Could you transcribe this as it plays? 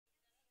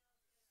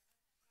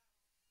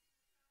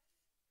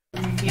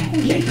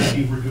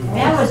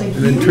That was a And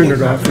then turn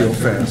it off real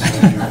fast.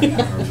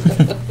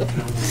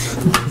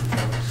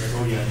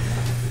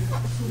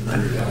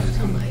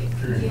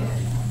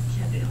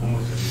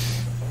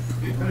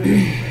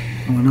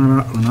 We're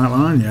not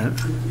on yet.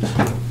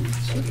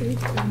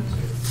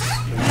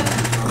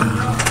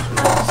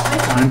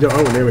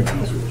 Oh, there we go.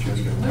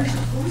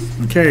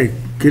 Okay,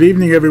 good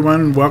evening,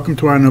 everyone. Welcome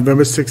to our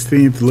November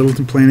 16th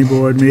Littleton Planning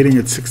Board meeting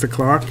at 6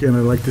 o'clock, and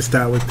I'd like to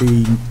start with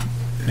the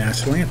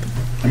national anthem.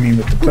 I mean,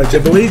 with the Pledge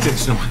of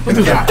Allegiance.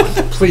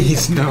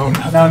 Please, no.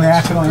 No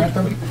national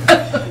anthem?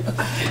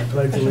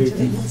 Pledge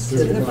allegiance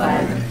to the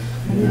flag of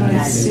the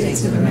United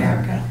States of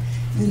America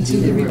and to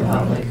the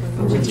republic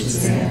for which it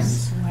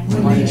stands,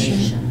 one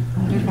nation,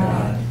 under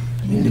God,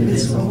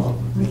 indivisible,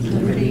 with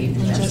liberty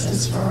and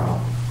justice for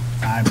all.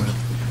 I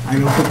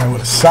don't think I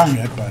would have sung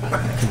it, but...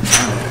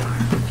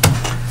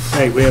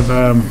 Hey, we have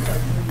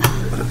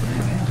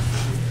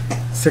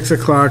 6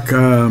 o'clock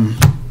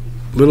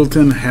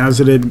Littleton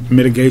Hazard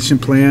Mitigation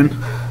Plan.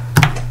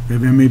 We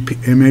have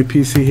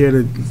MAPC here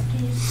to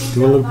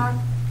do a little...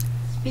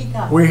 Speak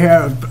up. We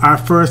have our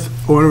first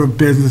order of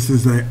business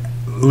is the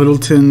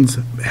Littleton's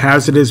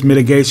Hazardous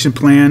Mitigation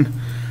Plan.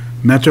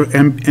 Metro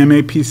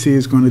MAPC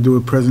is going to do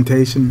a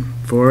presentation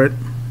for it.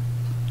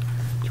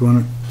 Do you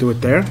want to do it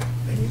there?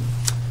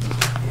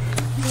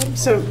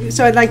 So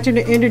I'd like to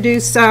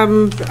introduce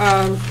Martin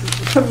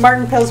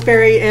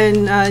Pillsbury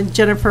and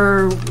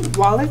Jennifer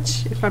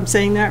Wallach, if I'm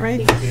saying that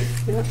right.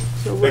 Yeah.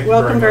 So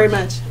welcome very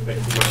much. Thank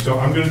you very much. So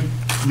I'm going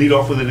to lead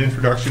off with an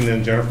introduction,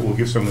 and Jennifer will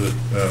give some of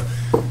the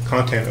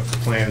content of the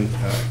plan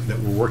that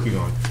we're working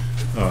on.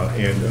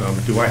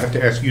 Do I have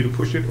to ask you to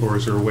push it, or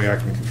is there a way I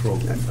can control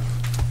it?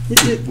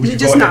 Would you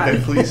just go ahead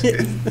nod. then, please?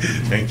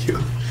 Thank you.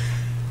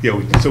 Yeah,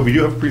 so we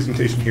do have a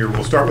presentation here.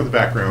 We'll start with the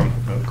background.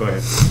 Go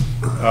ahead.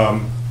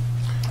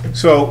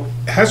 So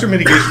hazard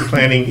mitigation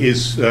planning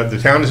is, the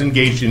town is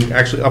engaged in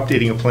actually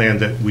updating a plan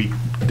that we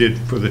did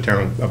for the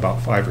town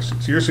about 5 or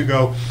 6 years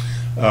ago.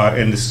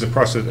 And this is a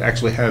process that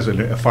actually has a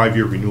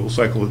 5-year renewal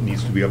cycle that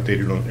needs to be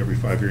updated on every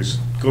 5 years.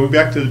 Going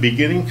back to the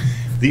beginning,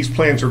 these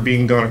plans are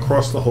being done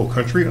across the whole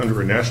country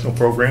under a national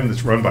program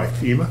that's run by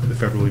FEMA, the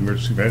Federal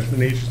Emergency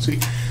Management Agency.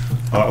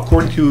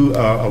 According to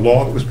a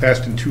law that was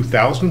passed in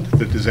 2000,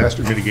 the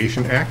Disaster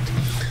Mitigation Act,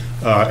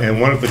 and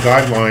one of the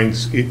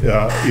guidelines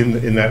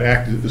in that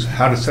act is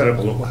how to set up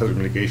a local hazard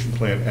mitigation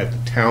plan at the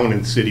town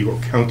and city or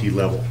county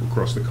level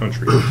across the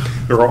country.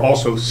 There are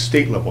also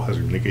state level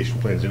hazard mitigation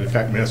plans, and in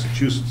fact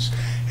Massachusetts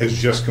has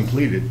just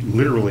completed,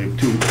 literally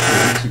 2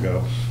 weeks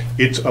ago,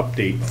 its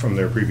update from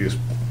their previous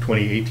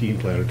 2018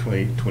 plan or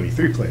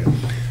 2023 plan.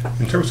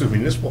 In terms of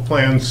municipal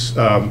plans,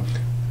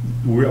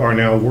 we are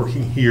now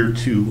working here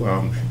to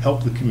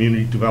help the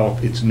community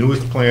develop its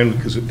newest plan,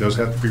 because it does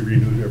have to be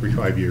renewed every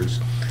 5 years.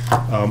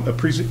 A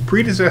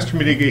pre-disaster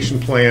mitigation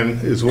plan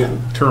is a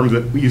term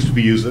that we used to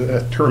be used.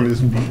 That term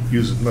isn't being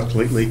used as much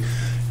lately.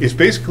 It's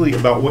basically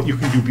about what you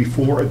can do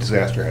before a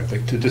disaster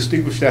happens. To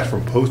distinguish that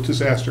from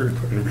post-disaster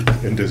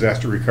and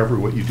disaster recovery,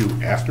 what you do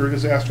after a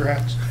disaster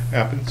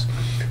happens.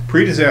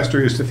 Pre-disaster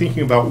is to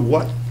thinking about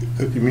what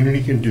a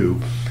community can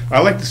do. I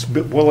like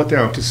to boil it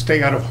down to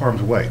stay out of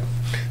harm's way,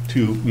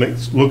 to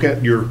look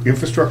at your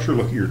infrastructure,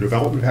 look at your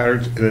development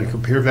patterns, and then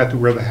compare that to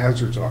where the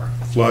hazards are.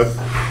 Flood,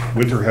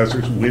 winter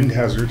hazards, wind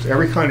hazards,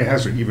 every kind of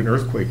hazard, even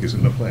earthquake is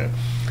in the plan.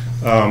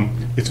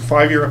 It's a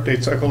 5-year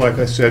update cycle, like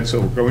I said,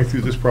 so we're going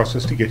through this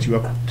process to get you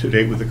up to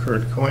date with the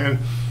current plan.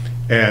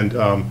 And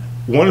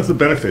one of the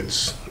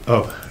benefits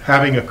of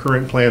having a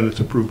current plan that's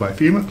approved by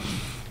FEMA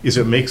is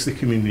it makes the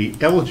community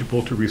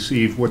eligible to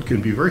receive what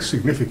can be very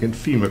significant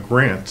FEMA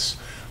grants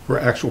for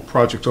actual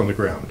projects on the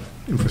ground,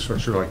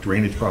 infrastructure like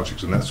drainage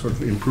projects and that sort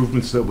of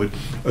improvements that would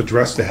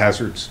address the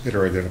hazards that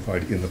are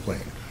identified in the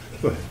plan.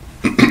 Go ahead.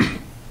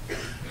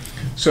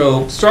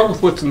 So start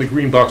with what's in the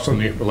green box on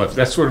the upper left.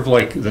 That's sort of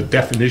like the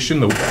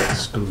definition,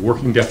 the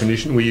working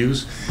definition we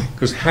use,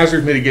 because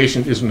hazard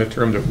mitigation isn't a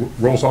term that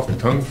rolls off the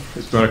tongue.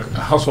 It's not a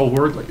household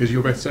word, like as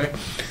you might say.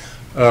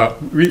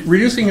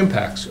 Reducing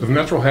impacts of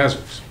natural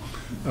hazards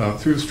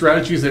through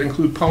strategies that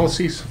include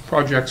policies,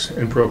 projects,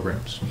 and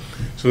programs.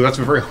 So that's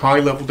a very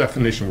high-level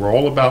definition. We're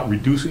all about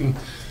reducing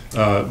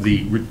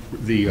the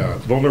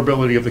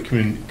vulnerability of the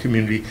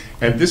community,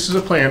 and this is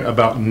a plan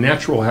about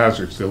natural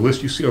hazards. The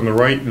list you see on the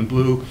right in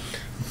blue,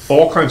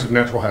 all kinds of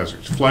natural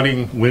hazards: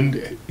 flooding,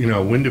 wind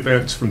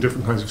events from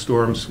different kinds of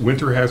storms,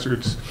 winter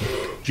hazards,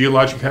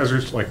 geologic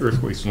hazards like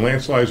earthquakes and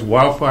landslides,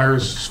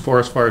 wildfires,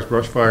 forest fires,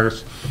 brush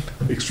fires,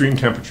 extreme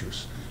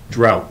temperatures,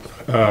 drought.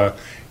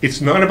 It's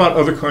not about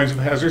other kinds of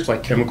hazards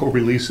like chemical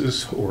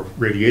releases or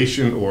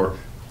radiation or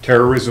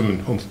terrorism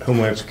and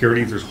homeland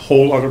security. There's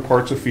whole other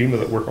parts of FEMA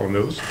that work on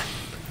those.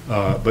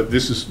 But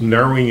this is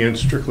narrowing in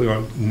strictly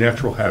on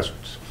natural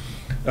hazards.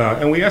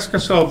 And we ask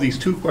ourselves these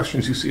 2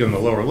 questions you see on the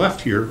lower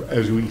left here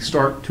as we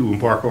start to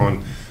embark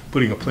on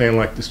putting a plan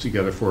like this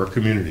together for our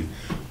community.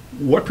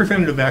 What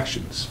preventative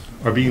actions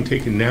are being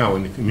taken now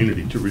in the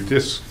community to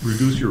reduce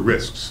your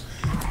risks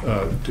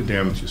to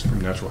damages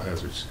from natural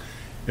hazards?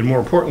 And more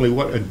importantly,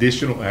 what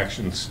additional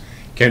actions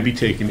can be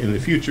taken in the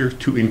future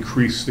to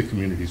increase the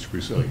community's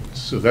resilience.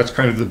 So that's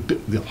kind of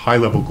the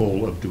high-level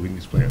goal of doing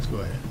these plans.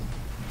 Go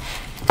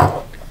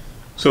ahead.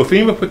 So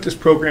FEMA put this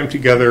program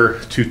together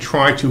to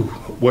try to,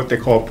 what they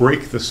call,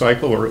 break the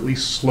cycle, or at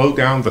least slow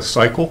down the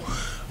cycle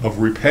of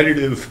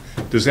repetitive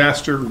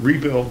disaster,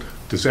 rebuild,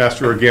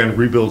 disaster again,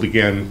 rebuild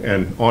again,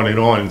 and on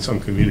in some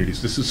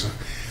communities. This is,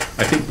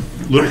 I think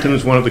Littleton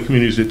is one of the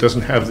communities that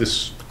doesn't have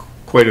this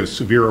quite as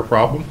severe a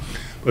problem,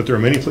 but there are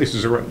many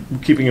places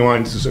around, keeping in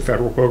mind this is a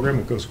federal program,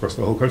 it goes across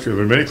the whole country.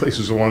 There are many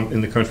places along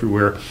in the country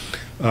where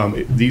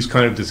these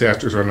kind of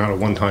disasters are not a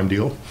one-time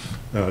deal.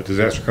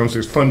 Disaster comes,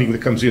 there's funding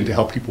that comes in to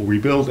help people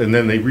rebuild, and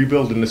then they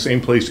rebuild in the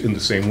same place in the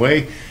same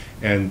way,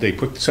 and they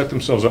set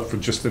themselves up for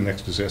just the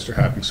next disaster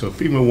happening. So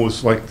FEMA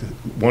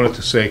wanted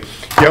to say,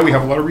 yeah, we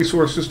have a lot of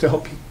resources to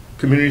help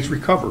communities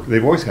recover.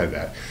 They've always had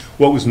that.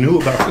 What was new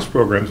about this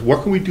program is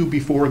what can we do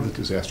before the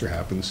disaster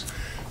happens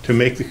to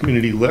make the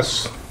community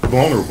less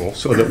vulnerable,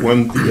 so that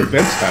when the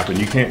events happen,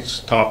 you can't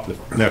stop the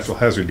natural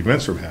hazard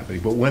events from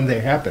happening, but when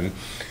they happen,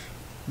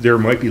 there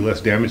might be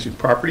less damage to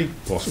property,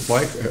 loss of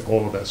life,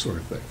 all of that sort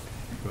of thing.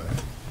 Go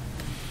ahead.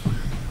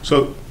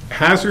 So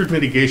hazard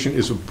mitigation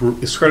is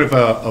kind of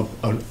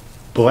a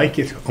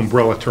blanket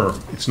umbrella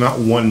term. It's not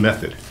one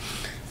method.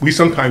 We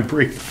sometimes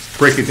break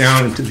it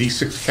down into these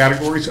 6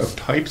 categories of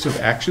types of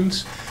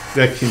actions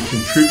that can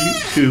contribute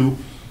to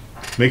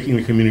making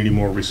the community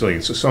more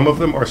resilient. So some of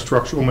them are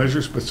structural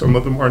measures, but some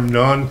of them are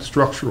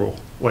non-structural,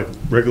 like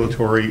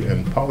regulatory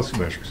and policy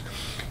measures.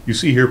 You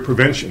see here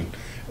prevention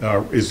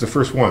is the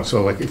first one.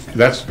 So like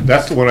that's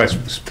the one I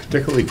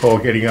particularly call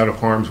getting out of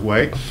harm's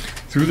way.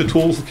 Through the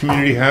tools the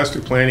community has,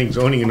 through planning,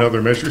 zoning, and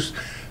other measures,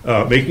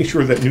 making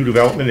sure that new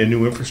development and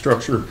new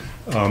infrastructure,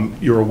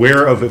 you're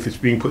aware of if it's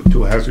being put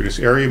into a hazardous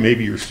area.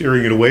 Maybe you're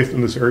steering it away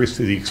from those areas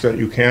to the extent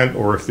you can,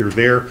 or if they're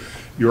there,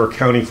 you're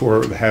accounting for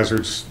the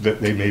hazards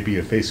that they may be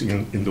facing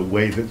in the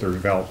way that they're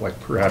developed, like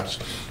perhaps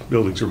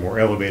buildings are more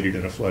elevated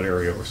in a flood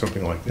area or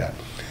something like that.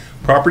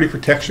 Property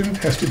protection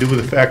has to do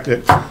with the fact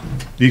that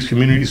these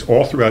communities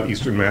all throughout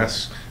Eastern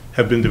Mass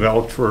have been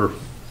developed for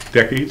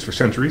decades, for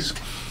centuries,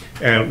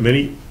 and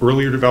many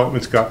earlier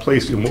developments got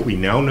placed in what we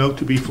now know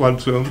to be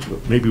flood zones,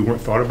 but maybe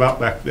weren't thought about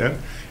back then.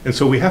 And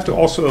so we have to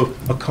also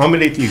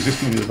accommodate the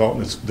existing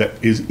developments that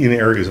is in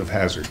areas of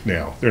hazard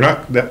now. They're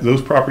not,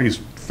 those properties,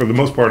 for the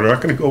most part, are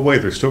not going to go away.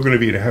 They're still going to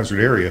be in a hazard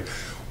area.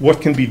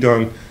 What can be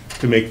done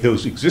to make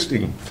those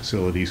existing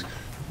facilities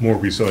more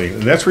resilient?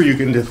 And that's where you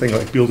get into things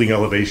like building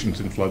elevations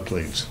in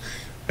floodplains,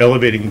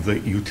 elevating the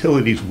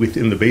utilities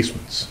within the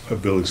basements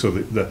of buildings so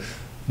that the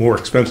more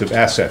expensive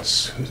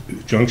assets,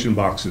 junction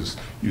boxes,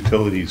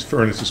 utilities,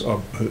 furnaces,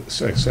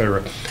 et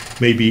cetera,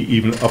 maybe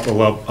even up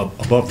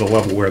above the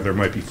level where there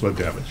might be flood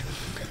damage.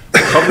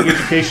 Public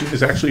education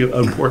is actually an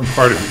important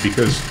part of it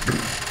because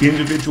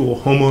individual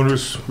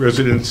homeowners,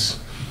 residents,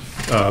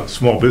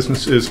 small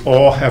businesses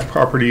all have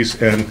properties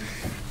and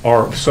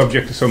are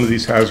subject to some of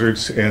these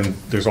hazards, and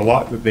there's a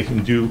lot that they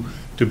can do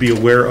to be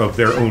aware of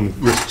their own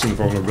risks and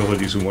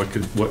vulnerabilities and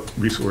what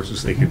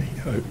resources they can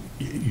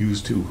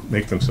use to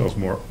make themselves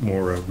more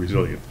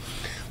resilient.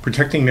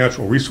 Protecting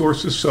natural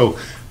resources, so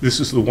this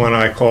is the one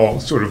I call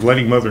sort of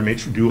letting Mother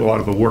Nature do a lot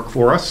of the work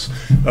for us.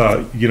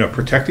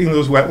 Protecting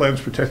those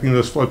wetlands, protecting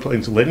those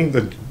floodplains, letting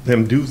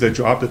them do the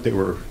job that they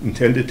were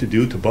intended to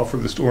do to buffer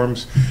the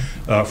storms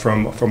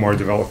from our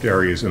developed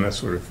areas and that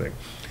sort of thing.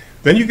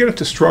 Then you get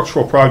into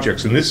structural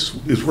projects, and this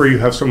is where you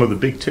have some of the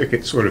big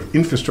ticket sort of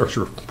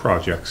infrastructure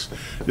projects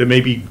that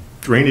may be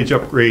drainage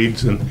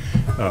upgrades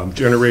and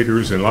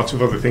generators and lots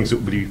of other things that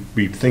would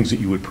be things that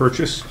you would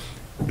purchase.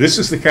 This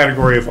is the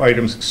category of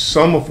items,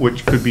 some of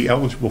which could be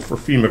eligible for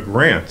FEMA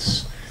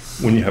grants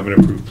when you have an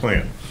approved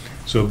plan.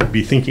 So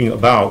be thinking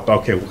about,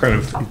 okay, what kind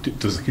of,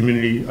 does the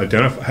community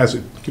identify, has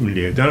the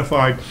community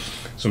identified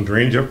some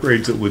drainage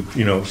upgrades that would,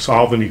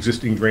 solve an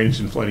existing drainage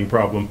and flooding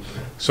problem?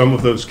 Some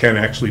of those can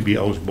actually be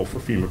eligible for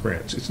FEMA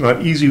grants. It's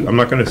not easy. I'm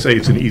not going to say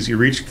it's an easy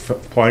reach.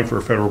 Applying for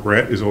a federal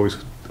grant is always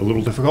a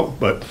little difficult,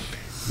 but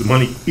the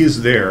money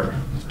is there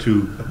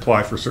to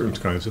apply for certain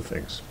kinds of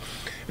things.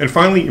 And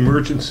finally,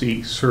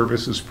 emergency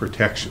services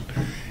protection.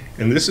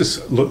 And this is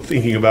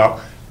thinking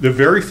about the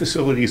very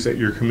facilities that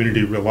your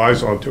community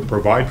relies on to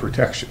provide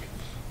protection.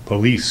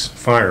 Police,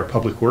 fire,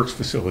 public works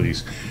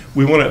facilities.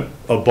 We want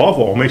to, above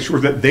all, make sure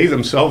that they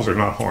themselves are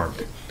not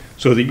harmed,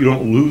 so that you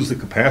don't lose the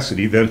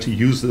capacity then to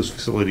use those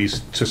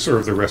facilities to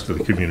serve the rest of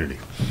the community.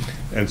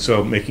 And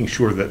so making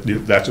sure that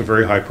that's a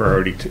very high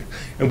priority too.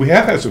 And we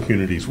have had some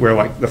communities where,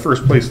 like, the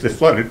first place that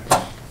flooded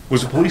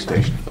was a police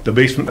station, the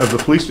basement of the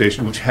police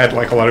station, which had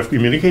like a lot of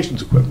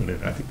communications equipment in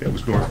it. I think that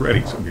was North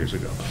Reading some years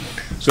ago.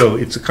 So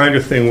it's a kind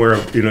of thing where,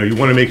 you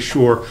want to make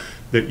sure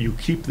that you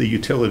keep the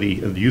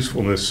utility and the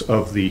usefulness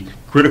of the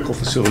critical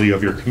facility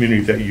of your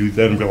community that you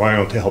then rely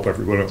on to help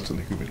everyone else in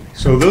the community.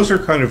 So those are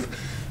kind of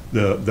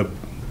the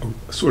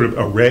sort of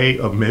array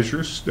of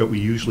measures that we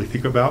usually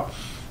think about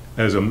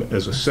as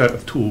a set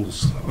of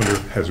tools under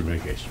hazard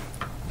mitigation.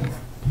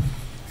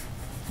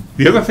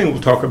 The other thing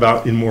we'll talk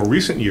about in more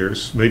recent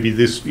years, maybe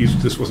this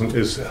wasn't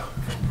as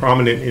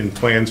prominent in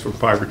plans from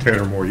 5 or 10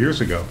 or more years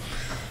ago,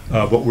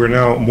 but we're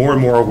now more and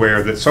more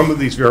aware that some of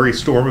these very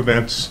storm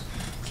events,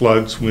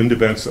 floods, wind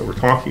events that we're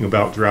talking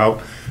about,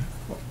 drought,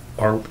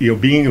 are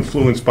being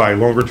influenced by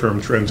longer-term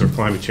trends of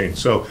climate change.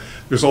 So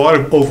there's a lot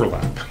of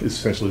overlap, is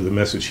essentially the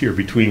message here,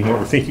 between what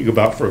we're thinking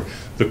about for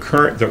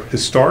the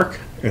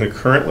historic and the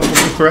current level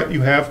of threat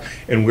you have,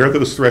 and where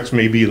those threats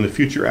may be in the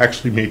future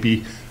actually may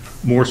be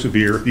more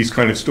severe. These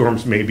kind of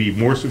storms may be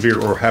more severe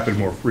or happen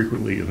more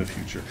frequently in the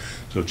future.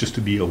 So just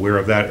to be aware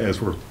of that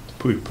as we're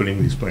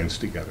putting these plans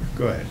together.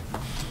 Go ahead.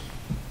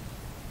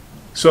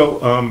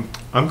 So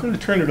I'm going to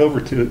turn it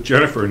over to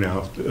Jennifer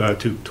now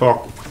to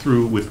talk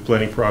through with the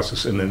planning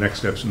process and the next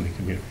steps in the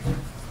community.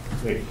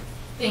 Lady.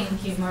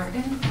 Thank you,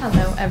 Martin.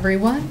 Hello,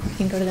 everyone. You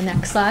can go to the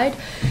next slide.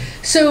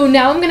 So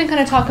now I'm going to kind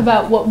of talk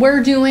about what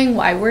we're doing,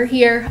 why we're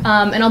here,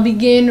 and I'll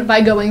begin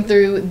by going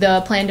through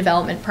the plan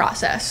development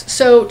process.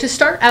 So to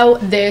start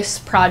out this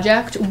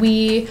project,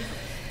 we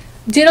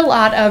did a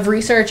lot of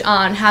research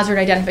on hazard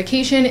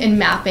identification and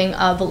mapping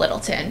of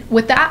Littleton.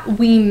 With that,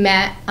 we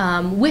met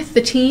with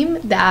the team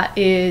that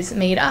is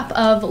made up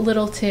of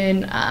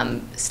Littleton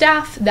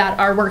staff that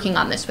are working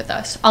on this with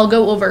us. I'll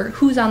go over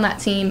who's on that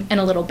team in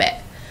a little bit,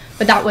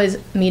 but that was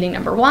meeting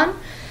number 1.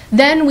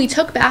 Then we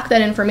took back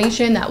that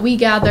information that we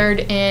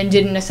gathered and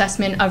did an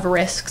assessment of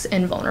risks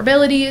and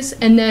vulnerabilities,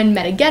 and then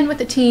met again with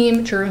the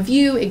team to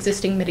review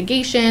existing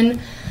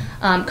mitigation,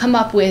 come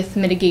up with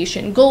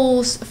mitigation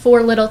goals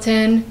for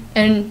Littleton,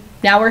 and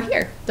now we're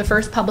here, the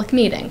first public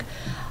meeting.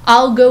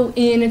 I'll go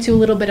into a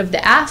little bit of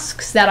the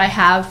asks that I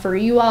have for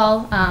you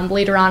all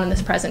later on in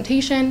this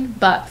presentation,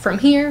 but from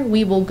here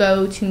we will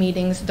go to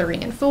meetings 3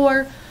 and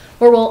 4,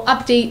 where we'll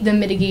update the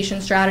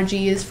mitigation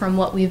strategies from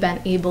what we've been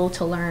able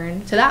to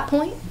learn to that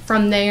point.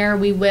 From there,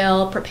 we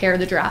will prepare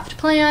the draft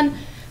plan,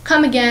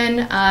 come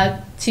again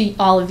to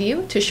all of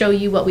you to show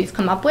you what we've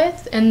come up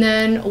with, and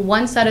then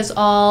once that is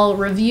all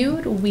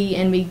reviewed,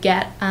 we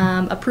get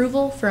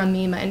approval from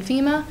MEMA and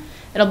FEMA,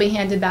 it'll be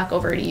handed back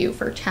over to you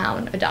for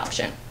town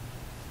adoption.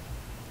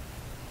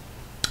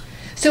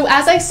 So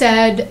as I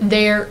said,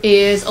 there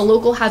is a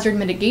local hazard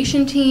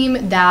mitigation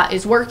team that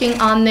is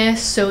working on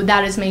this. So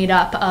that is made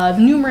up of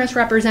numerous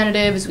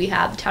representatives. We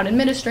have the town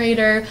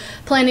administrator,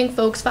 planning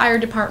folks, fire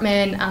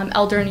department,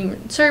 elder and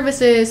human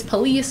services,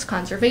 police,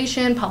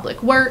 conservation,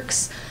 public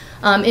works,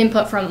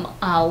 input from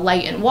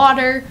light and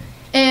water.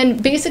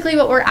 And basically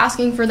what we're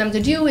asking for them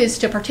to do is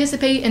to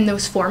participate in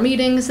those 4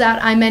 meetings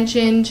that I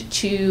mentioned,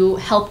 to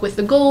help with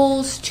the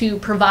goals, to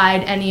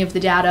provide any of the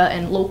data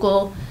and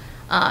local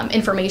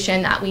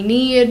information that we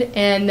need,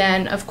 and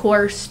then of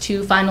course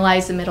to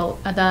finalize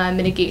the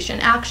mitigation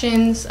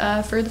actions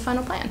for the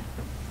final plan.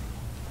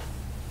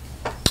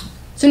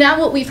 So now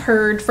what we've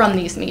heard from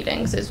these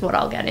meetings is what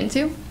I'll get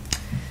into.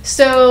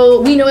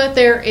 So we know that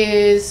there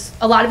is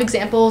a lot of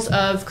examples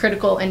of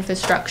critical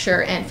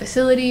infrastructure and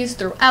facilities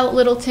throughout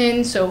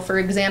Littleton. So for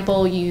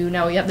example, you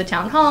have the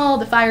town hall,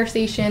 the fire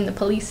station, the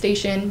police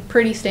station,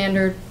 pretty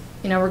standard,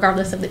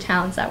 regardless of the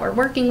towns that we're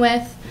working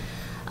with.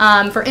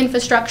 For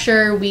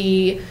infrastructure,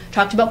 we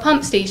talked about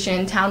pump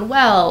station, town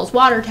wells,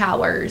 water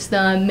towers,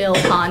 the Mill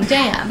Pond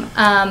Dam,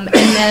 and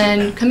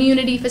then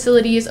community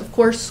facilities, of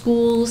course,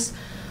 schools.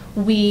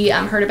 We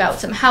heard about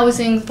some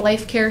housing,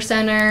 life care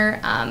center,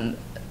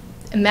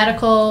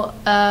 medical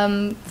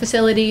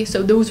facility.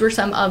 So those were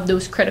some of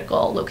those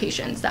critical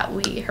locations that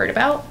we heard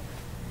about.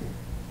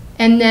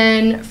 And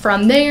then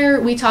from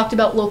there, we talked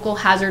about local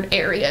hazard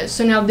areas.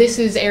 So now this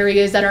is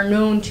areas that are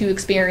known to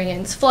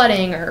experience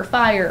flooding or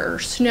fire or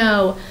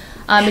snow.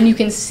 And you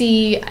can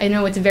see, I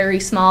know it's very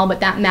small,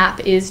 but that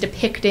map is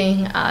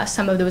depicting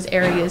some of those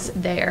areas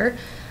there.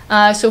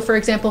 So for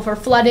example, for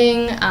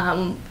flooding,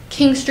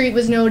 King Street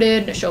was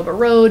noted, Neshoba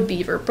Road,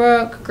 Beaver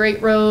Brook,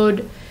 Great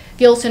Road,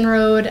 Gilson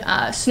Road.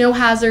 Snow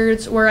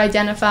hazards were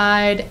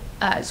identified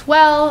as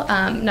well,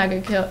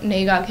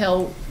 Nagog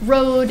Hill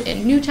Road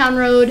and Newtown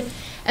Road.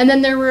 And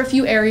then there were a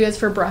few areas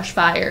for brush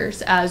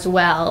fires as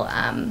well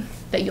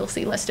that you'll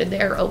see listed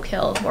there: Oak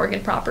Hill,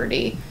 Morgan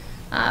Property,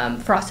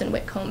 Frost and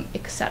Whitcomb,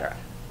 etc.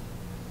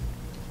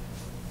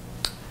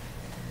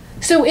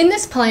 So in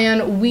this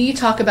plan, we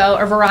talk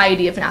about a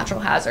variety of natural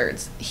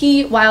hazards: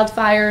 heat,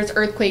 wildfires,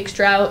 earthquakes,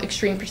 drought,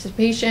 extreme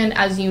precipitation.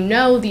 As you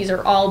know, these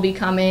are all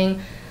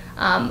becoming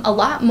a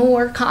lot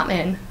more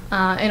common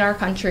in our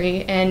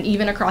country and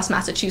even across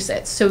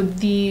Massachusetts. So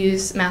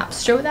these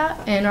maps show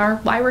that and are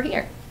why we're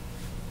here.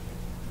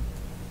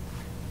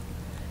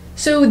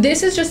 So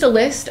this is just a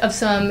list of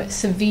some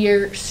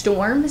severe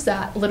storms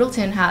that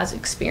Littleton has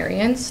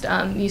experienced.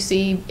 You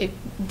see it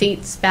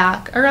dates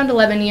back around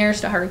 11 years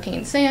to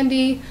Hurricane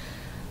Sandy.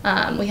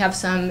 We have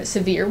some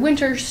severe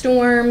winter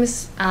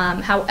storms.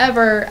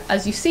 However,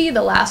 as you see,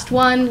 the last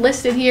one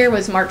listed here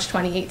was March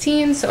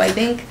 2018. So I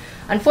think,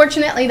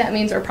 unfortunately, that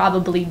means we're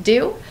probably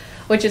due,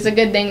 which is a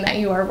good thing that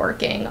you are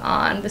working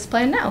on this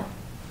plan now.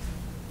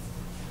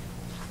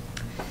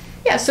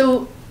 Yeah,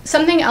 so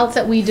something else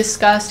that we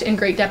discussed in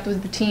great depth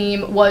with the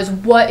team was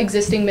what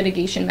existing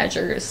mitigation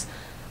measures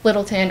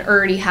Littleton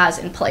already has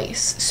in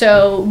place.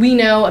 So we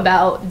know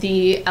about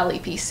the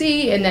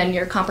LEPC and then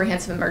your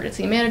Comprehensive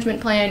Emergency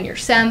Management Plan, your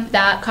SEMP,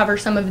 that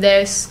covers some of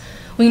this.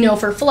 We know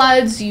for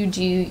floods, you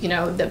do,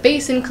 the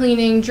basin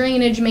cleaning,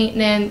 drainage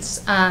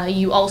maintenance.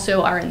 You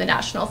also are in the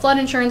National Flood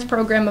Insurance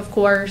Program, of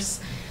course,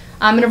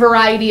 and a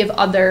variety of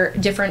other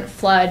different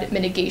flood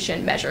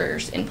mitigation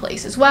measures in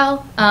place as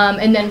well.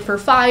 And then for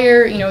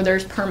fire,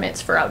 there's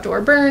permits for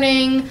outdoor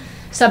burning,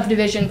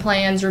 subdivision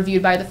plans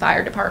reviewed by the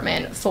fire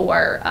department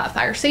for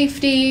fire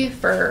safety.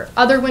 For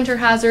other winter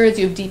hazards,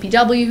 you have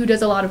DPW who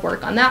does a lot of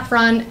work on that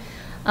front.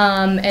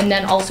 And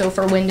then also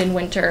for wind and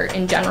winter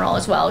in general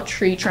as well,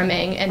 tree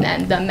trimming, and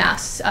then the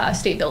Mass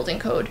State Building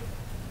Code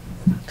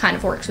kind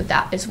of works with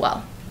that as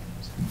well.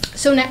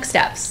 So next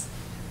steps.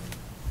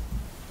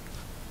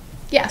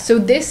 Yeah, so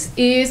this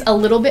is a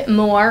little bit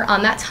more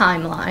on that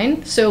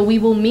timeline. So we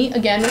will meet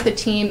again with the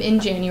team in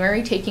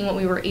January, taking what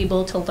we were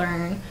able to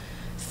learn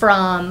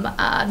from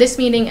this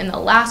meeting and the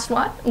last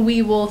one.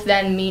 We will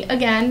then meet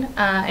again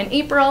in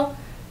April,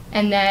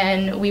 and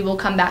then we will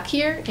come back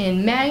here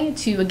in May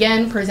to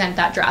again present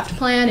that draft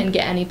plan and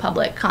get any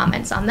public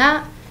comments on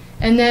that.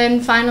 And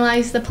then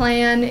finalize the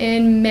plan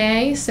in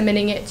May,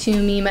 submitting it to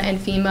MEMA and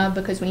FEMA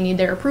because we need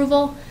their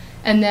approval.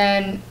 And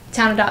then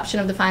town adoption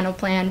of the final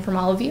plan from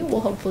all of you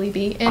will hopefully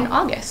be in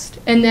August.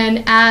 And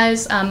then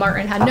as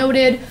Martin had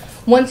noted,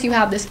 once you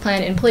have this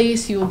plan in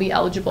place, you will be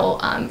eligible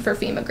for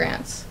FEMA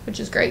grants, which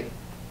is great.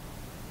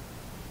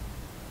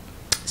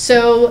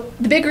 So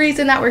the big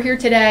reason that we're here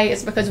today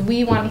is because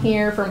we want to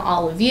hear from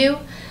all of you.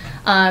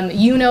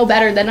 You know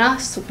better than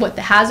us what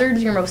the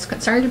hazards you're most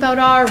concerned about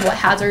are, what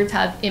hazards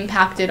have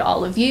impacted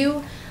all of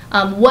you,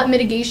 what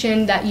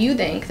mitigation that you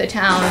think the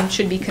town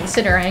should be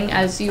considering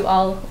as you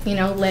all,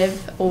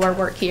 live or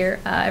work here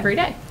every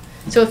day.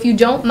 So if you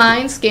don't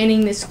mind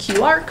scanning this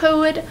QR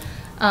code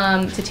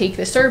to take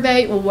the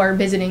survey or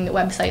visiting the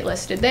website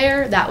listed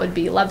there, that would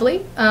be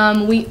lovely.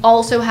 We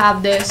also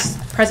have this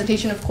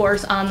presentation, of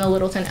course, on the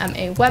Littleton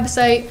MA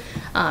website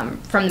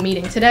from the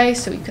meeting today,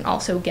 so you can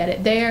also get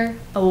it there.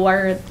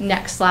 Or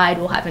next slide,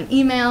 we'll have an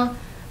email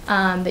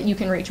that you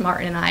can reach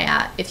Martin and I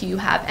at if you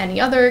have any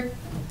other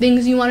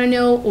things you want to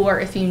know or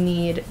if you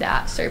need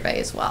that survey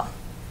as well.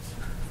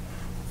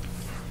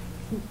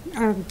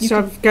 So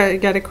I've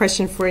got a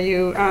question for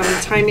you.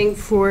 Timing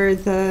for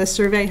the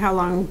survey, how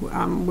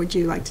long would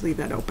you like to leave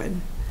that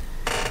open?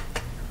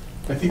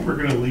 I think we're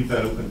going to leave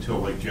that open until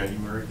like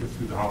January, go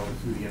through the holiday,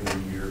 through the end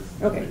of the year.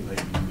 Okay.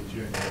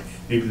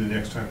 Maybe the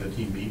next time the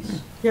team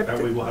meets. Yep.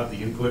 That way we'll have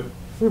the input.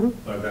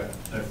 That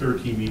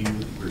third team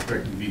meeting we're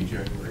expecting to be in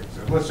January.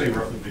 So let's say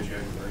roughly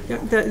mid-January. Yeah,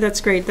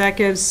 that's great. That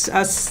gives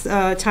us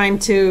time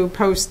to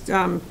post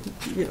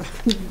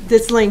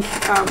this link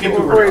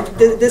or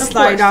this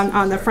slide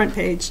on the front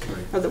page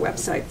of the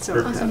website.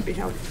 So that would be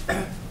helpful.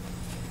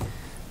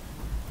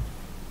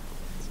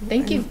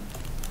 Thank you.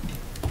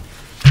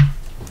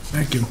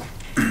 Thank you.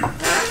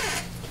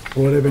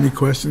 Board have any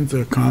questions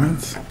or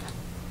comments?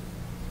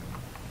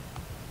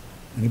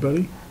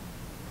 Anybody?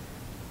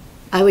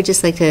 I would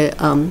just like to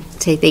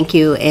say thank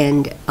you,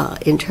 and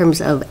in terms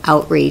of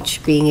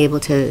outreach, being able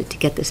to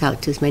get this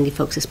out to as many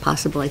folks as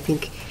possible. I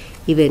think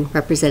even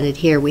represented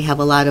here, we have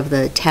a lot of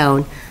the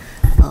town,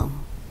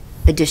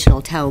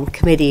 additional town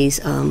committees,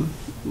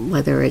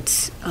 whether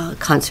it's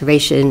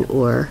conservation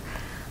or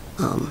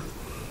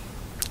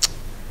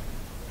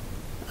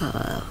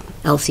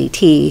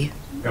LCT.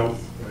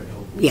 Health.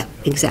 Yeah,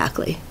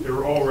 exactly.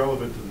 They're all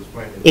relevant to this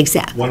plan.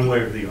 Exactly. One way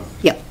or the other.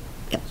 Yep.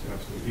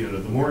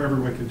 The more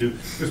everyone can do,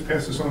 just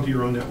pass this on to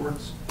your own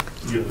networks.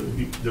 They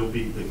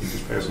can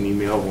just pass an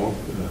email along.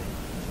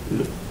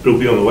 It'll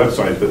be on the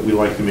website, but we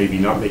like to maybe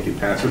not make it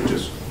passive,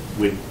 just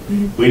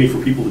waiting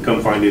for people to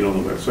come find it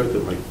on the website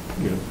that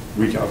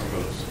reach out to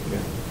us.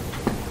 Yeah.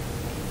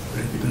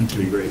 That'd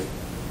be great.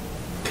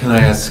 Can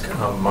I ask,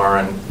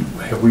 Maren,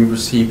 have we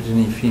received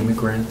any FEMA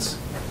grants?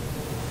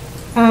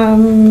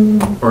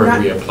 Or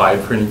have we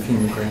applied for any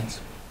FEMA grants?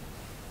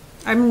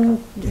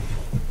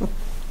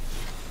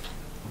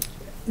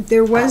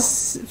 There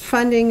was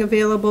funding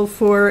available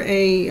for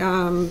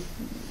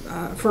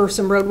for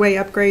some roadway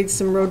upgrades,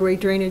 some roadway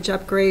drainage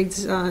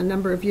upgrades a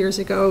number of years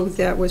ago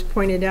that was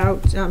pointed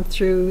out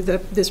through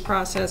this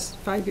process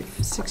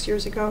 5-6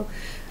 years ago.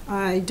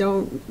 I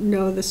don't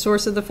know the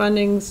source of the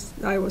fundings.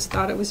 I always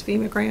thought it was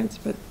FEMA grants,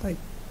 but I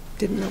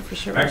didn't know for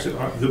sure. Actually,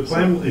 the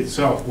plan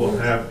itself will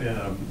have,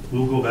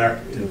 we'll go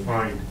back and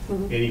find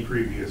any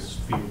previous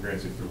FEMA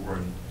grants if there were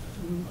any.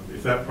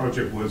 If that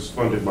project was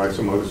funded by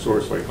some other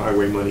source like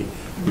highway money,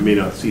 we may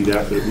not see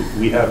that, but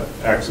we have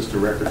access to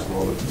records of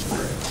all the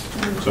grants.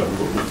 So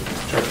we'll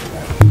check for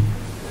that.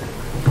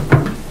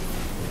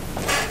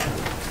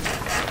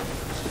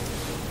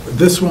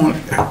 This won't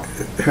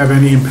have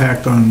any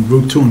impact on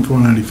Route 2 and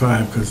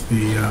 495 because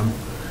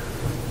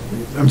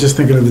I'm just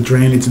thinking of the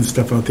drainage and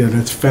stuff out there.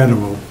 That's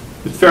federal.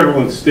 It's federal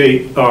and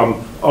state,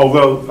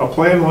 although a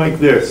plan like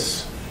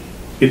this,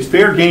 it's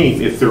fair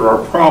game if there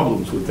are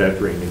problems with that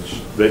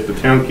drainage that the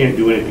town can't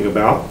do anything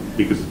about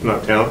because it's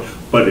not town,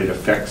 but it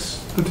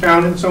affects the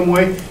town in some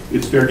way,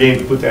 it's fair game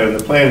to put that in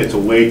the plan. It's a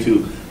way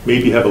to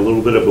maybe have a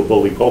little bit of a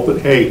bully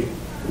pulpit. Hey,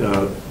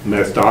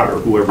 MassDOT or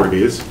whoever it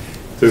is,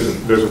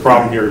 there's a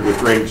problem here with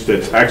drainage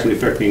that's actually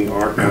affecting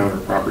our town or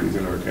properties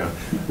in our town.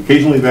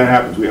 Occasionally that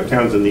happens. We have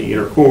towns in the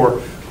inner core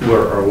who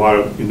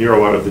are near a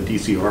lot of the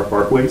DCR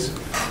parkways.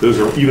 Those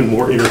are even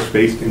more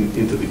interspaced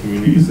into the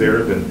communities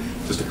there than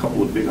just a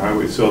couple of big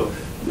highways. So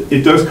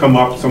it does come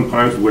up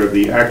sometimes where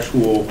the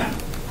actual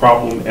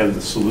problem and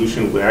the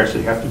solution would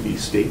actually have to be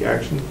state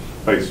action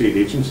by a state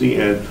agency,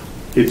 and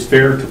it's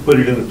fair to put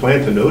it in the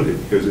plan to note it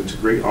because it's a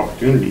great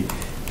opportunity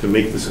to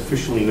make this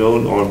officially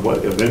known on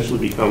what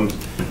eventually becomes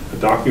a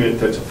document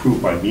that's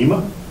approved by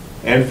MEMA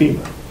and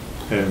FEMA.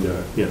 And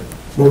yeah.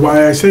 Well,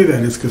 why I say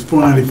that is because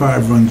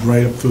 495 runs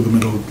right up through the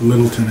middle of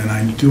Littleton, and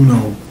I do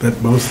know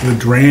that most of the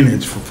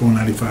drainage for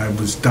 495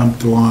 was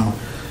dumped along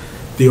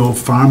the old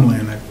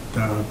farmland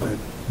that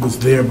was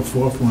there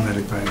before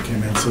 495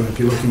 came in. So if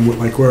you're looking at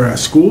like where our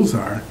schools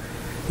are,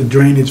 the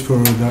drainage for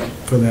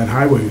that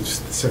highway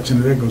section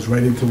of that goes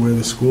right into where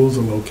the schools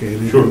are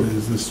located. Sure.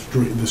 There's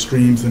the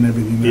streams and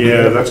everything.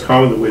 Yeah, that's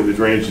common the way the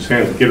drainage is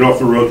handled. Get it off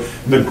the road.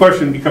 The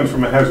question becomes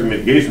from a hazard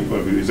mitigation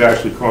point of view, is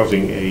actually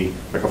causing a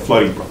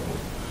flooding problem.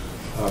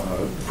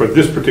 For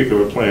this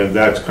particular plan,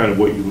 that's kind of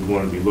what you would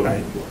want to be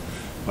looking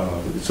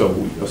for. So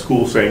a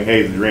school saying,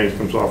 hey, the drainage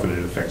comes off and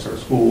it affects our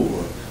school,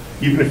 or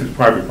even if it's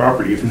private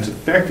property, if it's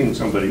affecting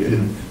somebody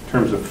in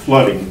terms of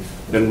flooding,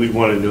 then we'd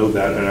want to know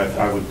that, and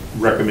I would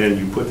recommend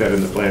you put that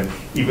in the plan,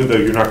 even though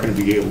you're not going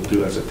to be able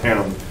to, as a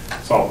town,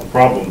 solve the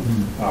problem.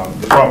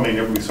 The problem may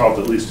never be solved,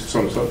 at least if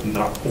someone's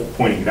not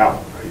pointing it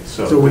out, right?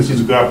 So this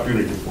is a good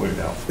opportunity to point it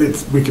out.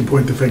 We can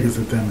point the fingers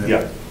at them.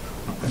 Yeah.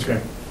 Okay.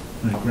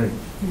 Right, great.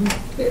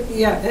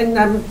 Yeah, and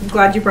I'm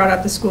glad you brought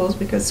up the schools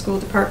because school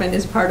department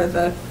is part of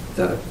the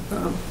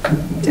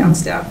town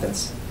staff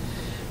that's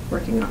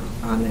working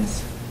on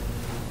this.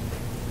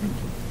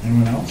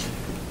 Anyone else?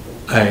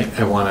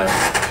 I want to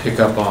pick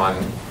up on,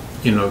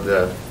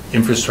 the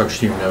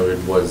infrastructure you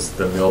noted was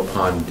the Mill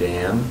Pond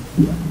Dam.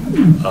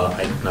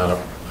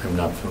 I'm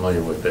not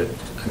familiar with it.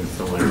 I'm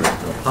familiar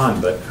with Mill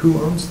Pond, but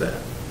who owns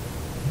that?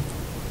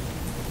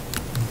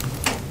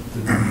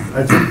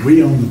 I think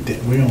we own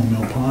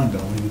Mill Pond,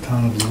 don't we? The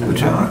town of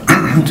Littleton.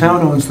 The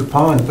town owns the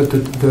pond, but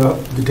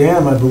the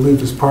dam, I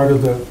believe, is part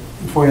of the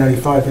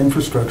 495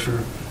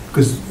 infrastructure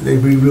because they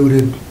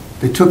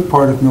took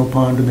part of Mill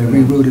Pond and they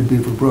rerouted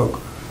Beaver Brook.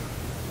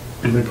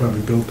 And they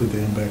probably built the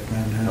dam back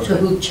then. So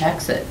who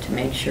checks it to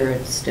make sure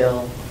it's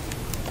still?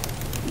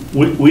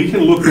 We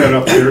can look that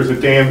up. There's a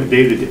dam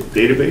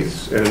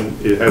database, and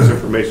it has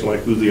information like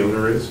who the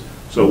owner is.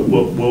 So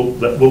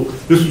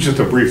this is just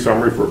a brief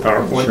summary for a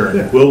PowerPoint. Sure.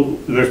 Yeah.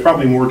 There's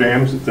probably more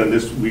dams than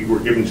this. We were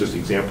given just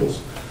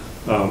examples.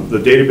 The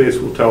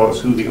database will tell us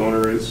who the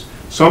owner is.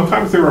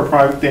 Sometimes there are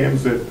private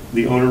dams that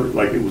the owner,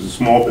 like it was a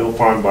small mill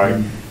pond by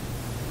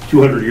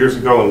 200 years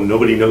ago, and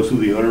nobody knows who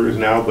the owner is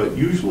now, but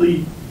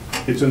usually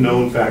it's a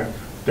known fact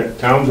that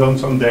towns own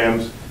some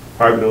dams,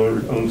 private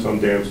owners own some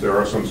dams, there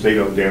are some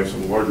state-owned dams,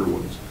 some larger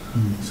ones.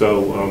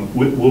 So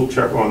we'll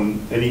check on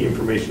any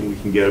information we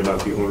can get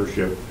about the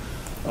ownership.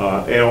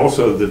 And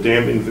also the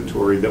dam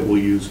inventory that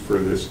we'll use for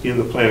this in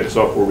the plan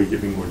itself, where we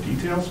give you more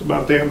details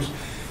about dams.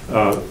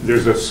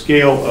 There's a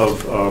scale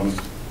of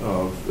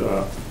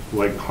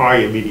like high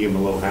and medium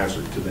and low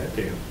hazard to that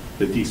dam.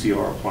 The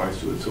DCR applies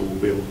to it, so we'll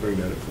be able to bring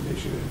that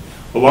information in.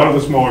 A lot of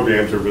the smaller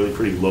dams are really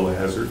pretty low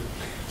hazard,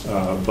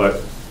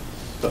 but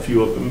a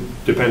few of them,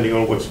 depending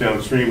on what's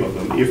downstream of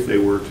them, if they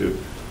were to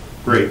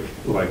break,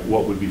 like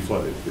what would be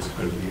flooded is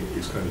kind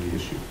of the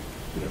issue.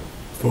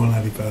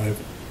 495.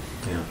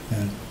 Yeah.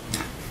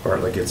 Or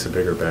like it's a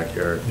bigger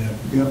backyard. Yeah.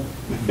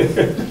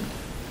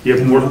 You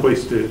have more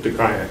place to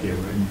kayak in,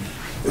 right?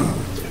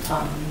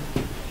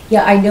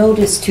 Yeah, I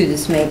noticed too,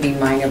 this may be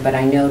minor, but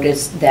I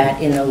noticed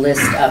that in the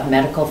list of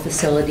medical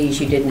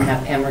facilities, you didn't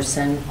have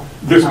Emerson.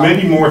 There's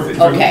many more things.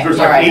 Okay, There's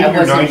all like right, 80 I or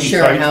wasn't 90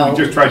 sure sites. how. We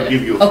just tried to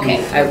give you a few.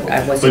 Okay,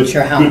 I wasn't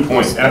sure how. Good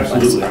point, important it was.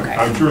 absolutely. Okay.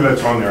 I'm sure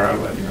that's on there. I'll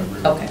let you know.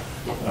 Okay.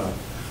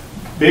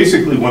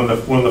 Basically, when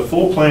the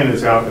full plan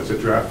is out as a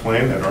draft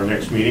plan at our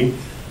next meeting,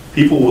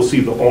 people will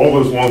see all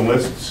those long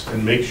lists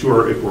and make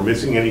sure if we're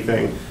missing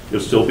anything,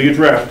 there'll still be a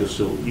draft, it'll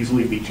still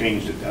easily be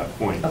changed at that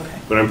point. Okay.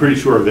 But I'm pretty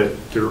sure that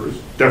there is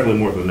definitely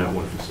more than that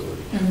one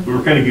facility. Mm-hmm. We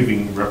were kind of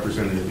giving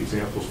representative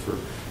examples to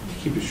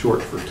keep it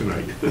short for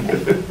tonight.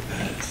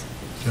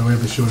 Yeah, we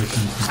have a short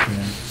attention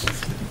span.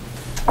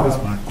 That's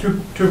fine.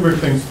 Two big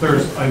things.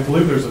 I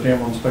believe there's a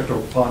dam on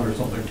Spectral Pond or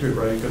something too,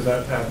 right? Because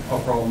that had a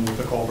problem with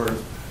the culvert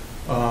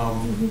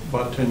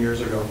about 10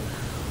 years ago.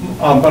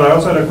 But I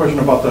also had a question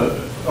about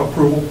the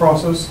approval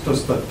process.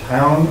 Does the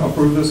town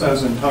approve this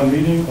as in town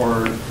meeting,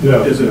 or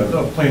is it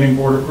the planning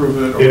board approve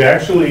it? Or? It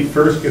actually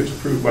first gets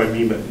approved by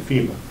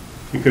FEMA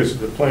because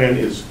the plan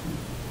is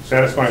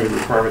satisfying the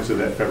requirements of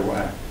that federal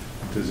act,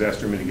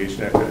 Disaster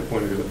Mitigation Act that I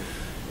pointed out.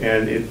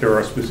 And there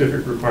are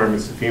specific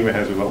requirements that FEMA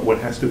has about what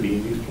has to be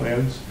in these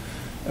plans.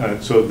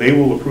 So they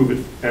will approve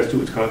it as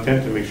to its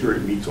content to make sure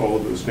it meets all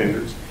of those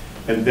standards.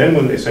 And then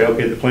when they say,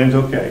 okay, the plan's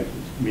okay,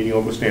 meeting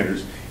all the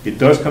standards, It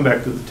does come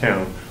back to the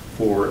town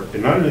for,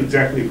 and not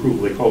exactly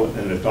approval, they call it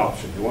an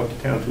adoption. They want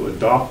the town to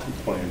adopt the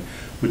plan,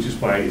 which is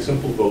by a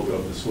simple vote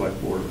of the select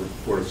board or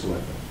board of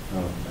selectmen.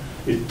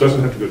 It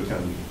doesn't have to go to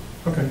town meeting.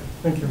 Okay,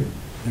 thank you.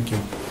 Thank you.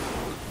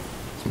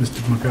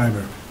 Mr.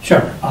 MacIver.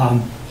 Sure.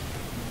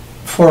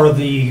 For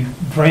the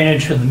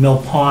drainage of the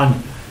Mill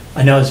Pond,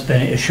 I know it's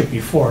been an issue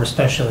before,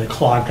 especially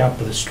clogged up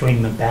with the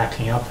stream and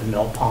backing up in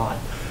Mill Pond.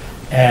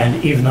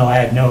 And even though I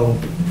had no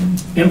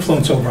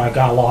influence over it, I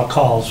got a lot of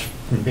calls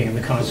from being in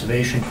the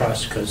Conservation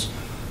Trust because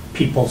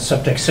people's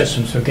septic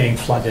systems were getting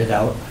flooded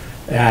out.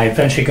 And I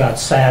eventually got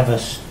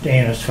Savas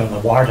Danis from the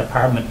Water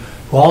Department,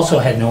 who also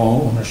had no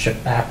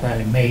ownership back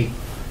then and may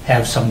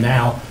have some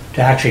now,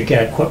 to actually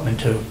get equipment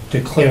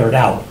to clear it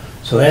out.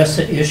 So that's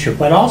the issue.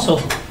 But also,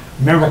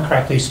 remember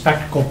correctly,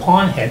 Spectacle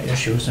Pond had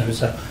issues, and it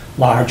was a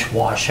large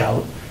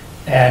washout.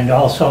 And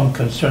also I'm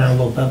concerned a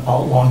little bit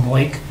about Long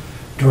Lake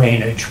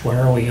drainage,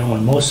 where we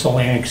own most of the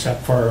land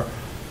except for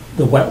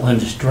the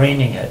wetlands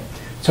draining it.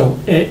 So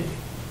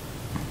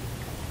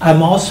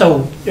I'm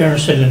also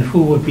interested in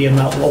who would be in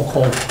that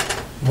local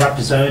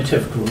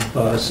representative group.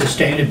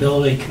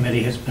 Sustainability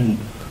Committee has been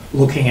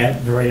looking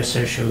at various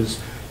issues,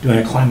 doing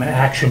a climate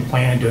action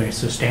plan, doing a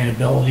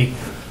sustainability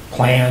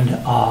plan,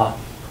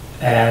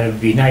 and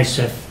it'd be nice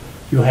if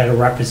you had a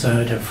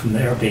representative from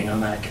there being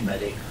on that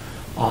committee.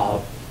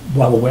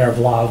 Well aware of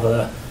a lot of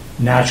the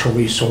natural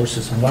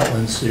resources and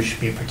wetlands that should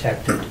be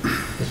protected,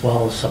 as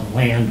well as some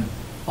land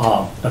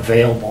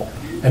available.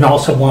 And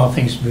also one of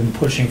the things we've been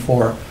pushing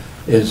for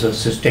is a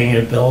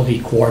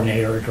sustainability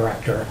coordinator or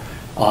director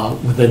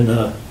within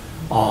the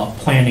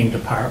planning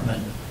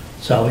department.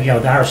 So, you know,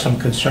 there are some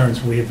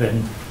concerns we've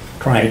been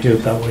trying to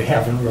do, but we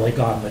haven't really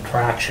gotten the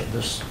traction.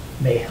 This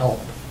may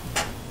help.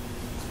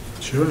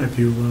 Sure, if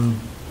you,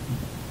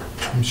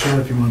 I'm sure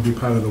if you want to be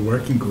part of the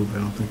working group, I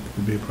don't think it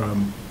would be a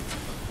problem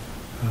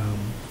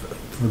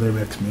for their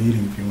next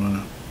meeting, if you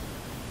want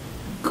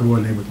to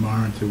coordinate with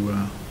Maren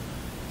to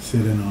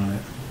sit in on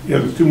it. Yeah,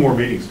 there's 2 more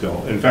meetings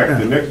still. In fact, Yeah.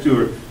 the next 2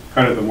 are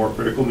kind of the more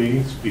critical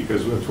meetings,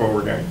 because that's where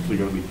we're actually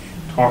going to be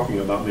talking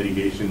about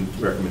mitigation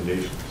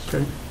recommendations,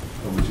 Okay.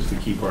 Which is the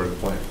key part of the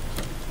plan.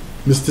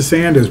 Mr.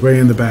 Sanders, way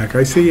in the back.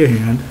 I see your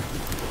hand.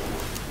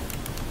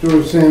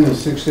 George Sanders,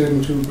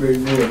 672 Great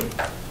Wood.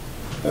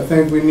 I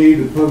think we need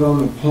to put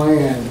on the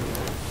plan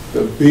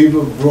the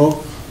Beaver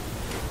Brook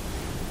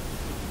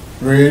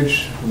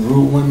Bridge,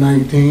 Route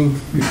 119,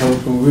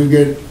 because when we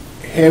get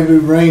heavy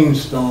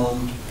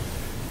rainstorms,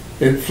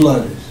 it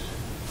floods.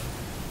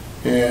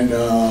 And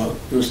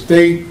the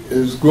state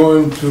is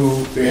going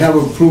to, they have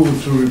approval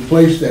to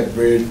replace that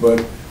bridge,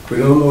 but we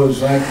don't know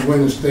exactly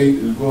when the state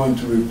is going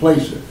to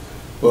replace it.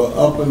 But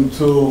up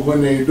until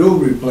when they do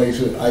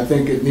replace it, I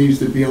think it needs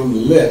to be on the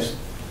list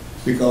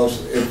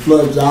because it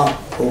floods out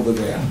over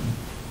there.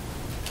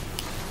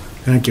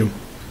 Thank you.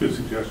 Good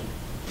suggestion.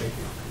 Thank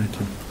you. Thank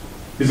you.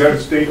 Is that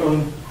a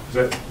state-owned, is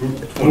that Route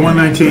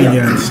 119,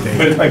 yeah, it's state.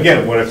 But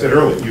again, what I said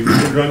earlier, you can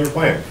put it on your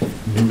plan.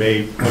 It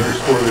may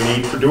underscore the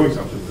need for doing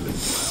something with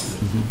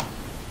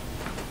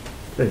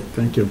it. Okay,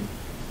 thank you.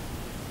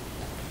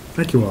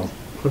 Thank you all.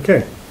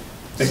 Okay.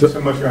 Thank you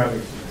so much for having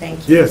us.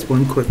 Thank you. Yes,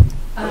 one quick.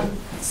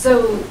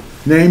 So,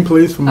 Name,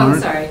 please, for Maren.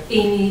 sorry,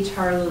 Amy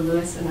Charlo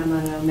Lewis, and I'm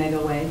on Omega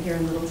Way here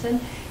in Littleton.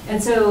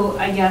 And so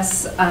I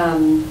guess,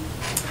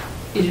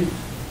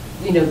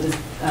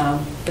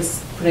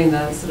 just putting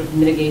the sort of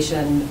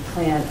mitigation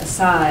plan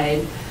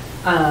aside,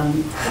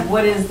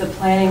 what is the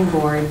planning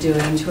board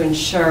doing to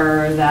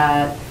ensure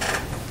that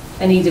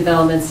any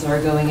developments that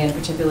are going in,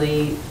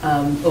 particularly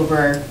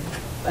over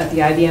at the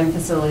IBM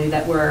facility,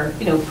 that we're,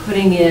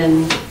 putting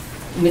in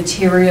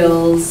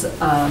materials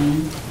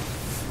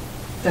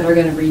that are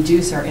going to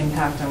reduce our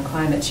impact on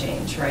climate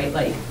change, right?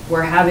 Like,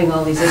 we're having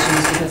all these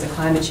issues because of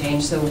climate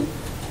change, so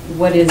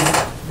what is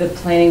the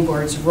planning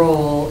board's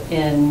role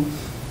in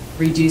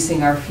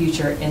reducing our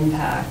future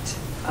impact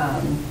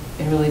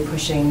and really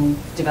pushing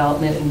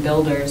development and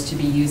builders to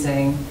be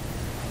using,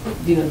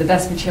 the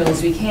best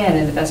materials we can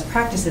and the best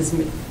practices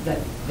that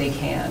they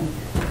can,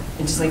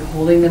 and just like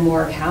holding them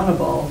more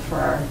accountable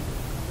for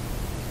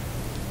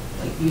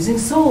like using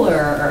solar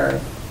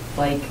or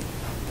like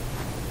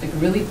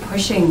really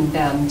pushing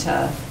them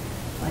to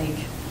like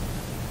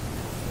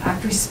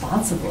act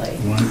responsibly.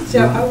 So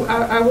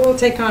I will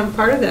take on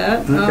part of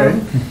that. Okay.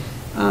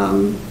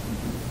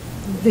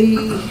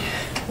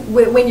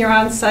 When you're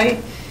on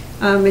site,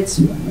 it's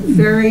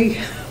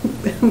very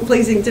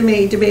pleasing to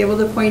me to be able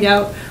to point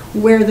out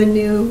where the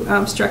new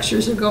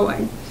structures are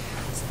going.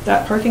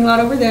 That parking lot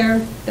over there,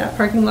 that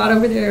parking lot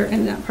over there,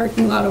 and that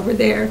parking lot over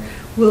there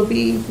will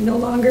be no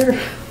longer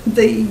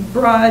the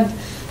broad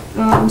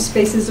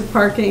spaces of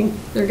parking.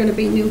 They're going to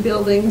be new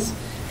buildings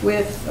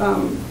with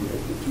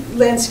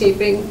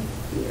landscaping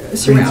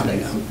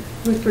surrounding them,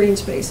 with green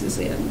spaces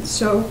in.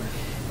 So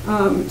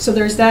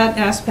there's that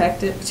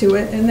aspect to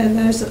it, and then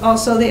there's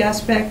also the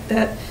aspect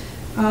that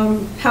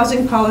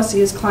housing policy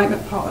is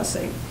climate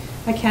policy.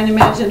 I can't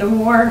imagine a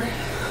more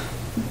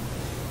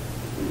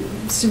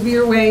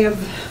severe way of,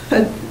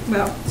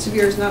 well,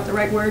 severe is not the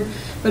right word,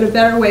 but a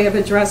better way of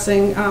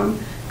addressing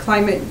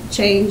climate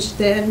change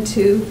than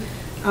to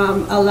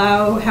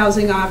allow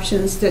housing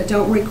options that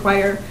don't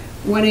require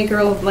 1 acre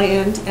of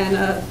land and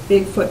a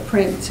big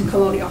footprint to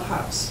colonial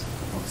house.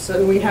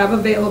 So we have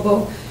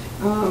available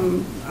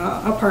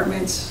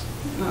apartments,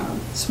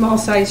 small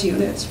size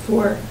units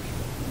for,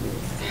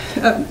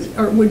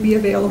 or would be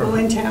available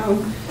in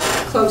town,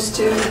 close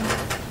to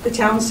the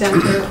town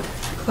center,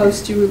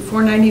 close to Route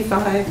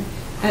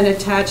 495, and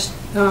attached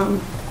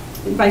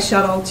by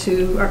shuttle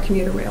to our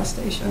commuter rail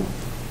station.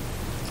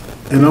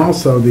 And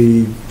also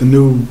the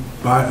new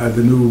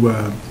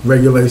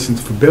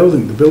regulations for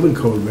building, the building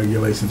code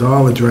regulations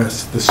all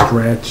address the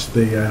stretch,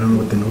 I don't know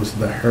what the nose of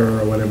the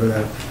or whatever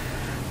that.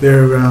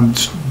 They're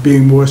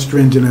being more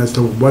stringent as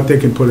to what they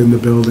can put in the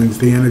buildings,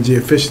 the energy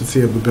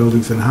efficiency of the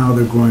buildings, and how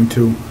they're going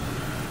to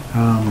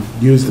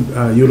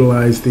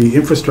utilize the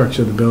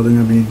infrastructure of the building.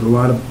 I mean, a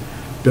lot of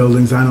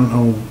buildings, I don't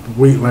know,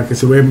 like I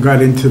said, we haven't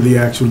got into the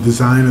actual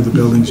design of the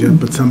buildings yet,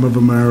 but some of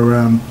them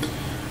are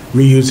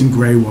reusing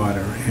gray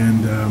water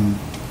and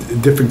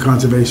different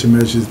conservation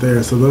measures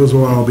there. So those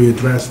will all be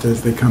addressed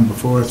as they come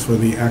before us for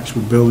the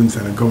actual buildings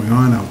that are going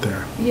on out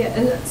there. Yeah,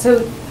 and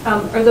so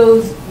are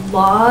those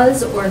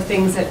laws or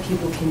things that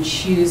people can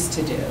choose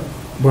to do?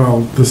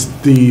 Well,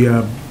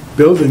 the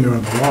building are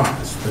the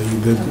laws.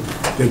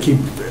 They keep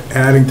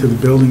adding to the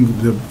building,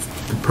 the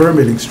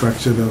permitting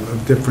structure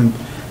of different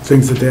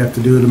things that they have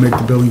to do to make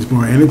the buildings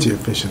more energy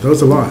efficient.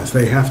 Those are laws.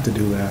 They have to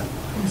do that.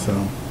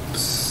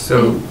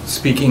 So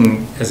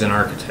speaking as an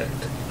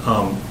architect,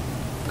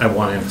 I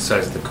want to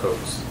emphasize the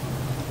codes,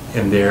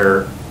 and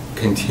they're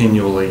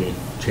continually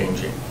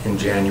changing. In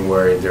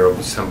January, there will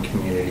be some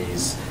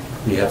communities,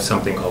 we have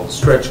something called a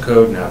stretch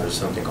code, now there's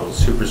something called a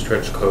super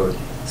stretch code.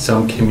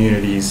 Some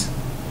communities,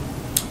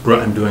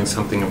 I'm doing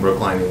something in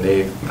Brookline, and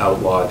they've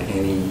outlawed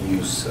any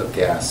use of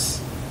gas.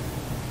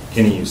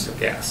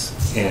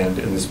 And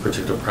in this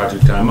particular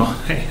project I'm on,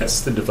 I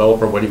asked the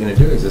developer, what are you going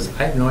to do? He says,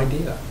 I have no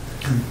idea.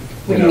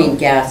 What do you mean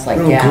gas, like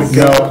gas?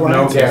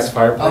 No gas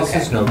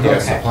fireplaces, Okay. no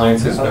gas Okay.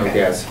 appliances, no Okay.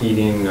 gas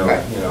heating, no,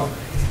 Right.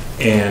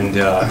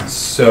 And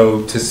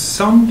so to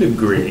some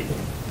degree,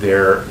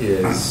 there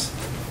is,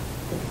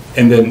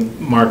 and then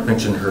Mark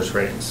mentioned Hearst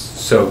ratings.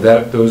 So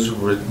those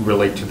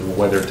relate to the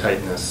weather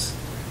tightness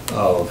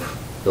of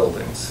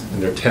buildings,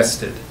 and they're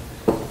tested.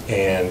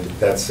 And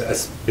that's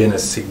been a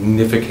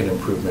significant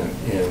improvement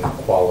in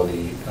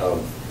quality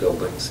of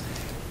buildings.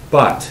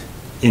 But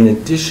in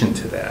addition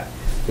to that,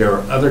 there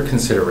are other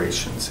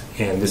considerations,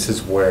 and this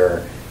is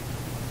where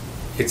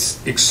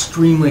it's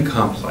extremely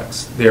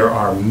complex. There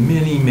are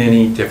many,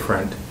 many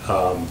different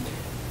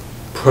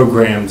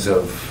programs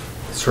of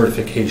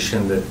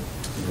certification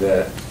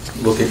that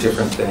look at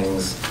different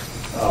things.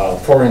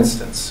 For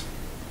instance,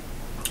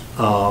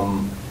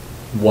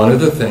 one of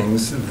the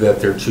things that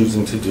they're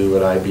choosing to do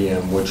at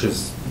IBM, which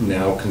is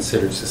now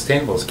considered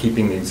sustainable, is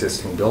keeping the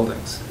existing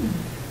buildings.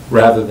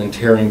 Rather than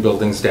tearing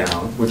buildings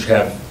down, which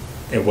have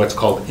what's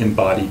called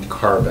embodied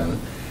carbon,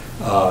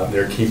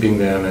 they're keeping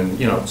them,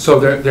 and so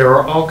there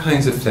are all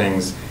kinds of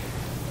things.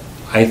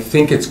 I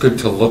think it's good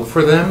to look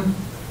for them,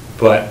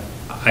 but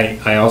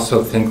I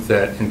also think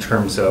that in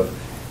terms of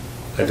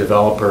a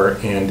developer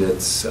and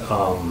its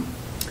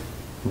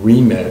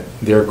remit,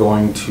 they're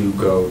going to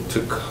go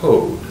to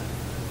code,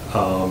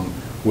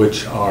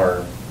 which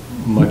are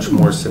much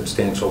more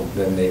substantial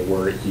than they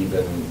were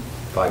even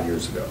 5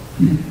 years ago.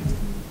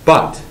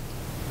 But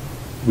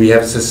we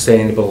have a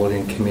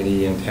sustainability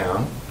committee in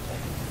town.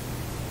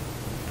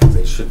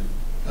 They should,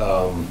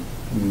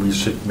 we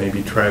should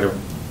maybe try to,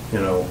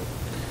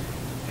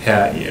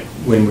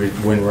 when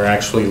we're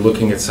actually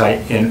looking at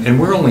site, and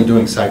we're only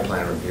doing site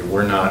plan review.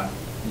 We're not,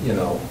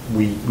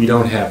 we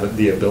don't have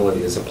the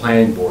ability as a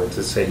planning board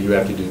to say you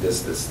have to do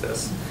this, this,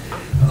 this.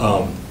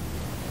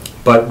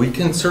 But we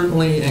can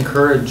certainly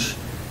encourage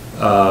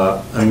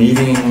a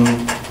meeting,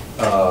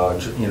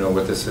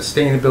 with the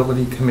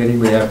sustainability committee.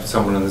 We have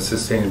someone on the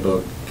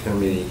sustainability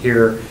committee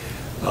here,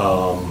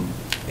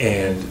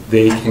 and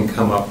they can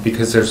come up,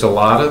 because there's a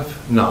lot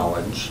of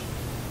knowledge.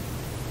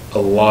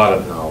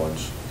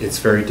 It's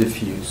very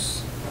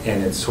diffuse,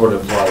 and it's sort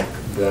of like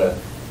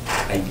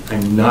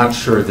I'm not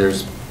sure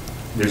there's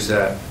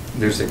a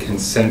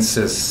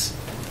consensus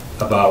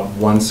about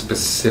one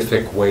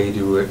specific way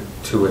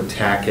to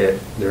attack it.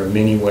 There are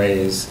many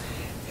ways,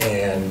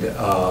 and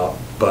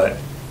but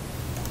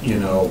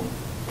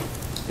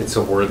it's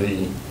a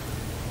worthy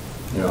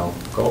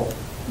goal.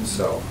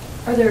 So,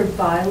 are there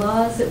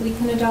bylaws that we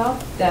can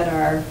adopt that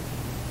are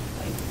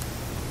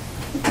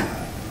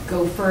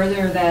go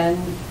further than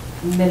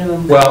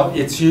minimum? Well,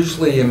 it's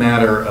usually a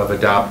matter of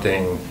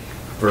adopting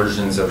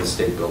versions of the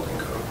state building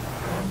code.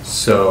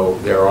 So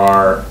there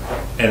are,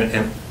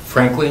 and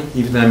frankly,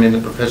 even though I'm in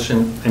the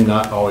profession, I'm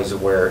not always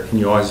aware, and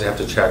you always have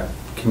to check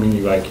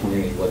community by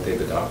community what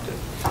they've adopted.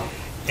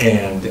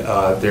 And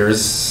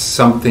there's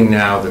something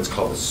now that's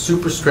called a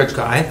super stretch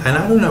code, and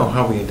I don't know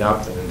how we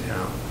adopt them in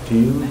town. Do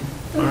you,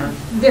 Mark?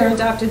 They're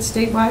adopted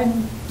statewide.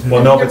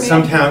 Well, no, but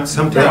some towns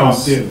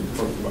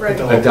Right.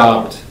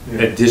 adopt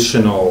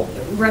additional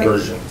Right.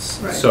 versions.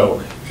 Right.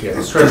 So you have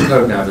the stretch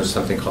code, now there's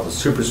something called the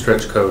super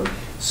stretch code.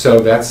 So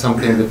that's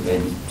something that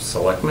maybe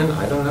selectmen,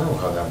 I don't know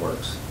how that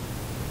works.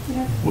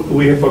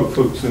 We have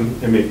folks in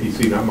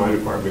MAPC, not my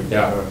department,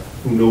 Yeah.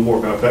 who know more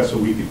about that, so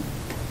we could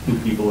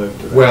loop people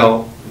into that.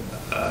 Well,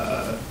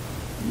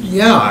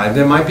 yeah,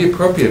 that might be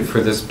appropriate for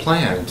this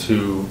plan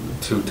to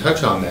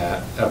touch on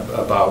that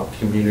about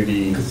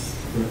community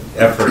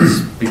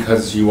efforts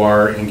because you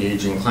are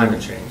engaging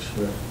climate change.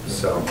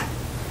 So,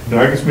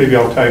 Now, I guess maybe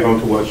I'll tag on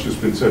to what's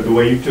just been said. The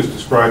way you've just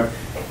described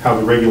how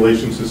the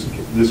regulations,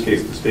 in this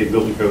case, the state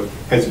building code,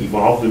 has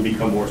evolved and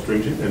become more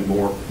stringent and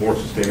more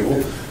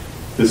sustainable.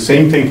 The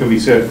same thing can be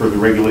said for the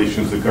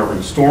regulations that govern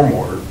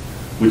stormwater,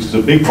 which is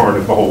a big part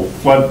of the whole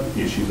flood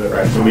issue that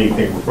the main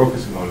thing we're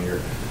focusing on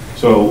here.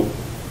 So,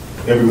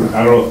 everyone,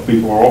 I don't know if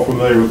people are all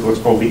familiar with what's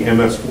called the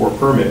MS4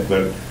 permit,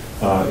 but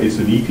it's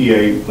an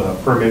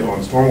EPA permit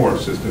on stormwater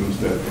systems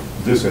that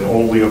this and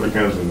all the other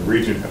towns in the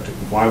region have to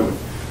comply with.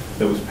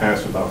 That was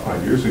passed about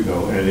 5 years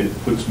ago, and it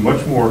puts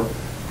much more,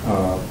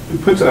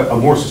 it puts a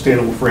more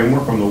sustainable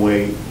framework on the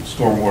way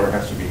stormwater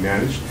has to be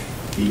managed.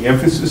 The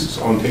emphasis is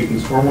on taking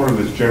stormwater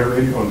that's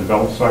generated on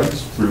developed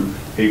sites through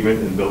pavement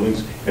and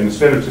buildings, and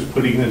instead of just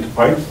putting it into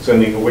pipes,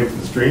 sending it away to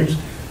the streams,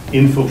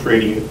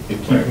 infiltrating it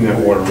and keeping that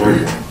water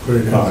local.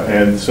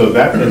 And so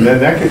that, and then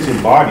that gets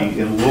embodied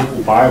in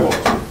local bylaws,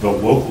 the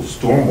local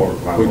stormwater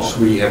bylaw. which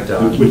we have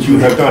done. Which you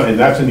have done, and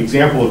that's an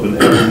example of an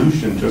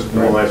evolution just in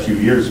the last few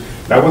years.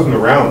 That wasn't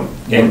around.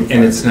 And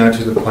it's not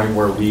to the point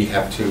where we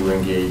have to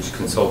engage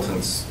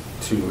consultants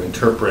to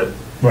interpret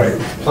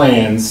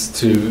plans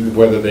to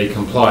whether they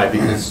comply,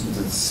 because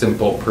the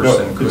simple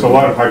person could. It's a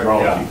lot of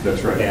hydrology,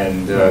 that's right.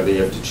 And they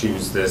have to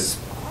choose this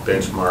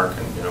benchmark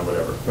and,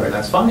 whatever. And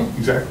that's fine.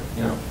 Exactly.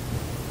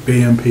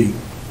 BMP.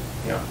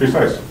 Yeah.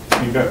 Precisely.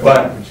 You got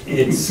But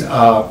it's,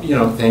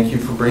 thank you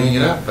for bringing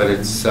it up, but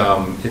it's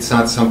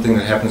not something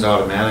that happens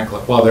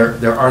automatically. Well,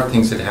 there are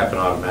things that happen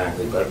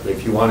automatically, but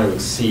if you want to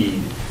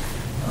exceed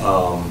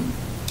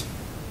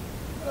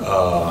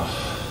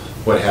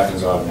what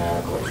happens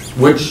automatically,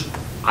 which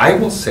I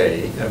will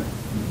say, I've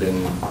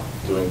been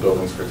doing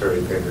buildings for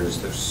 35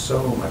 years, they're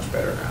so much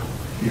better now.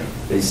 Yeah.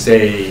 They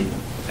say,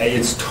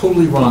 it's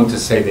totally wrong to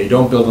say they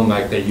don't build them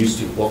like they used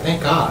to. Well,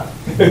 thank God.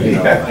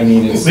 I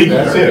mean, it's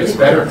better. It's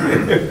better.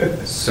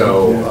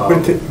 So,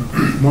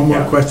 One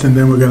more question,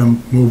 then we're going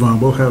to move on.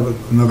 We'll have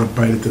another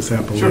bite at this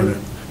apple later.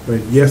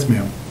 But yes,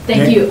 ma'am.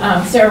 Thank you.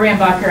 Sarah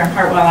Rambacher, I'm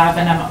Hartwell Ave,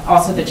 and I'm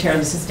also the chair of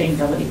the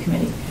Sustainability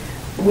Committee.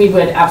 We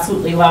would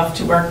absolutely love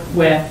to work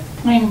with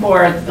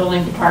Plnbrd, the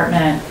building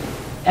department,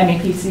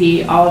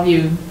 MAPC, all of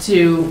you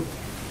to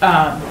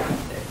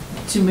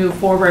move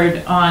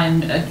forward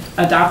on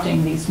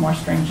adopting these more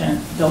stringent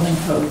building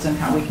codes and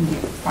how we can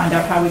find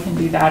out how we can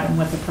do that and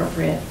what's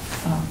appropriate.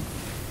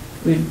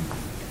 We'd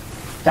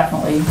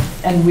definitely,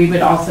 and we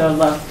would also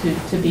love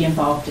to be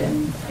involved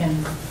in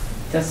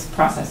this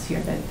process here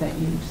that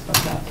you spoke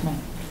about tonight.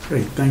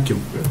 Great, thank you.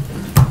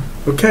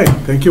 Okay,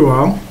 thank you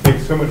all.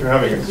 Thanks so much for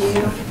having us.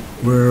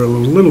 We're a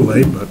little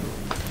late, but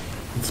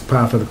it's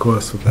par for the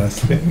course with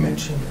us. you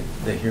mentioned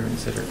the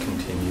hearings that are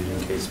continued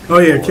in case people... Oh,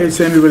 yeah, in case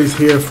anybody's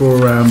here for,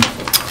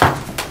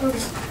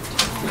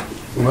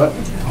 what?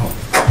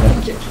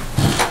 Thank you.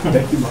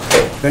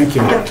 Thank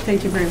you.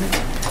 Thank you very much.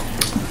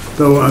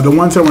 So the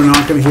ones that we're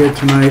not going to hear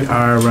tonight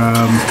are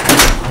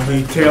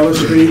the Taylor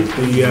Street,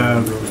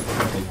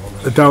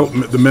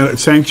 the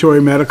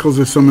sanctuary medicals,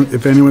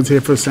 if anyone's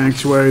here for a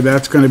sanctuary,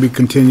 that's going to be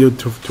continued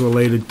to a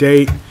later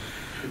date.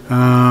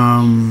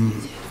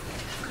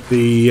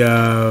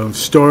 The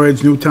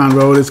storage, Newtown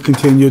Road is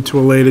continued to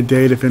a later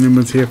date, if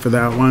anyone's here for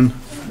that one.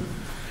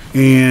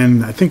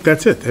 And I think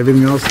that's it.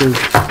 Everything else is,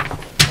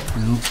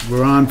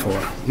 we're on for.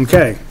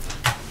 Okay.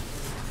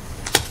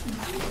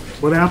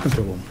 What happened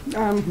to them?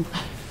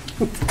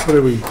 What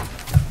did we?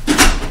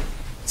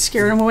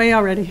 Scared him away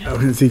already. Oh,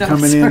 is he No,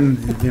 coming in?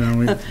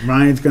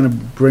 Ryan's going to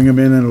bring him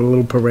in a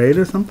little parade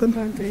or something?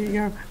 There you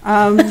go.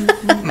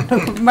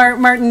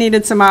 Martin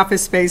needed some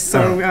office space,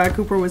 so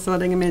Cooper was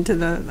letting him into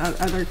the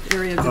other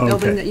area of the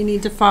building that you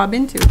need to fob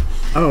into.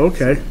 Oh,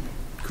 okay.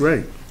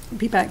 Great.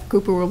 Be back.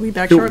 Cooper will be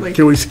back shortly.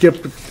 Can we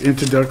skip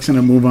introduction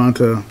and move on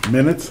to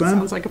minutes then?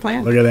 Sounds like a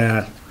plan. Look at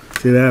that.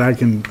 See that? I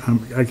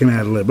can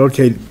ad lib.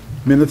 Okay,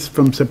 minutes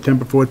from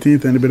September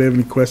 14th. Anybody have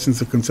any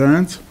questions or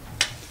concerns?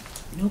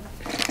 Nope.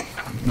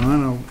 No,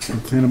 I'll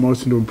entertain a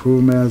motion to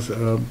approve them as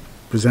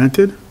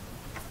presented.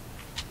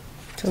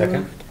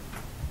 Second.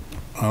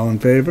 All in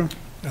favor?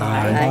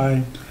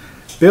 Aye.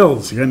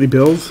 Bills. You got any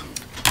bills?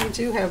 We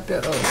do have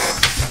bills.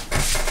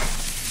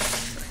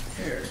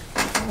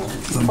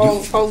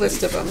 Whole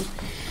list of them,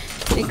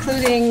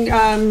 including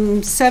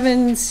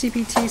 7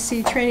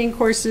 CPTC training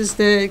courses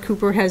that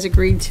Cooper has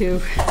agreed to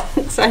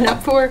sign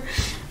up for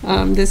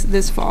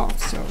this fall.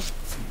 So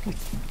I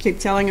keep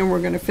telling him we're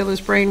going to fill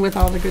his brain with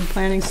all the good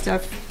planning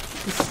stuff.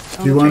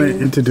 Do you want to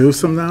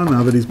introduce him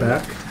now that he's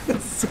back?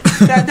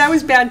 That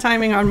was bad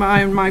timing on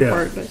my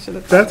part. I should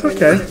have That's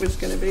okay. it was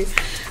going to be.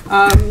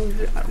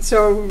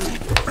 So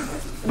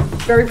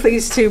very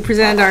pleased to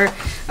present our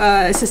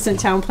Assistant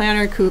Town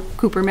Planner,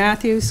 Cooper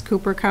Matthews.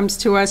 Cooper comes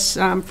to us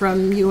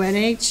from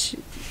UNH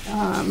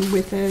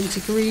with a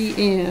degree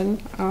in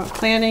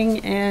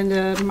planning and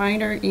a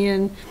minor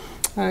in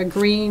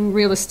green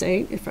real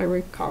estate, if I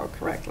recall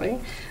correctly,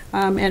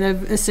 and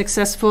a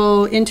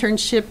successful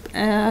internship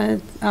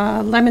at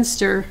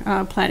Leominster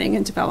Planning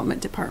and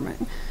Development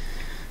Department.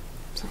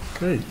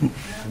 Great.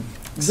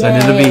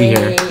 Excited to be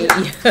here.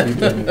 We've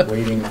been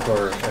waiting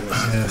for an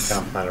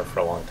assistant town planner for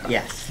a long time.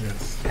 Yes,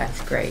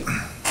 that's great.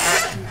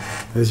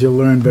 As you'll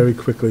learn very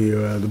quickly,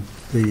 the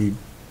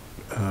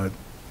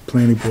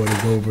planning board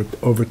is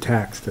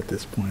overtaxed at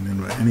this point,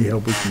 and any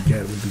help we can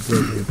get would be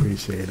greatly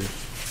appreciated.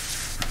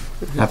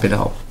 Happy to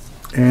help.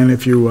 And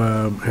if you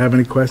have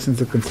any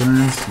questions or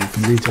concerns, you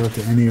can reach out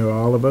to any or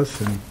all of us,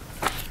 and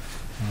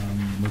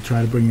we'll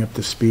try to bring you up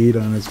to speed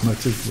on as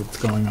much as what's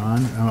going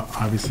on.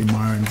 Obviously,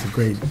 Maureen's a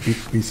great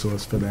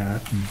resource for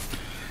that. And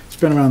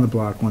she's been around the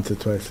block once or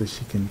twice, so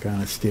she can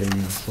kind of steer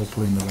you,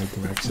 hopefully, in the right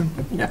direction.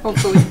 Yeah,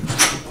 hopefully.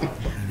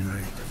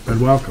 Anyway, but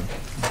welcome.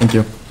 Thank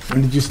you.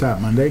 When did you start?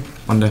 Monday?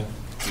 Monday.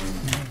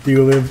 Do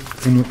you live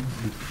in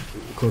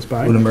close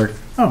by? Plnbrd.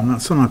 Oh,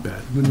 not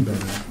bad. Not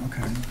bad.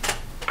 Okay.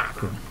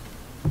 Cool.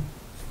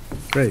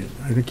 Great.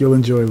 I think you'll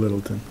enjoy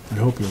Littleton. I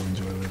hope you'll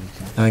enjoy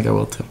Littleton. I think I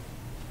will too.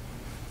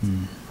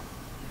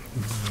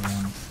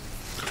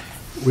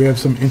 We have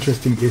some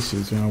interesting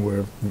issues,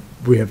 where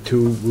we have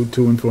Route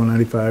 2 and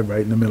 495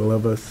 right in the middle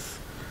of us.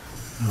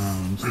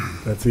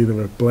 That's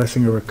either a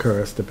blessing or a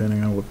curse,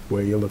 depending on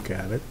where you look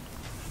at it.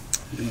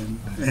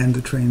 And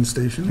the train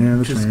station.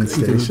 And the train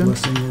station. Either a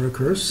blessing or a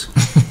curse.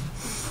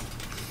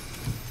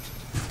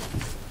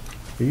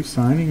 Are you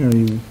signing, or are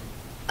you?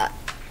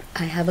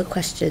 I have a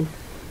question.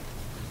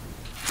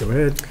 Go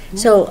ahead.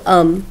 So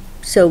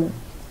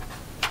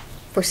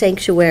for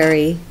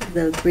Sanctuary,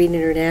 the Green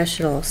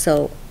International,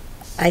 so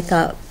I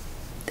thought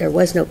there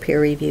was no peer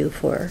review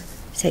for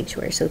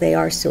Sanctuary, so they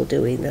are still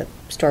doing the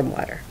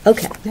stormwater.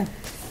 Okay. Yeah.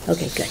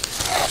 Okay, good.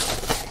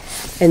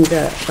 And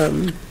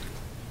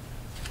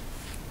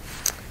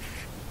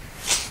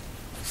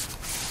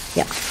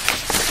yeah.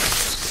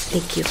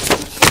 Thank you.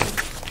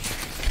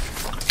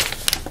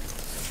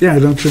 Yeah, I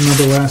don't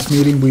remember last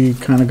meeting, we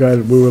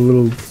were a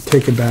little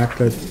taken back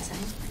that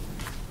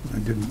I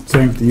didn't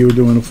think that you were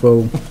doing a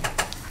full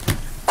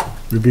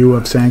review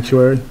of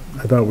Sanctuary.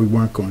 I thought we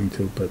weren't going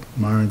to, but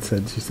Maureen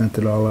said she sent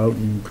it all out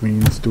and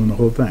Green's doing the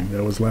whole thing.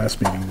 That was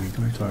last meeting, we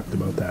talked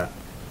about that.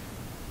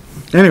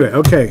 Anyway,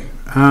 okay.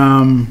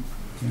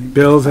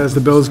 Bills, as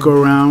the bills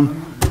go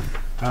around.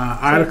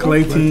 Article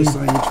 18.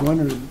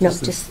 No,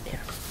 just, yeah.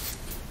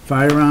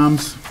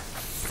 Firearms,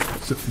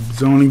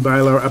 zoning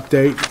bylaw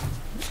update.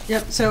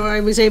 Yep, so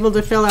I was able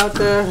to fill out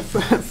the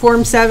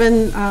Form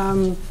 7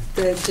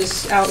 that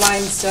just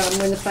outlines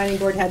when the planning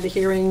board had the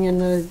hearing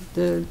and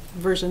the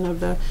version of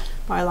the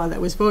bylaw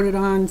that was voted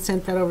on,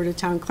 sent that over to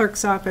town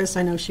clerk's office.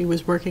 I know she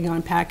was working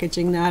on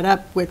packaging that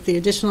up with the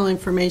additional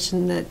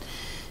information that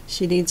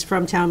she needs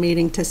from town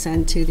meeting to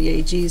send to the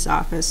AG's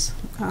office.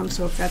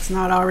 So if that's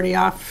not already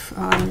off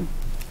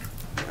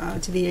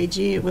to the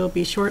AG, it will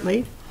be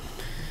shortly.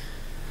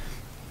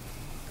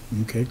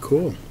 Okay,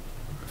 cool.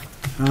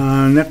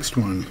 Next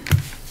one.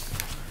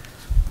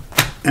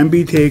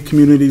 MBTA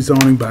Community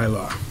Zoning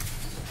Bylaw.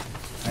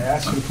 I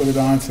asked you to put it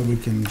on so we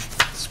can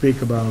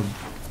speak about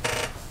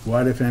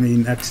what, if any,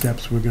 next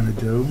steps we're going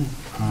to do,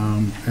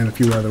 and a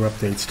few other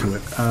updates to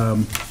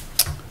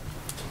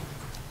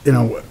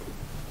it.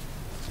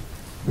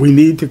 We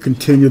need to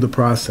continue the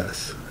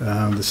process.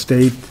 The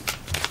state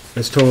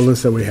has told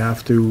us that we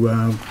have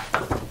to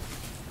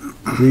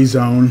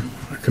rezone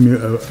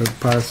a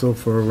parcel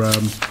for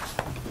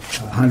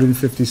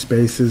 150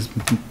 spaces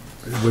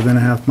within a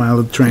half mile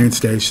of the train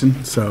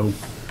station. So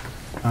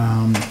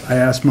I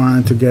asked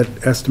Maureen to get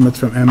estimates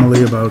from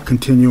Emily about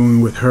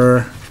continuing with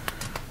her,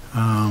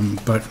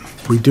 but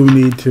we do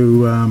need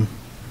to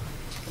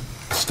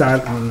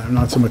start,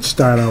 not so much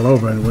start all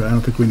over, and I don't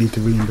think we need to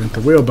reinvent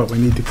the wheel, but we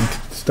need to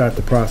start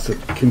the process,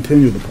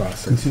 continue the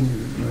process.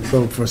 Right.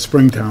 So for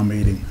Springtown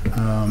meeting.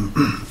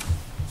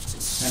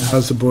 And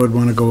how's the board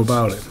want to go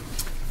about it?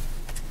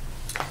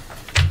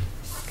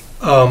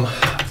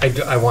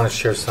 I want to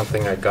share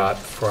something I got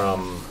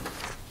from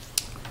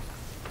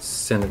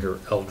Senator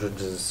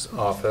Eldridge's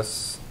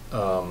office.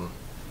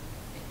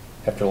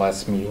 After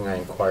last meeting, I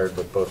inquired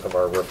with both of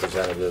our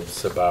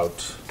representatives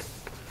about,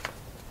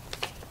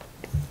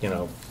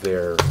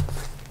 their,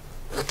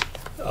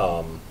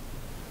 well,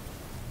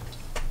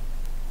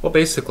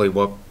 basically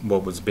what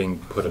was being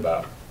put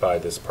about by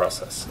this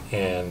process.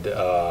 And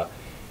a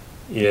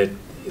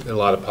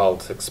lot of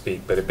politics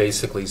speak, but it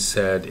basically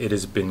said it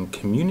has been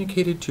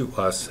communicated to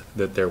us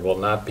that there will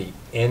not be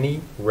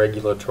any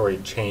regulatory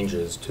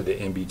changes to the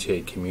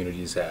MBTA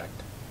Communities Act.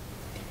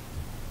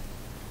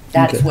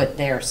 That's Okay. what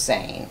they're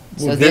saying.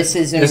 So Well, this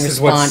is in this is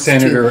what response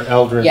Senator to,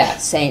 Eldridge. yeah,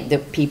 saying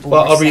that people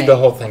Well, were I'll read saying- the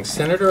whole thing.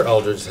 Senator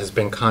Eldridge has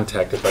been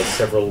contacted by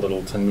several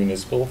Littleton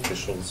municipal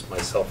officials,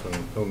 myself and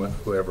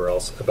whoever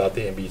else, about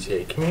the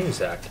MBTA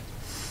Communities Act.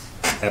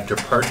 After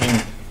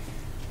partnering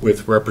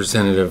with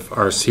Representative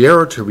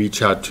Arciero to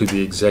reach out to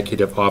the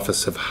Executive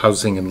Office of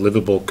Housing and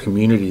Livable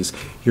Communities.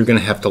 You're going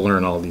to have to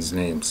learn all these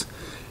names.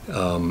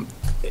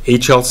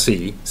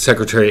 HLC,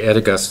 Secretary Ed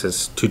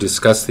Augustus, to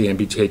discuss the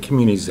MBTA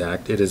Communities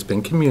Act. It has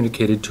been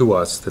communicated to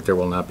us that there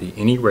will not be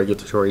any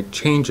regulatory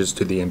changes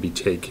to the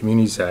MBTA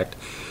Communities Act,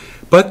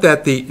 but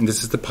that and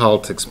this is the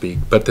politics speak,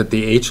 but that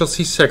the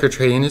HLC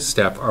Secretary and his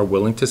staff are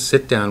willing to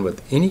sit down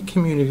with any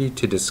community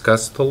to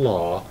discuss the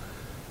law,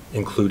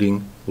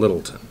 including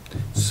Littleton.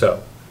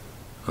 So,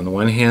 on the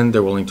one hand,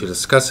 they're willing to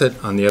discuss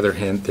it. On the other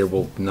hand, there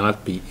will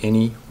not be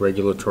any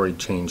regulatory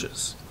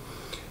changes.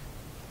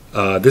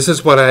 This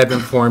is what I have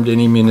informed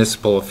any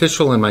municipal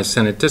official in my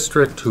Senate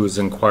district who has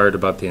inquired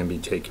about the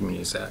MBTA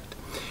Communities Act.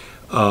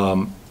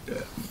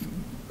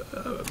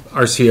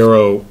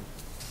 Arciero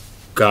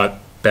got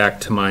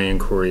back to my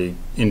inquiry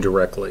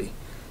indirectly,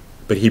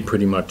 but he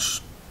pretty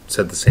much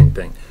said the same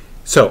thing.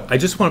 So I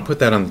just want to put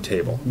that on the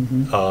table.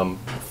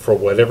 For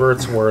whatever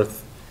it's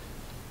worth,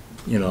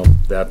 you know,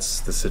 that's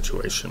the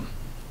situation.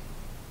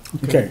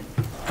 Okay.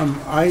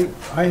 I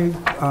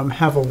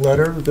have a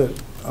letter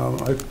that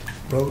I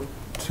wrote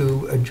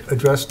to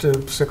address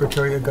to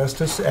Secretary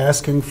Augustus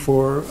asking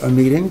for a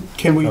meeting.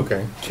 Can we,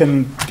 Okay.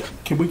 can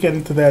we get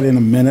into that in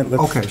a minute?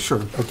 Okay,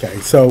 sure. Okay,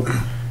 so,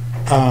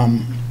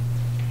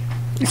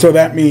 so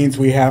that means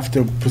we have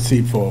to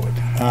proceed forward.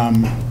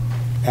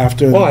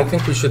 After. Well, I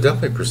think we should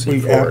definitely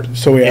proceed forward.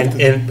 So we have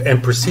to.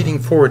 And proceeding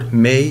forward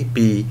may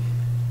be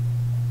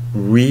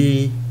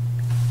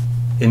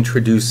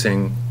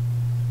reintroducing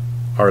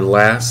our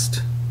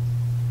last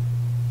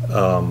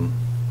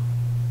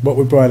what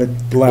we brought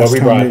at the last what we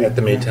time brought meeting. at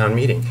the Maytown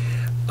meeting.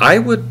 I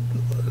would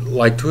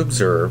like to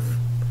observe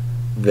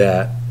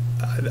that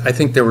I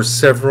think there were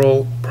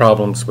several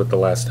problems with the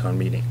last town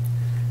meeting,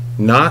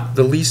 not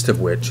the least of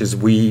which is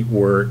we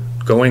were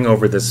going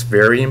over this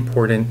very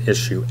important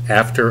issue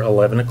after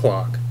 11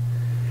 o'clock.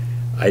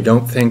 I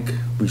don't think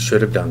we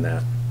should have done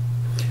that.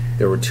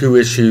 There were two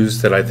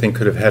issues that I think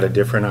could have had a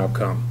different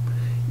outcome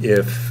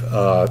if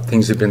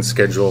things had been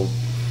scheduled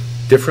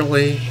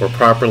differently or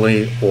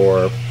properly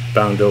or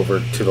bound over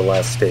to the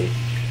last date.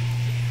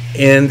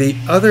 And the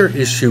other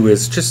issue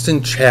is just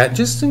in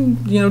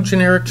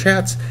generic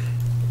chats,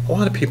 a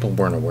lot of people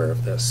weren't aware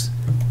of this.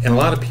 And a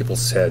lot of people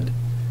said,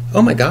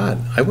 oh my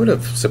God, I would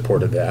have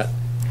supported that.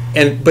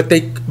 But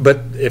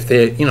if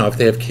they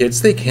have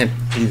kids, they can't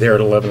be there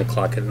at 11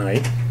 o'clock at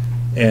night.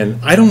 And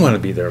I don't want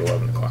to be there at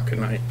 11 o'clock at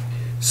night.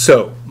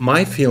 So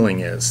my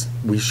feeling is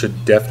we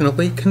should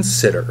definitely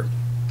consider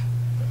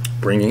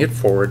bringing it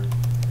forward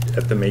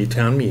at the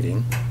Maytown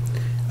meeting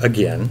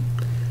again,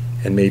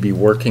 and maybe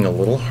working a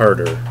little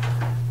harder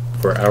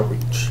for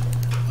outreach.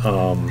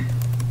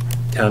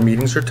 Town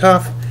meetings are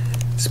tough.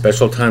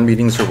 Special town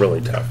meetings are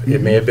really tough. It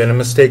may have been a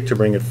mistake to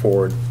bring it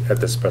forward at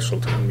the special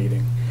town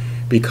meeting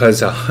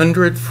because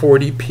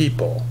 140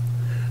 people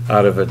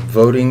out of a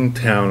voting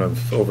town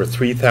of over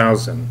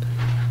 3,000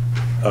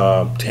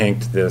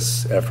 tanked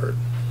this effort.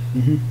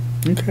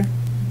 Okay.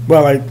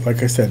 Well,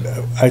 like I said,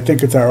 I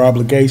think it's our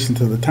obligation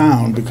to the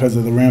town because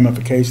of the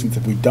ramifications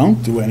if we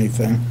don't do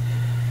anything,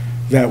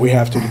 that we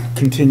have to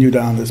continue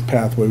down this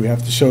pathway. We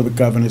have to show the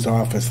governor's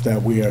office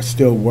that we are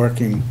still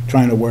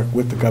trying to work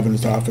with the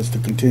governor's office to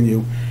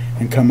continue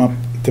and come up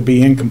to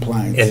be in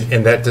compliance.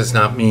 And that does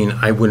not mean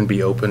I wouldn't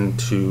be open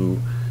to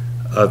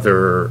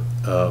other,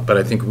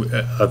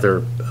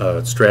 other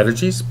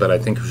strategies, but I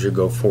think we should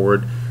go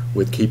forward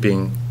with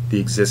keeping the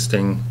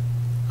existing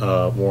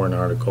warrant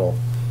article.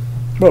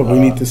 Well, we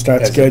need to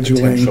start as a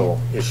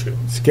potential issue.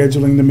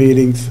 scheduling the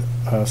meetings,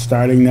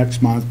 starting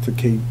next month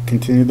to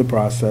continue the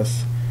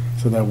process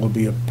so that we'll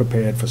be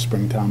prepared for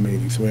Springtown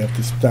meetings. So we have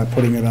to start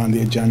putting it on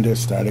the agenda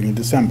starting in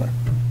December.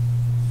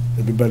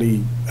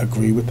 Everybody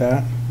agree with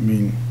that? I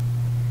mean,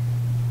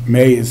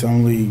 May is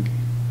only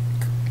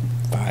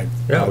 5.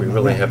 Yeah, we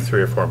really have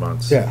 3 or 4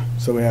 months. Yeah,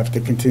 so we have to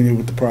continue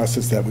with the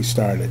process that we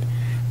started.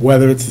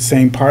 Whether it's the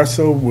same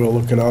parcel, we'll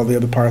look at all the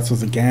other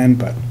parcels again,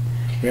 but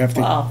we have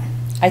to. Well,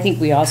 I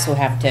think we also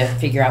have to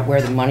figure out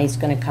where the money's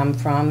going to come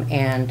from,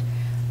 and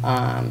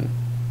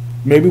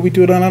maybe we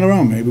do it on our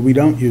own. Maybe we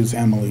don't use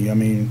Emily. I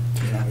mean,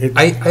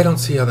 I don't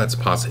see how that's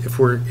possible.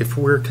 If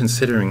we're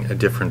considering a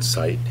different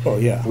site,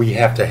 yeah, we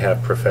have to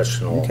have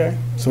professional. Okay,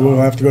 so we'll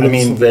have to go to. I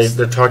mean,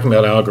 they're talking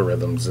about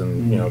algorithms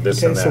and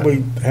this and that. So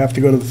we have to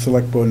go to the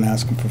select board and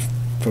ask them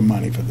for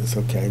money for this.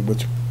 Okay,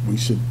 which we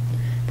should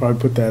probably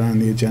put that on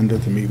the agenda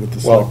to meet with the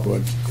select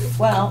board.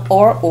 Well,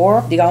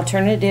 or the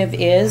alternative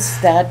is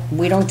that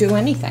we don't do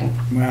anything.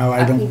 Well,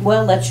 I don't.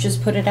 Well, let's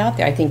just put it out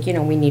there. I think,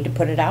 we need to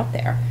put it out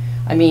there.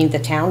 I mean, the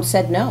town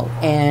said no,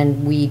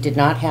 and we did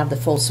not have the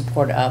full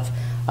support of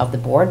the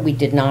board. We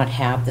did not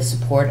have the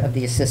support of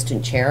the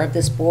assistant chair of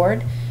this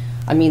board.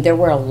 I mean, there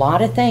were a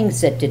lot of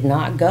things that did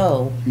not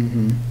go,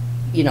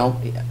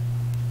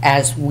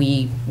 as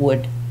we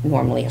would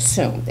normally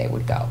assume they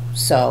would go.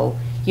 So,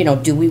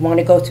 do we want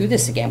to go through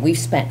this again? We've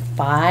spent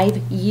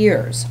 5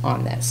 years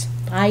on this.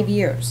 5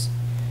 years.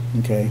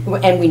 Okay.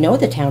 And we know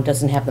the town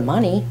doesn't have the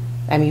money.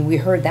 I mean, we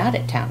heard that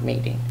at town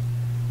meeting.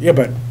 Yeah,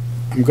 but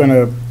I'm going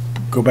to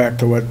go back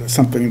to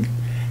something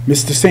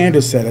Mr.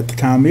 Sanders said at the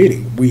town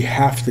meeting. We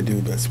have to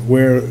do this.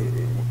 We're,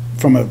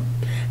 from a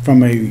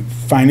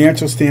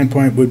financial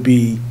standpoint, would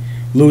be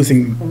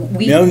losing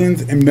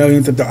millions and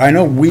millions of dollars. I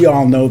know we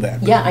all know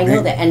that. Yeah, I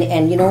know that.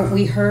 And you know what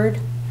we heard?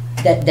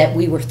 That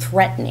we were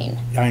threatening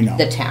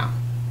the town.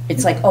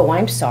 It's like, oh,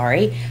 I'm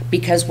sorry,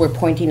 because we're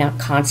pointing out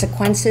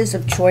consequences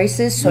of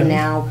choices, so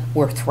now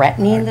we're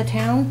threatening the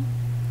town?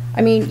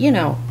 I mean, you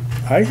know.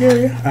 I hear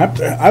you.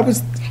 I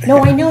was. No,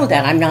 I know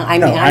that. I'm not, I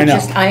mean, I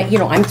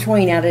know. I'm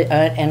throwing out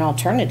an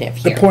alternative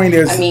here. The point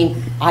is. I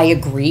mean, I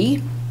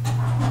agree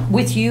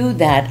with you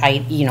that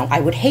I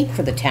would hate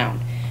for the town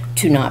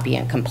to not be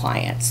in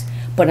compliance.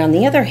 But on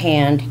the other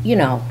hand, you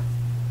know.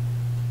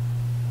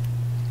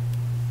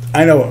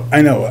 I know.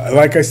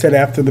 Like I said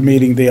after the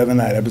meeting the other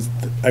night,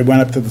 I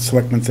went up to the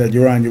selectman and said,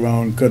 "You're on your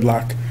own, good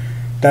luck."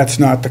 That's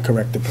not the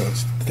correct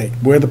approach to take.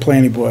 We're the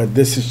planning board.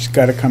 This has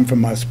got to come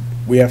from us.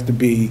 We have to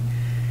be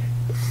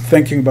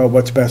thinking about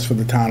what's best for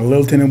the town of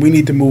Littleton, and we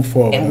need to move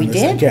forward And on we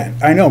this did. again.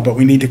 I know, but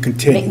we need to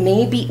continue.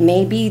 Maybe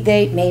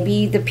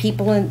the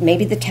people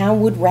maybe the town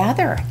would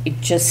rather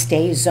it just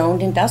stay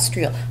zoned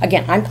industrial.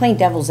 Again, I'm playing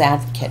devil's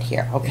advocate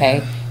here,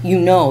 okay? You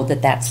know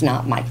that's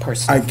not my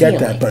personal I get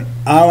feeling. that, but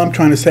all I'm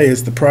trying to say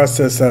is the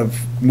process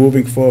of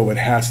moving forward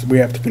we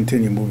have to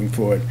continue moving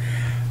forward.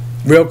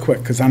 Real quick,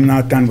 because I'm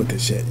not done with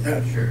this yet.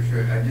 Sure.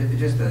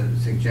 Just a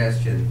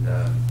suggestion,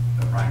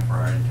 Brian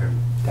Farrar, interim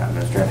town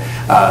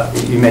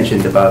administrator. You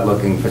mentioned about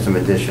looking for some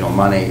additional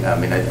money. I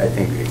mean, I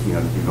think,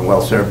 you've been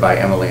well served by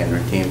Emily and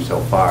her team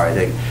so far. I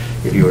think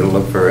if you were to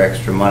look for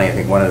extra money, I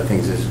think one of the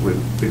things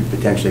would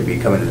potentially be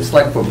coming to the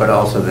select board, but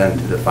also then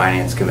to the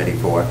finance committee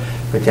for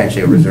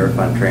potentially a reserve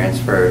fund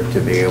transfer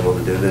to be able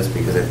to do this,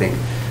 because I think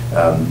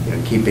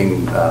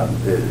keeping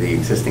the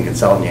existing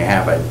consultant you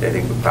have, I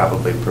think would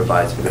probably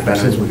provide some good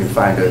benefits. We can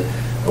find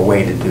a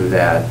way to do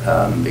that,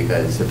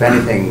 because if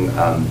anything,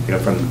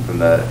 from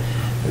the,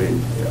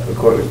 of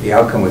course, the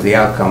outcome was the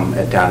outcome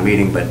at town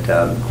meeting, but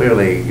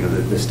clearly,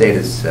 the state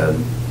is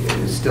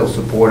still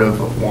supportive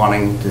of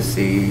wanting to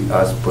see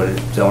us put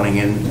zoning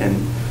in, and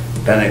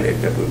depending,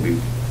 it would be,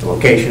 the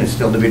location is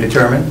still to be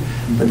determined,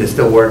 but there's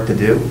still work to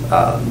do.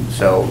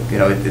 So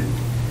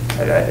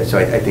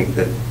I think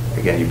that,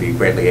 again, you'd be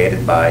greatly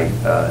aided by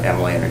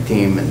Emily and her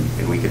team,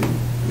 and we can,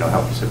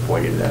 help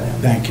support you to that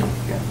end. Thank you.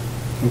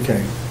 Yeah.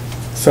 Okay.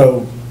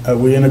 So are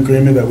we in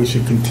agreement that we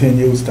should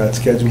continue, start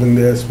scheduling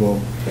this?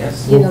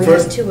 Yes.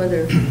 There's two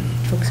other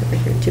folks over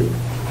here, too.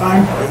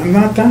 I'm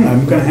not done.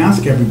 I'm going to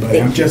ask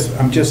everybody. I'm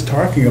just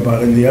talking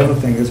about it. And the other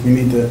thing is we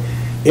need to,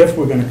 if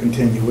we're going to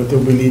continue with it,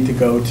 we need to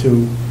go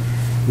to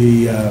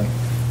the,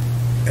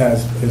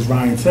 as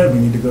Ryan said, we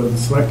need to go to the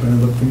selectmen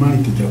and look for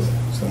money to do it.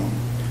 So,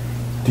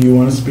 do you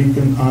want to speak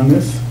on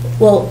this?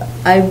 Well,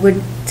 I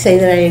would say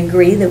that I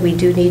agree that we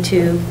do need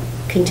to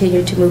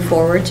continue to move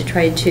forward to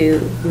try to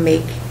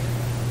make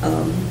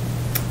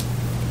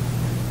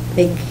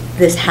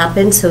this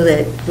happen so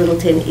that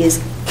Littleton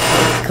is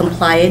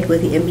compliant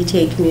with the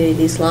MBTA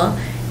communities law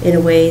in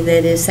a way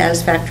that is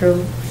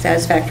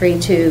satisfactory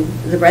to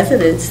the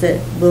residents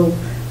that will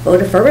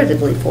vote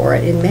affirmatively for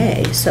it in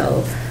May.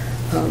 So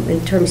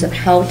in terms of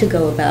how to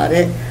go about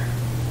it,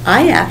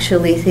 I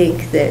actually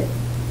think that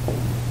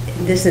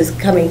this is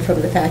coming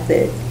from the fact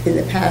that in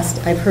the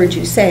past I've heard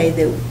you say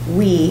that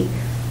we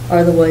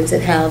are the ones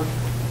that have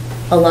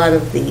a lot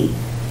of the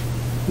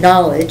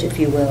knowledge, if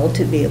you will,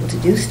 to be able to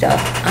do stuff.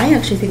 I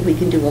actually think we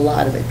can do a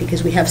lot of it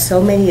because we have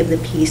so many of the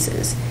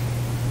pieces.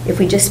 If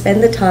we just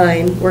spend the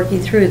time working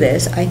through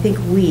this, I think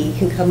we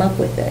can come up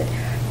with it.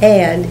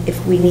 And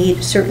if we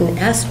need certain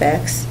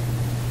aspects,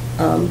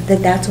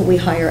 that's what we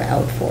hire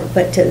out for.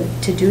 But to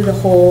do the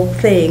whole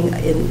thing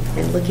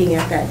in looking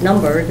at that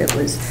number that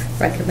was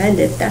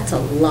recommended, that's a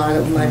lot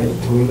of money.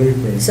 Totally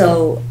agree.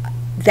 So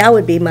that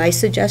would be my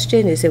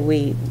suggestion, is that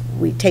we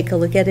take a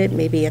look at it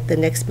maybe at the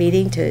next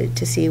meeting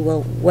to see,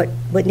 well,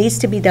 what needs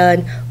to be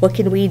done, what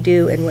can we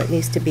do, and what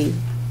needs to be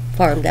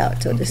farmed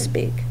out, so to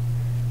speak.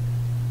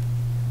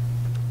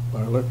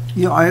 Violet?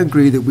 Yeah, I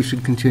agree that we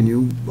should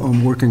continue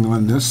working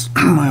on this.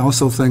 I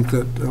also think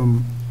that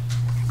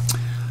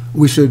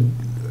we should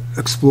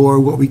explore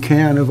what we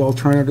can of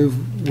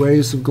alternative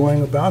ways of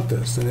going about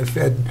this. And if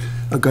Ed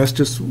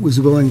Augustus was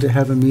willing to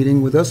have a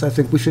meeting with us, I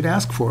think we should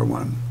ask for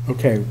one.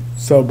 Okay,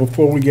 so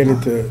before we get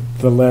into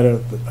the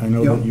letter, I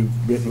know that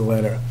you've written a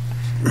letter.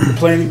 The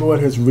planning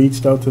board has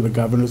reached out to the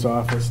governor's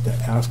office to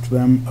ask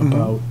them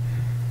about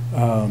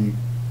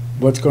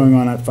what's going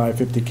on at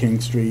 550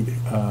 King Street,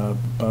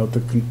 about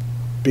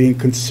being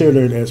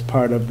considered as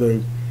part of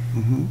the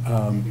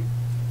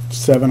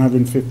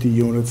 750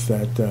 units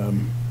that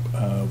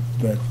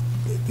that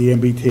the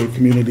MBTA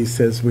community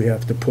says we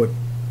have to put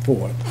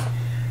forth.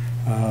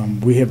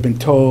 We have been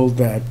told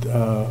that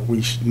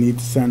we need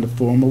to send a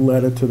formal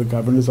letter to the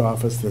governor's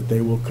office that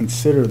they will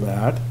consider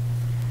that.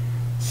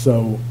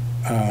 So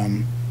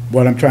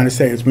what I'm trying to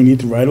say is we need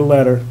to write a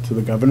letter to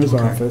the governor's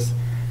office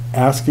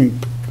asking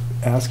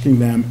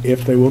them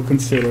if they will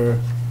consider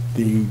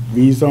the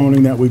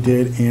rezoning that we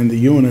did and the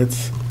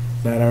units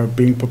that are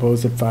being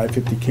proposed at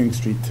 550 King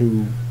Street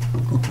to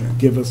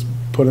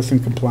put us in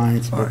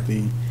compliance with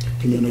the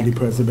community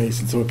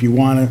preservation. So if you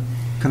want to,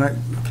 Can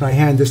I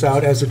hand this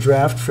out as a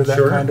draft for that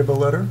Sure. kind of a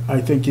letter? I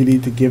think you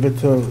need to give it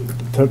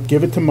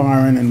to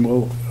Maren, and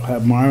we'll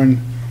have Maren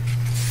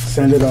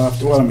send it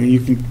off. Well, I mean, you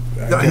can.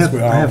 I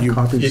have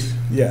copies.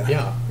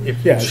 Yeah.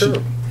 Yeah, sure.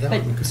 sure.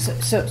 But,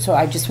 so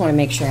I just want to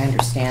make sure I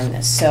understand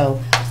this.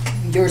 So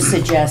you're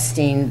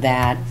suggesting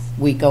that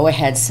we go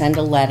ahead, send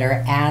a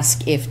letter,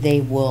 ask if they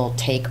will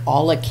take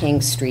all of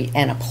King Street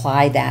and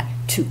apply that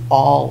to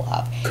all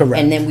of? Correct.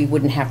 And then we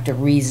wouldn't have to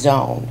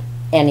rezone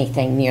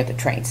anything near the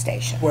train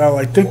station? Well,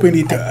 I think we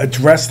need to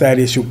address that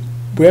issue.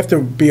 We have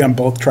to be on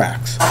both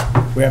tracks.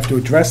 We have to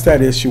address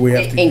that issue. We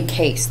have to. In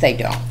case they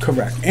don't.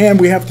 Correct. And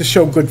we have to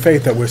show good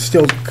faith that we're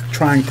still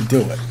trying to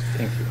do it.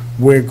 Thank you.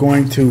 We're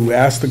going to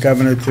ask the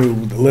governor to,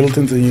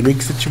 Littleton's a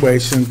unique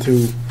situation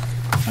to,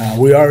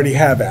 we already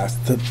have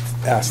asked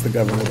the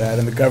governor that,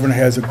 and the governor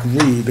has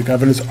agreed, the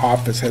governor's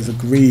office has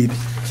agreed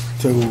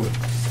to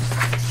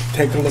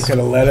take a look at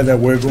a letter that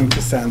we're going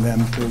to send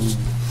them to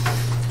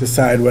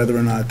decide whether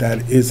or not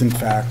that is in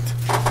fact,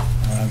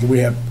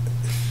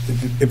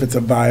 if it's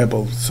a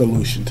viable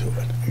solution to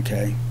it,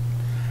 okay?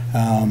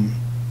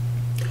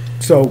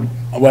 So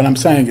what I'm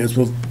saying is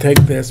we'll take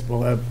this,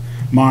 we'll have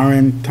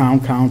Maren, town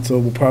council,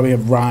 we'll probably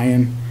have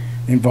Ryan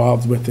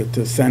involved with it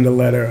to send a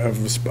letter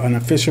of an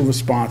official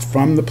response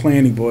from the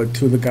planning board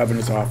to the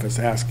governor's office,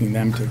 asking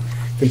them to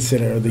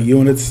consider the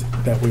units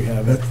that we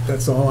have.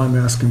 That's all I'm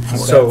asking for.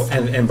 So,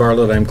 and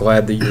Bartlett, I'm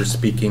glad that you're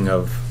speaking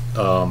of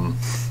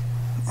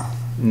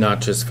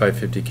not just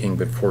 550 King,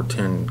 but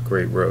 410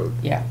 Great Road.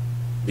 Yeah.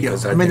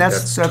 Because Yeah, I I mean, think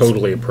that's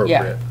totally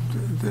appropriate.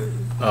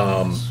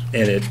 Yeah.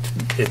 And it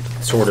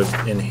sort of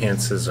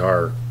enhances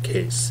our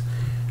case.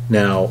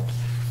 Now,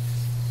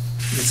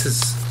 this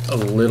is a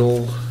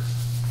little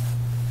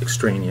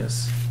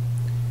extraneous,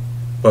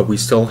 but we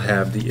still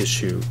have the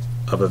issue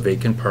of a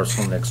vacant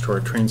parcel next to our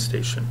train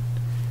station,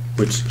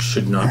 which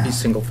should not be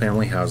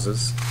single-family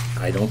houses.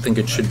 I don't think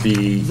it should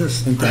be,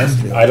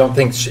 I don't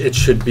think it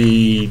should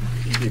be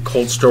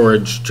cold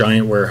storage,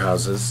 giant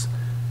warehouses.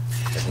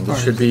 I think it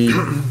should be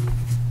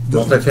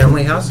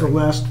multifamily The housing.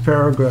 last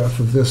paragraph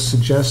of this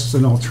suggests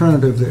an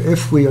alternative, that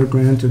if we are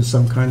granted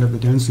some kind of a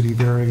density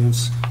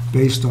variance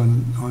based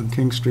on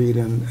King Street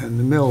and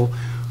the mill,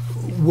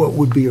 what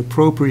would be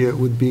appropriate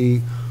would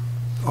be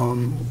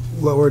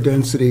lower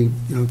density,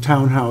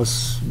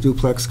 townhouse,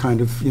 duplex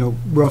kind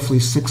of, roughly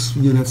 6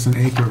 units an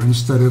acre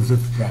instead of the.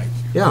 Right.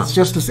 Yeah. It's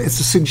just, it's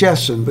a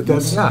suggestion, but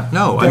that's. Yeah,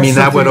 no, I mean,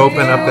 that would open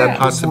up that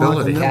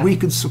possibility. That we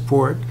could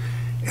support,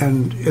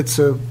 and it's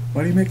a.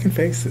 Why are you making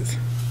faces?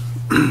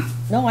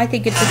 No, I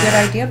think it's a good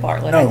idea,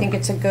 Bartlett. I No. think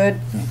it's a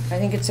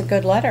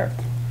good letter.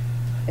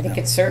 I think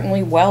it's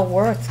certainly well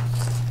worth.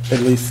 At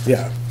least,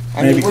 yeah.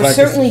 I mean, Maybe we're like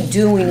certainly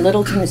doing,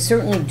 Littleton is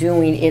certainly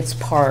doing its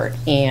part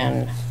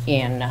in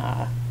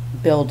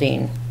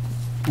building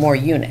more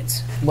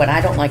units. What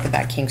I don't like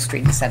about King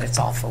Street is that it's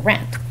all for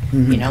rent,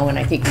 and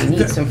I think we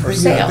need some for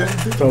sale.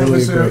 There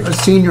was a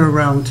senior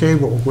round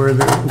table where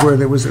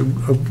there was a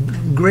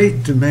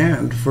great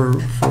demand for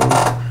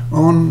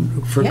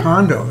Yeah.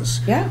 condos.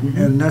 Yeah.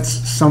 And that's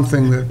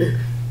something that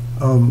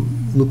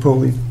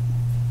Lupoli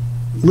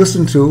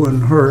listened to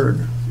and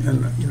heard,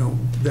 and,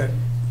 that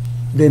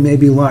they may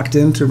be locked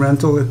into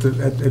rental at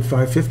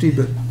 550,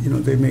 but,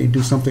 they may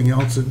do something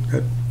else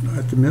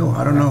at the mill,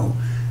 I don't know.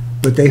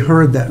 But they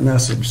heard that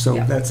message, so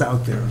Yeah. that's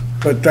out there.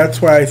 But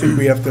that's why I think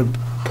we have to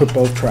put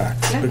both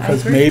tracks. Yeah, I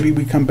Because agree. maybe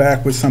we come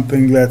back with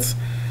something that's,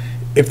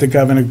 if the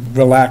governor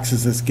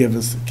relaxes this, gives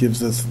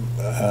us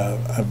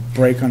a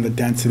break on the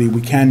density,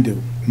 we can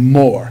do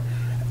more.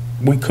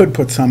 We could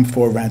put some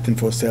for rent and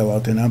for sale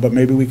out there now, but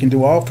maybe we can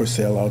do all for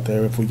sale out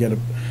there if we get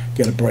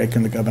a break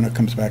and the governor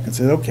comes back and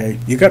says, okay,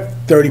 you got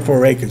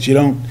 34 acres,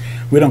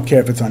 we don't care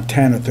if it's on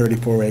 10 or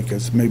 34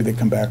 acres, maybe they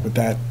come back with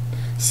that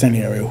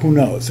scenario, who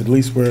knows? At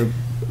least we're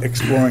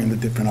exploring the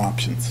different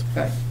options.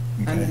 Right.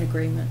 I'm in Okay.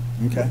 agreement.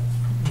 Okay?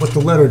 What the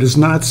letter does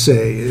not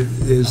say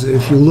is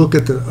if you look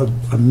at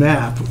a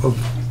map of,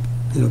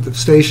 the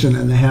station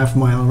and the half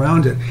mile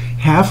around it,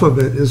 half of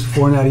it is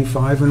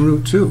 495 and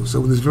Route 2. So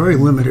there's very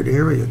limited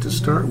area to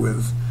start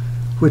with,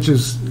 which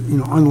is,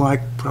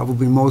 unlike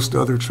probably most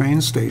other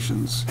train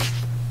stations.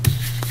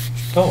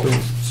 Oh,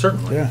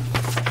 certainly. Yeah.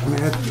 I mean,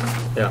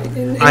 Yeah.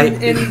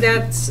 And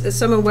that's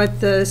some of what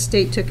the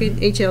state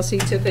HLC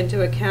took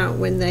into account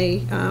when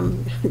they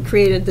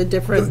created the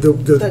different, the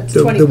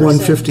 20%.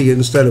 150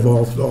 instead of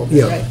all,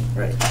 yeah.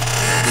 Right.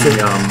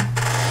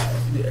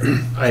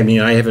 I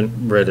mean, I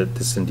haven't read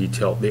this in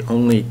detail. The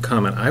only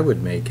comment I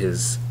would make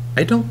is,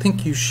 I don't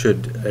think you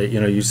should,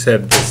 you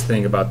said this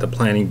thing about the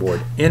planning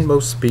board, and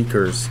most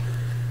speakers,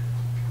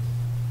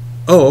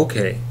 oh,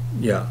 okay,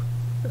 yeah,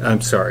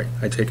 I'm sorry,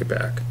 I take it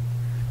back.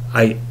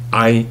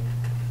 I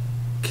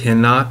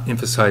cannot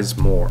emphasize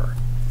more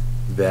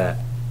that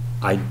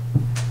I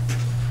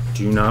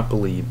do not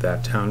believe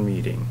that town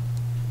meeting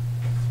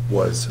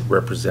was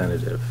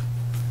representative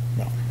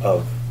No.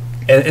 of,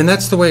 and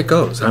that's the way it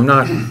goes. I'm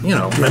not,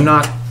 I'm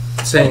not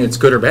saying it's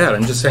good or bad.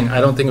 I'm just saying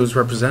I don't think it was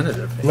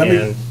representative.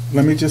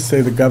 Let me just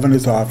say the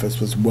governor's office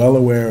was well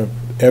aware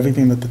of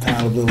everything that the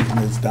town of Littleton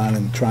has done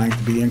and trying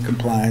to be in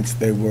compliance.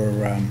 They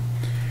were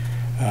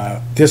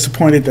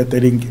disappointed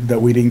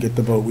that we didn't get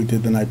the vote we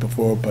did the night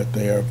before, but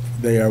they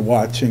are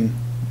watching,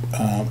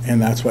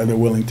 and that's why they're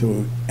willing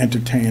to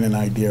entertain an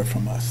idea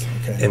from us.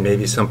 Okay. And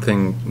maybe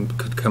something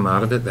could come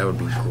out of it. That would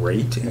be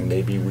great. And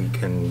maybe we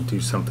can do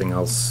something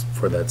else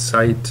for that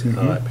site,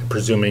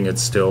 presuming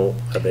it's still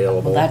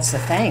available. Well, that's the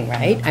thing,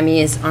 right? I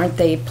mean, aren't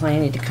they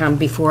planning to come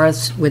before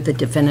us with a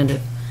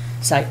definitive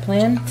site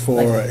plan?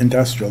 For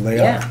industrial, they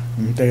Yeah. are.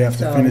 They have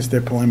to So- finish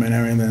their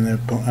preliminary, and then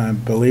I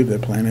believe they're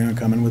planning on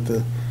coming with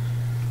the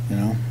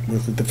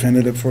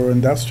definitive for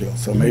industrial.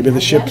 So maybe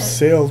the ship's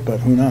sailed, but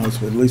who knows?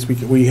 But at least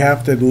we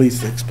have to at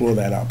least explore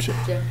that option.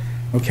 Yeah.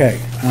 Okay.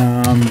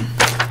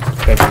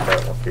 Thank you,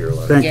 Bartlett, for your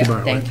letter. Thank you, Yeah,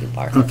 Bartlett. thank you,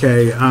 Bartlett.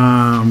 Okay,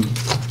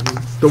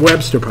 the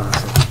Webster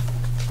parcel.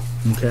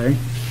 Okay.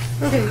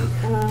 Okay,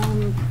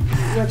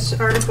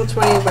 Article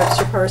 20,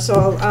 Webster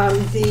parcel.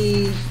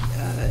 The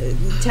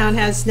town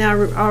has now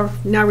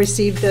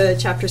received the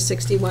Chapter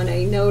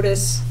 61A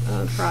notice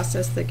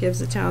process that gives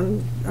the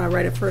town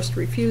right of first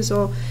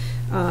refusal.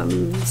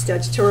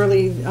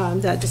 Statutorily,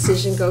 that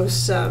decision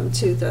goes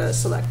to the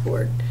select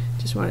board.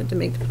 Just wanted to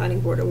make the planning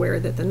board aware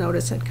that the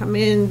notice has come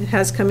in,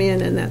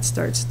 and that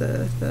starts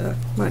the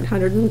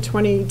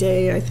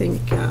 120-day, I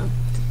think,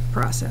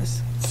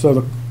 process. So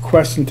the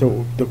question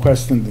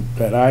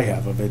that I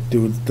have of it,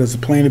 does the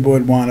planning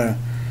board want to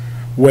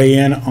weigh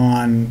in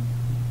on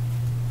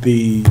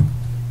the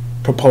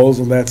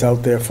proposal that's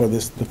out there for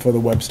the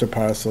Webster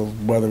parcel,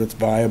 whether it's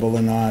viable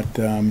or not?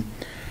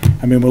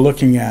 I mean, we're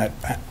looking at,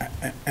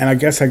 and I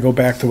guess I go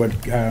back to what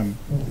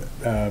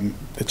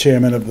the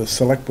chairman of the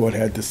select board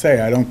had to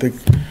say. I don't think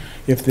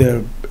if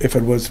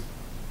it was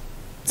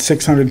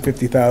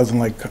 650,000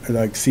 like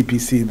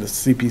CPC, the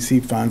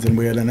CPC funds, and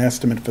we had an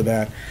estimate for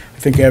that, I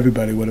think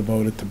everybody would have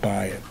voted to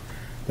buy it.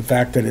 The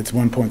fact that it's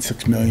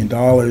 $1.6 million,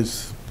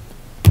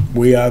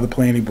 we are the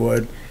planning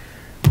board.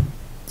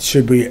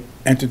 Should we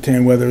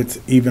entertain whether it's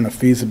even a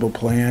feasible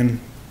plan,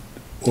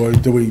 or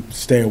do we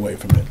stay away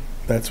from it?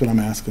 That's what I'm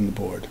asking the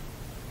board.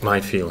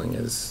 My feeling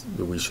is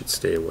that we should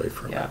stay away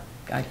from it.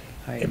 Yeah,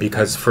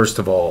 Because first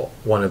of all,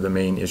 one of the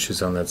main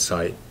issues on that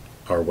site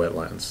are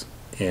wetlands,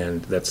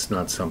 and that's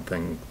not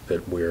something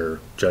that we're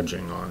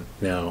judging on.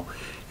 Now,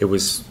 it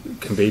was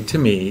conveyed to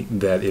me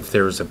that if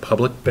there is a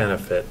public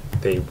benefit,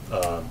 the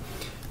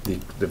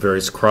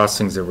various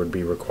crossings that would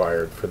be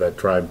required for that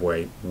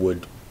driveway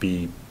would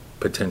be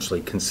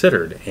potentially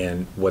considered.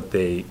 And what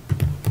this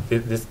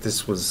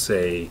was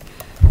a,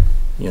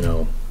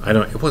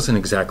 it wasn't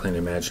exactly an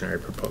imaginary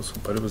proposal,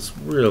 but it was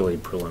really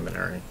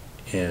preliminary.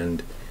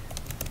 And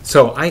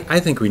so I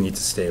think we need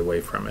to stay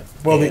away from it.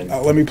 Well,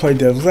 let me play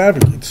devil's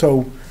advocate.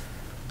 So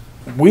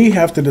we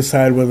have to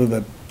decide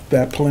whether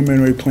that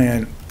preliminary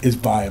plan is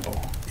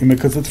viable. I mean,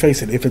 because let's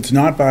face it, if it's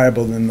not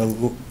viable, then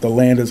the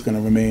land is going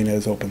to remain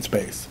as open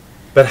space.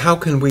 But how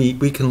can we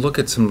can look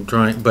at some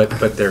drawing, but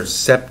there's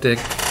septic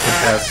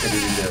capacity,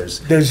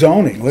 there's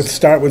zoning. Let's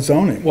start with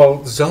zoning.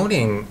 Well,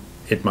 zoning,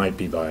 it might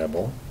be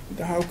viable.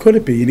 How could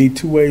it be? You need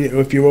two way.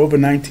 If you're over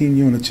 19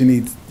 units, you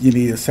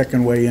need a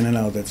second way in and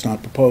out. That's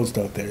not proposed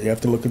out there. You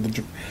have to look at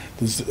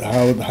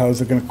how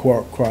is it going to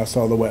cross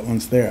all the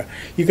wetlands there.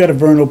 You got a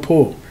vernal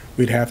pool.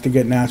 We'd have to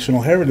get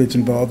National Heritage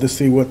involved to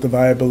see what the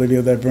viability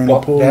of that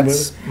vernal pool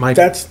is.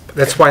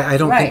 That's why I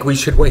don't think we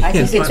should weigh in.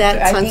 Is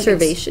that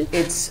conservation?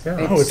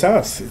 No, it's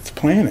us. It's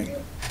planning.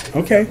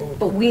 Okay.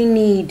 But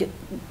we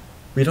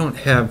don't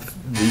have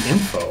the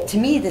info. To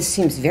me, this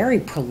seems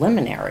very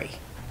preliminary.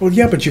 Well,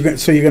 yeah, but you're going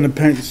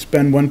to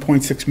spend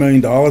 $1.6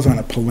 million on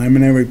a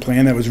preliminary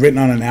plan that was written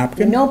on a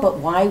napkin? No, but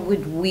why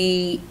would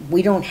we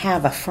don't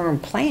have a firm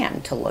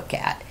plan to look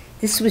at.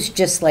 This was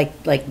just like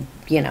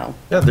Yeah,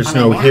 there's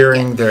no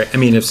hearing there. I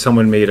mean, if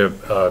someone made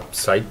a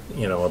site,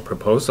 a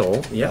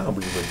proposal, yeah, we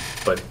would,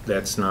 but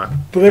that's not.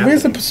 But there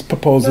is a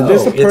proposal. No,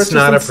 there's a purchase it's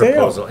not and a sale.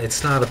 proposal.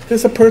 It's not a.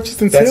 There's a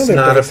purchase and sale. That's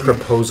not a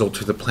proposal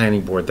to the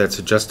planning board. That's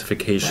a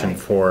justification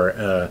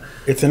for.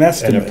 It's an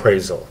estimate. An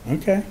appraisal.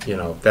 Okay.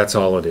 That's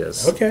all it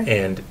is.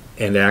 Okay.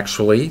 And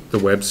actually, the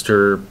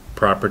Webster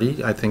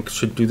property, I think,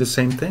 should do the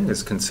same thing,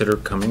 is consider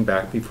coming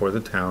back before the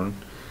town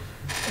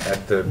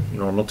at the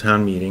normal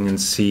town meeting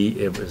and see.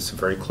 It was a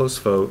very close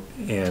vote,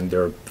 and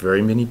there are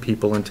very many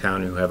people in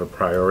town who have a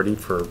priority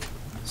for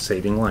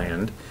saving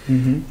land.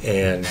 Mm-hmm.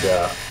 And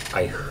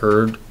I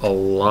heard a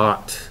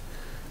lot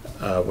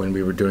when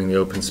we were doing the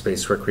open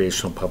space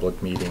recreational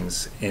public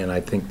meetings, and I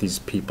think these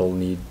people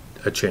need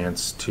a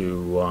chance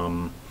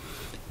to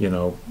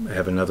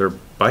have another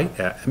bite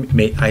at.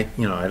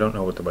 I don't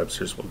know what the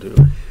Websters will do.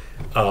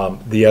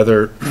 The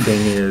other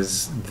thing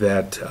is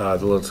that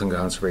the Littleton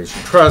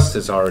Conservation Trust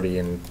has already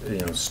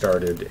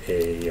started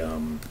a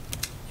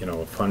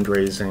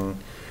fundraising.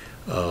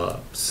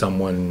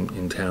 Someone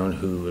in town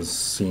who has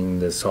seen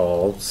this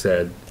all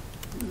said,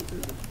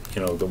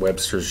 the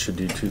Websters should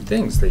do two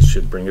things. They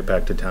should bring it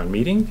back to town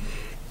meeting,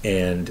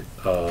 and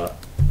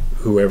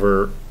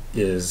whoever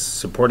is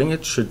supporting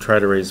it should try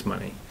to raise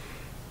money.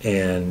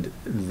 And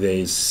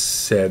they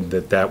said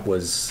that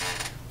was,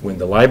 when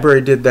the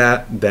library did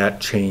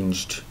that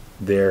changed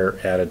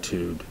their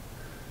attitude.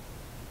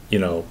 You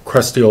know,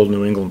 crusty old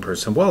New England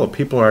person, well, if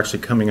people are actually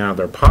coming out of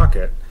their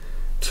pocket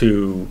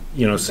to,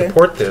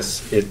 support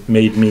this, it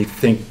made me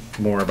think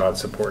more about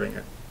supporting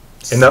it.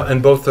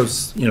 And both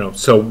those,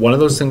 so one of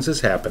those things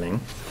is happening.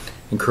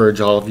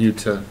 Encourage all of you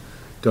to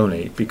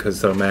donate,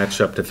 because they'll match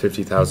up to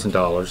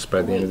 $50,000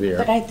 by the end of the year.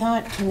 But I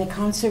thought, can the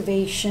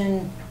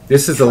conservation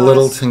This is the trust-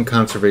 Littleton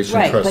Conservation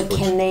Right, Trust. but which-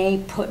 can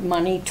they put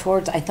money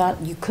towards, I thought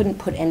you couldn't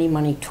put any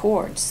money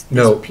towards this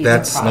No, piece of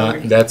that's not,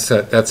 property. that's a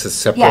Yeah,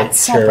 separate it's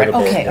separate, charitable.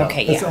 okay, yeah.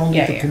 okay, That's yeah, only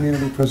yeah, the yeah.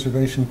 Community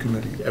Preservation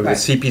Committee. The Right.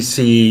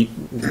 CPC,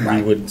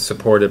 we would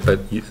support it,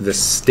 but the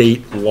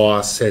state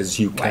law says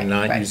you Right,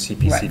 cannot right, use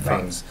CPC right, right.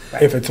 funds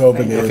If it's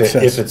over the if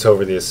excess. it's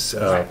over this,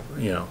 Right.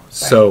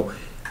 so,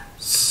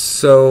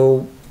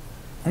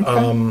 Okay,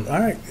 all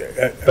right.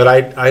 but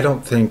I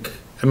don't think,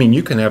 I mean,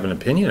 you can have an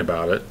opinion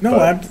about it. No,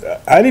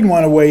 but- I didn't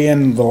want to weigh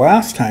in the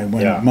last time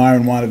when Yeah.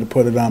 Myron wanted to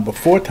put it on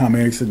before town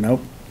meeting. He said,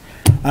 nope.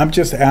 I'm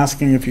just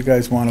asking if you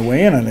guys want to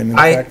weigh in on it. And the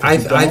fact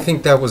that you I don't-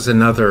 think that was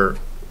another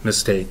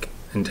mistake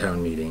in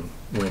town meeting,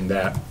 when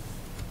that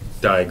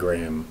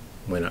diagram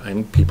went,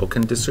 and people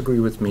can disagree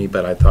with me,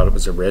 but I thought it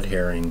was a red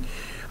herring.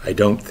 I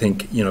don't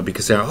think,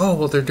 because they're, oh,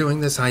 well, they're doing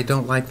this, I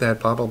don't like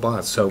that, blah, blah,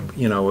 blah. So,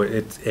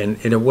 and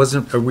it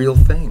wasn't a real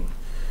thing.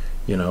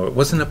 It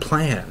wasn't a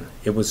plan.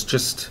 It was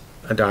just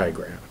a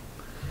diagram.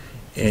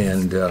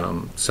 And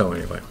so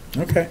anyway,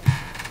 Okay.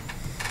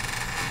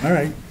 All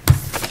right.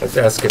 let's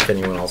ask if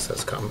anyone else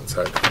has comments.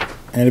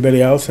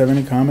 Anybody else have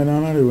any comment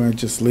on it, or want to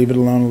just leave it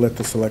alone and let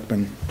the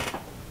selectmen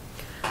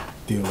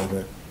deal with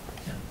it?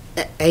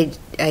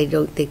 I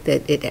don't think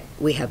that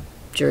we have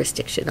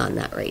jurisdiction on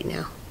that right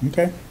now.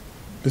 Okay.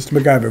 Mr.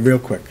 MacGyver, real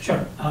quick.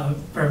 Sure,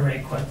 very, very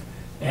quick.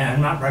 And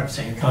I'm not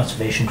representing the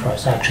Conservation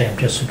Trust, actually, I'm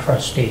just a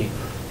trustee.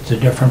 It's a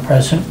different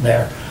president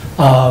there.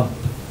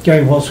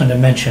 Gary Wilson had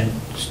mentioned,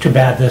 it's too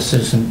bad this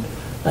isn't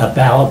a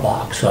ballot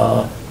box,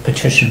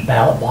 petition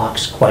ballot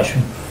box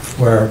question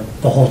where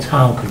the whole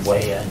town could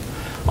weigh in.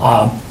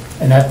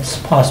 And that's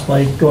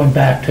possibly going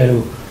back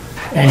to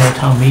annual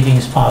town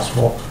meetings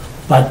possible,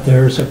 but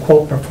there's a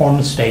quote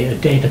performance date, a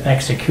date of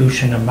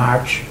execution in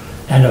March,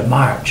 end of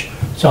March.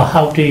 So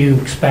how do you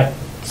expect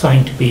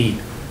something to be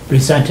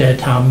presented at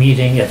town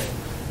meeting if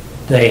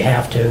they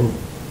have to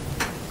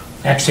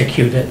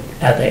execute it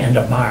at the end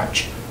of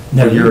March?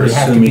 There You're would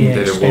have to be assuming an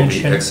that it will be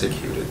extension.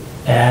 executed.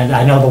 And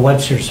I know the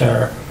Websters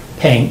are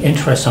paying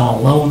interest on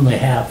a loan they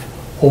have,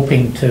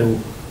 hoping to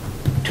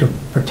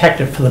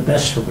protect it for the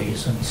best of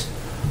reasons.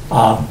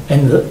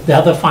 And the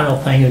other final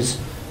thing is,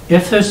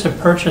 if there's a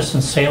purchase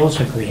and sales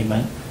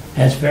agreement,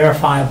 and it's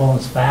verifiable and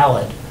it's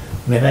valid,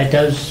 I mean, that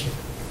does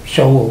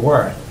show a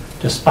worth,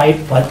 despite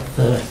what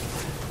the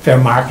fair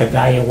market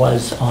value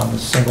was on the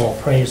single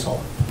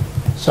appraisal.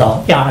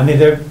 So, yeah, I mean,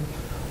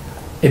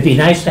 it'd be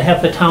nice to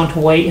have the town to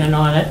weigh in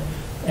on it,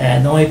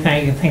 and the only thing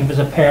I can think of is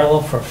a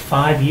parallel. For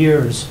 5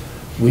 years,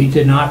 we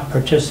did not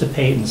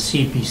participate in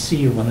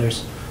CPC when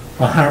there's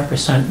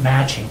 100%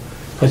 matching,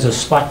 because the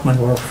selectmen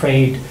were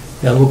afraid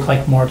that it looked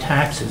like more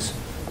taxes.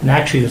 And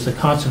actually, it was the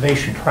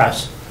Conservation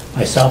Trust,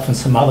 myself and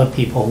some other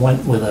people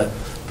went with a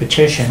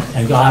petition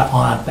and got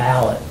on a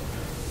ballot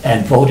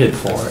and voted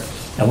for it.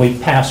 And we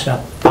passed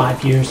up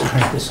 5 years,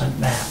 100%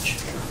 match.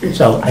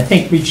 So I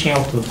think reaching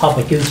out to the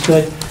public is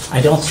good.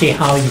 I don't see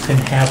how you can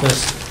have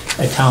this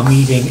at town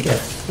meeting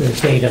if the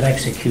date of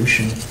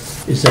execution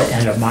is the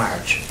end of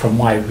March, from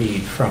what I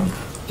read from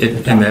the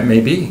And town. that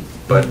may be,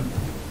 but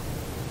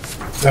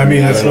I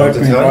mean, I the don't know what to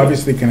selectmen tell you.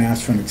 obviously can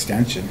ask for an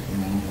extension,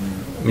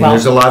 I mean,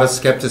 there's a lot of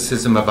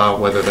skepticism about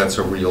whether that's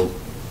a real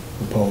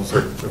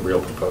proposal.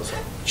 proposal.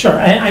 Sure,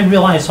 I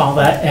realize all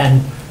that,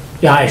 and,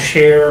 yeah, I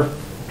share,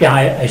 yeah,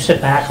 I sit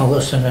back and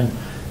listen, and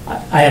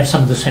I have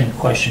some of the same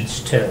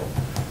questions too.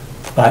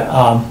 But,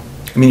 I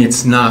mean,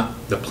 it's not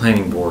the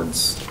planning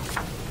board's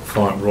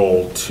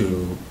role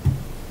to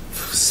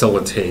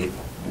facilitate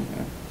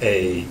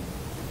a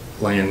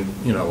land,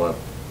 a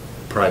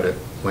private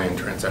land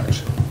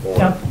transaction. Or,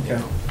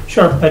 Yeah.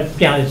 Sure, but,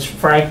 yeah, it's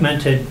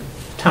fragmented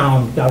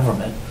town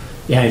government.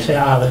 Yeah, you say,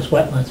 there's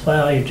wetlands.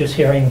 Well, you're just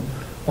hearing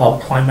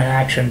about climate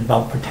action,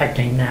 about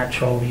protecting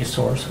natural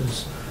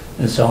resources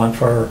and so on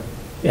for,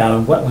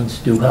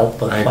 wetlands do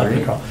help with I flood agree.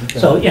 control.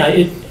 So, yeah,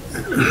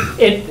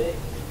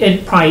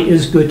 it probably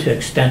is good to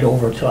extend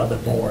over to other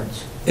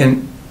boards.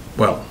 And,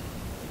 well,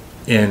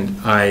 and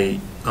I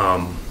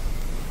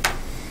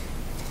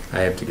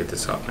have to get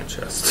this off my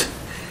chest.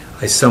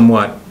 I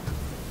somewhat,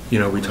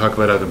 we talk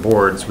about other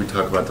boards, we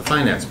talk about the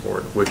finance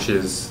board, which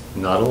is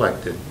not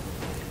elected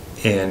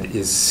and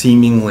is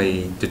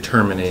seemingly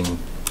determining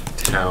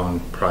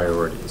town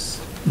priorities.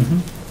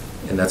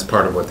 And that's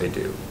part of what they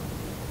do.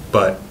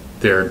 But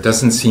there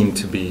doesn't seem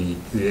to be,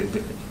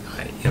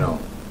 I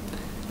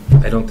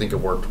don't think it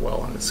worked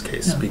well in this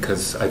case,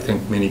 because I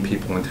think many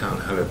people in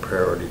town had a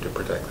priority to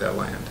protect that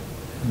land.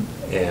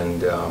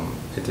 And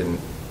it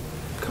didn't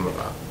come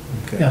about.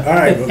 Okay. Yeah. All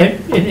right.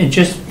 It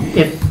just,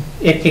 if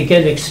it could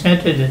get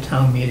extended at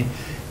town meeting,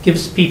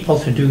 gives people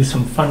to do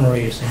some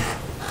fundraising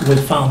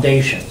with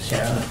foundations,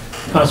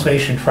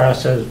 Conservation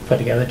Trust has put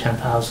together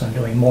 10,000,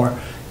 doing more.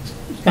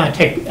 It's gonna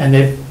take, and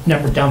they've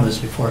never done this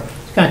before,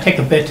 it's gonna take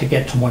a bit to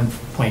get to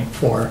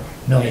 1.4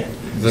 million.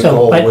 The So,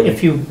 goal but would-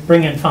 if you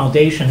bring in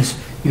foundations,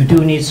 you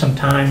do need some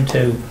time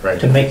to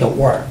make it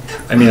work.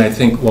 I mean, I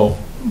think, well,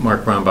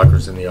 Mark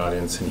Brownbucker's in the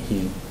audience, and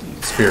he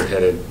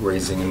spearheaded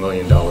raising $1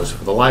 million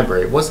for the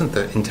library. It wasn't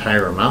the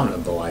entire amount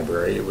of the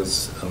library, it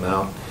was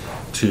amount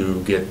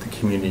to get the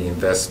community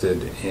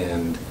invested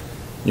and,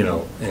 in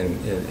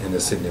a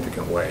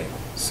significant way.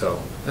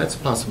 So that's a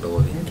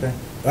possibility. Okay.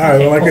 All right,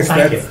 well, like I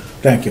said,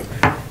 thank you.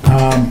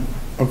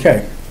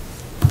 Okay.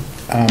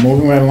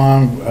 Moving right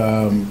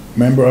along,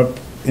 member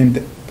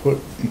input,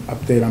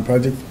 update on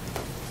project.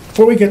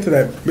 Before we get to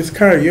that, Ms.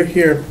 Carter, you're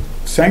here,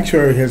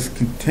 Sanctuary has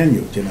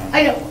continued,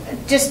 I know,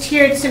 just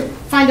here to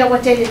find out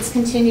what date it's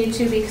continued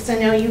to, because I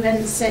know you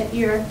hadn't set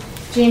your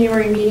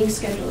January meeting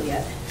schedule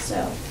yet,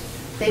 so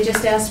they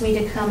just asked me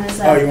to come as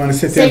a... Oh, you want to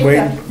sit there and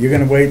wait? You're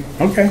going to wait?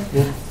 Okay,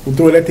 we'll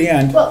do it at the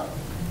end. Well,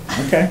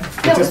 okay.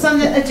 no, it's on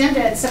the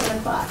agenda at 7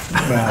 o'clock.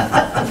 Well,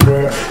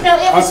 No,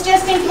 it was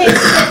just in case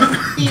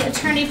that the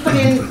attorney put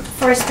in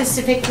for a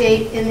specific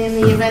date, and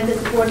in the event that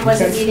the board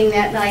wasn't meeting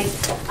that night,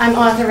 I'm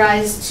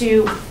authorized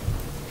to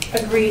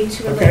agree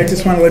to a later okay, I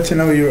just want to let you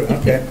know you're,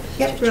 okay.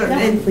 Yep, sure.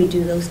 And if we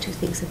do those two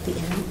things at the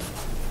end,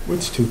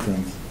 Which two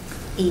things?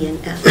 E and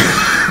F.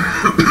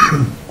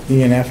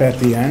 E and F at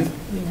the end?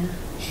 Yeah.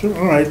 Sure,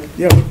 all right,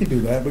 yeah, we can do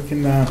that. We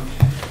can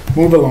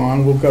move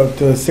along. We'll go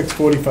to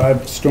 645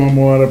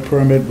 Stormwater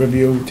Permit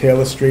Review,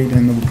 Taylor Street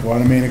and the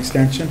water main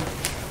extension.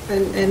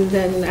 And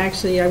then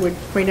actually, I would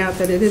point out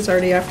that it is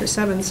already after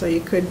 7, so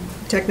you could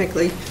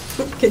technically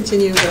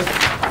continue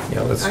the...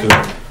 Yeah, let's do it.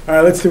 All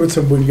right, let's do it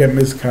so we can get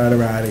Ms.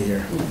 Carter out of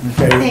here.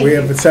 Okay, Thank we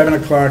you. have at 7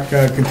 o'clock,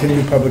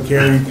 continued public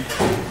hearing,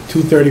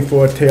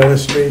 234 Taylor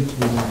Street.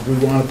 We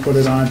want to put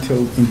it on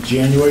till in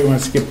January. We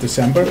want to skip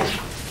December.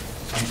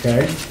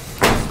 Okay.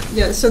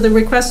 Yeah, so the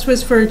request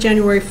was for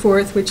January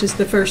 4th, which is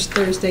the first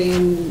Thursday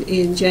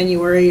in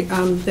January.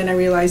 Then I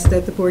realized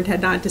that the board had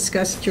not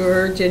discussed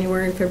your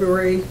January and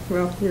February,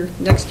 well, your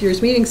next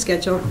year's meeting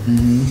schedule.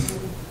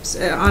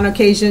 On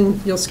occasion,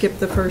 you'll skip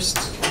the first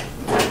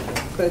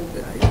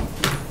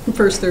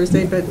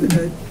Thursday, but I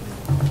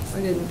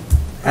didn't.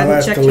 I'll hadn't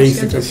ask checked your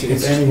Lisa schedule.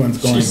 if anyone's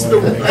going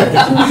away.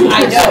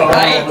 I know,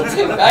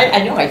 right?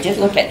 I know, I did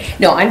look at,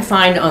 no, I'm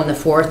fine on the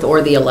 4th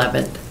or the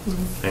 11th.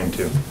 I am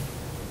too.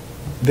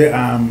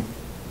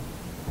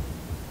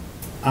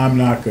 I'm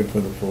not good for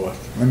the 4th.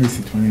 Let me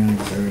see, 29,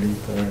 30,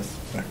 1st,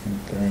 2nd,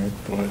 3rd,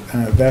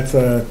 4th. That's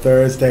a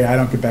Thursday. I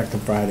don't get back to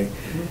Friday.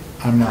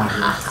 I'm not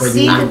here. So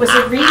See, there was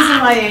a reason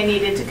why I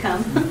needed to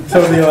come.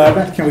 So the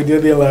 11th, can we do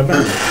the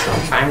 11th?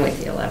 I'm fine with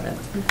the 11th.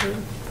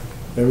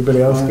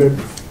 Everybody else good?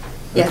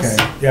 Yes.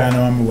 Okay. Yeah, I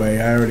know I'm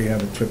away. I already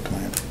have a trip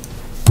planned.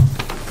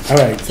 All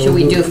right. So Should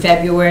we we'll do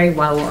February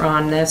while we're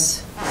on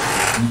this?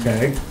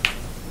 Okay.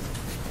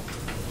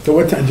 So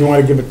what time, do you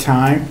want to give a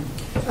time?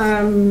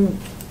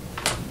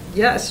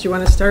 Yes, you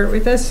want to start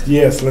with this?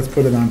 Yes, let's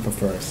put it on for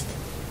first.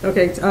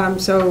 Okay,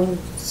 so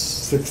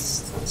 6.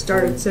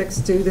 start at 6,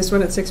 do this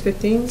one at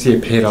 6:15? See,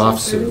 it paid off,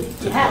 Sue.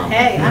 Yeah,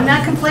 hey, I'm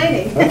not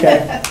complaining.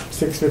 Okay,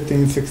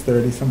 6:15,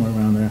 6:30, somewhere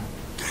around there.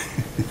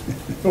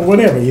 Well,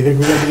 whatever, you think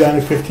we're going to be done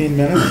in 15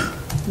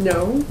 minutes?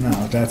 No,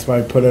 No, that's why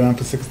I put it on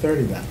for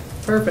 6:30 then.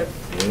 perfect.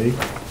 Really?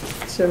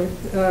 So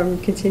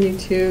continue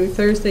to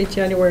Thursday,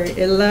 January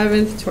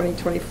 11th,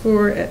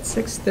 2024 at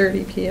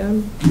 6:30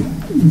 PM.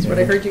 That's what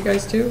I heard you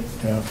guys do?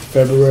 Yeah,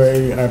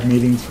 February, our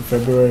meetings for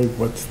February,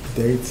 what's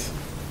the dates?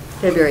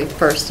 February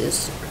 1st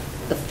is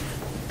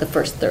the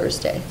first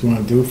Thursday. Do you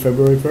want to do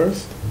February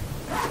 1st?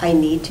 I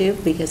need to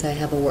because I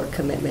have a work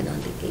commitment on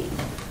the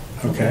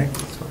 8th. Okay.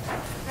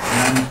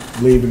 I'm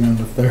leaving on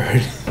the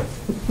 3rd.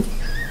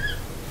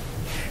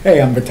 Hey,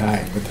 I'm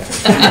retired.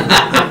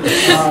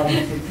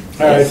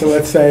 All right, so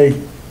let's say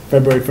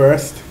February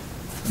 1st?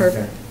 Perfect.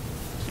 Okay.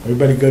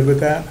 Everybody good with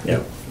that?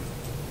 Yep.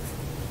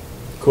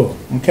 Cool,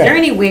 Is there okay.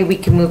 any way we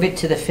can move it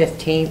to the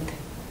 15th?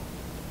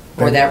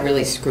 Or that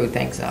really screw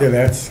things up? Yeah,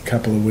 that's a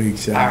couple of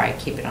weeks, yeah. All right,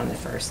 keep it on the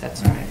 1st,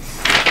 that's all right.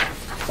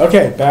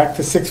 Okay, back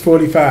to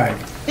 6:45.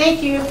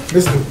 Thank you.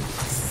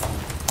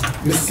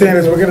 Mr.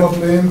 Sanders,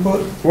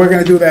 we're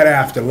gonna do that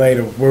after,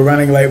 later. We're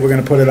running late, we're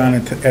gonna put it on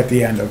at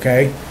the end,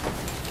 okay?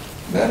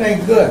 That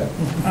ain't good.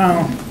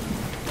 Oh,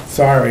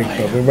 sorry,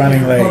 but we're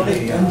running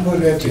late.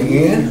 Input at the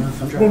end?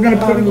 We're gonna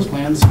put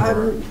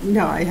it,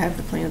 No, I have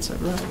the plans.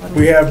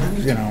 we have,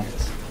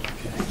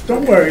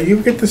 don't worry,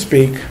 you get to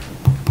speak.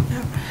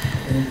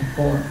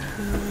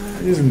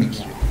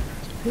 Isn't,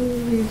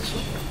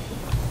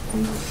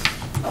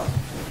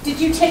 Did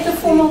you take a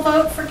formal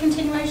vote for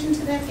continuation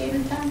to that date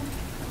and time?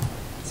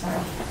 Sorry.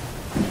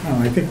 no,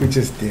 I think we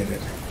just did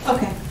it.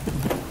 Okay.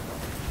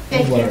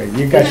 Don't Thank worry, you.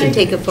 you got Should your...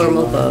 take a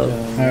formal vote.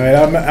 All right,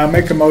 I'll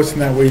make a motion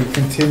that we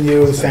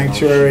continue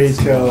Sanctuary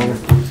till,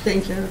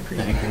 Thank you.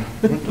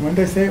 when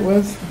did I say it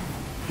was?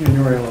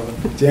 January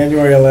 11th.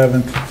 January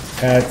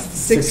 11th at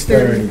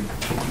 6:30.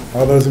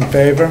 All those in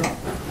favor?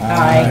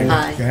 Aye.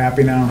 Aye. You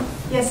happy now?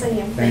 Yes, I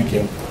am. Thank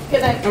you.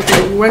 Good night.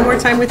 Okay, one more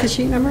time with the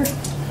sheet number?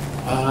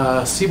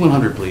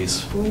 C100,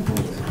 please.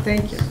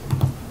 Thank you.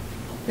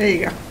 There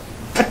you go.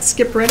 Let's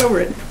skip right over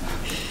it.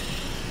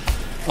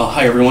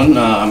 Hi, everyone.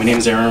 My name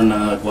is Aaron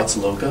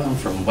Guatzaloka. I'm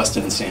from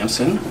Weston and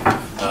Sampson.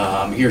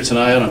 I'm here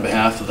tonight on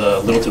behalf of the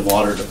Littleton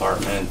Water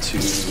Department to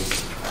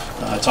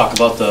talk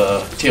about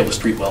the Taylor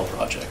Street Well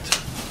project.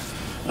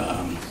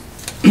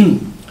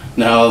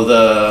 Now,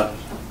 the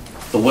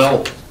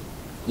well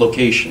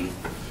location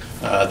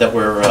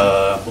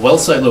the well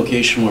site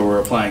location where we're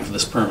applying for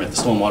this permit, the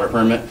stormwater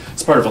permit,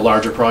 it's part of a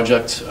larger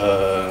project.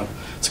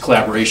 It's a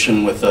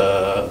collaboration with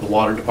the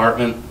Water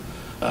Department,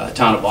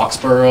 Town of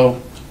Boxborough,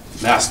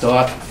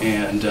 MassDOT,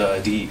 and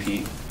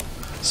DEP.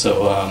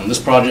 So this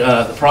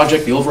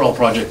project, the overall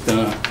project,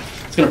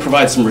 it's going to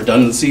provide some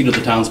redundancy to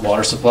the town's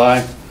water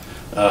supply.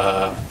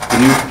 The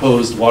new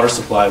proposed water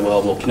supply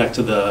well will connect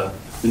to the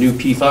new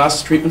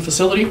PFAS treatment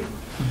facility,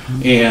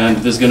 and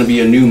there's going to be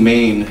a new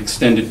main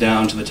extended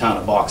down to the town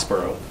of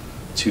Boxborough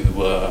to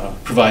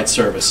provide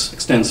service,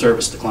 extend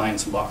service to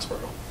clients in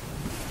Boxborough.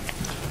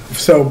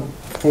 So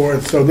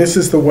this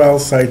is the well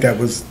site that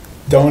was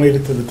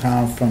donated to the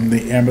town from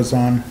the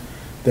Amazon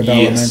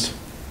development? Yes.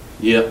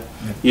 Yep.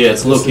 Yeah,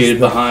 it's located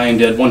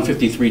behind at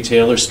 153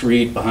 Taylor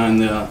Street,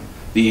 behind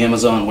the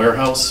Amazon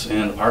warehouse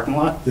and the parking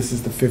lot. This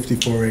is the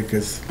 54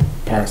 acres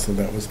parcel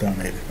that was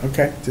donated.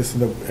 Okay, just so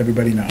that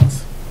everybody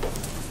knows.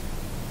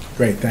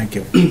 Great, thank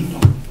you.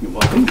 You're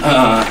welcome.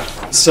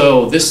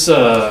 So this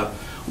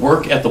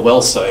work at the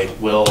well site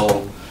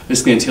will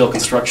basically entail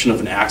construction of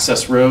an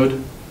access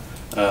road,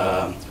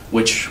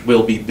 which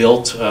will be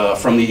built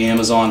from the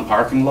Amazon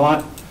parking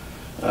lot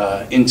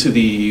into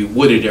the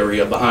wooded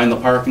area behind the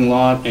parking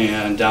lot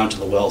and down to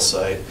the well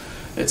site.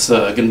 It's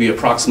going to be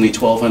approximately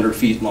 1,200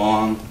 feet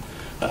long.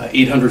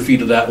 800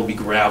 feet of that will be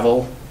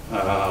gravel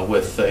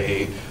with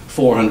a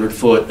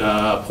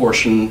 400-foot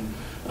portion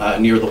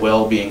near the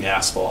well being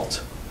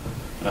asphalt.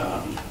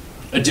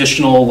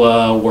 Additional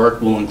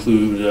work will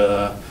include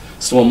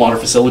stormwater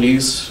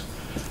facilities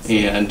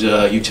and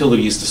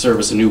utilities to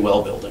service a new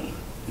well building.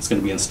 It's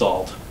going to be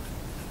installed.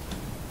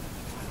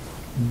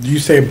 Do you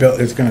say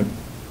it's going to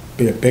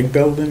be a big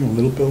building, a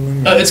little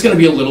building? It's going to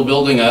be a little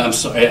building. I'm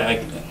sorry,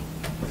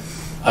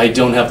 I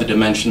don't have the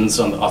dimensions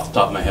off the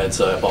top of my head,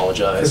 so I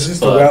apologize. It's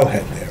just a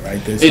wellhead there,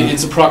 right?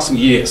 It's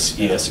approximately, yes,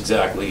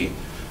 exactly.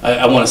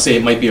 I want to say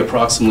it might be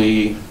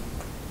approximately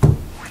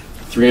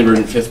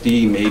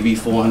 350, maybe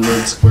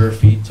 400 square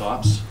feet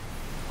tops.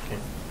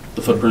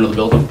 The footprint of the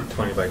building.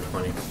 20 by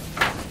 20.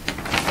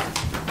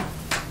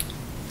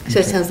 So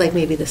it sounds like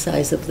maybe the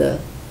size of the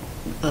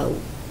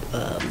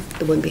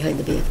one behind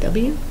the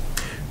VFW?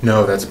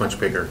 No, that's much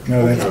bigger.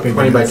 No, that's bigger.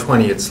 20 by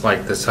 20, it's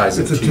like the size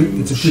of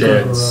two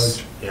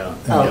sheds. Yeah.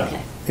 Oh,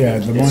 okay. Yeah,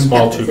 the It's one,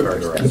 small two-car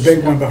garage. the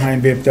big one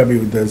behind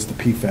VFW does the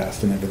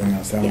PFAS and everything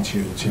else. That one's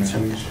huge. It's Yeah.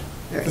 huge.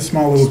 It's a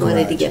small little Just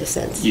wanted to garage. get a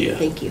sense. Yeah.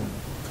 Thank you.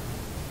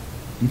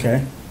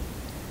 Okay.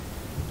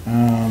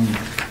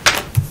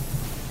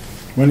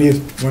 When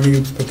are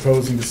you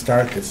proposing to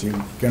start this? You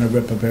gonna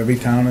rip up every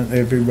town and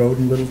every road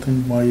in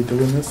Littleton while you're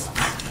doing this?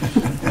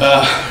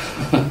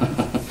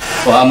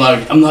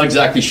 Well, I'm not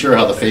exactly sure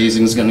how the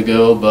phasing is going to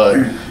go, but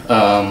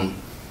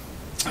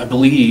I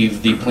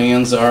believe the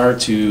plans are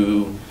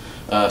to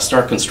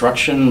start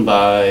construction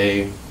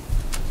by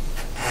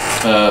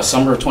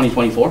summer of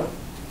 2024.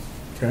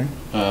 Okay.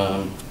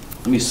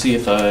 Let me see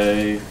if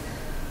I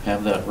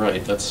have that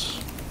right. That's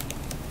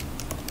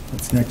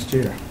next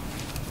year.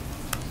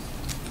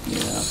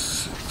 Yeah.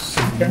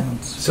 Okay.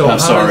 So I'm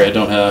sorry, I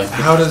don't have.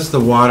 How does the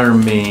water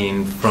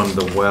main from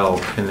the well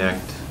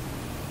connect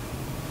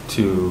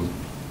to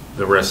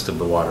the rest of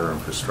the water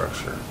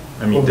infrastructure?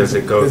 I mean, Well, does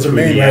it go there's a through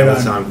main the right on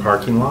Amazon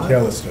parking lot?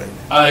 Taylor Street.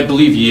 I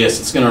believe yes.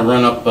 It's going to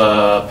run up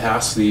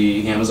past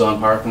the Amazon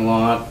parking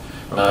lot,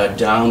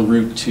 down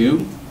Route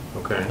 2,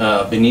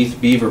 Okay. beneath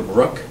Beaver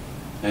Brook,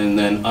 and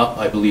then up,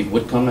 I believe,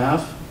 Whitcomb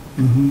Ave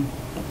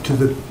To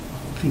the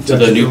to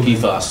the new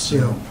PFAS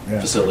Yeah.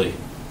 facility.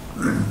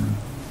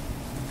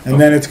 And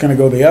then it's gonna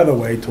go the other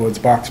way towards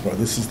Boxborough.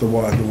 This is the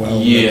well.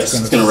 Yes,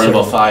 it's going to run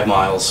about serve- 5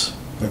 miles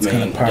That's main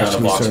gonna down to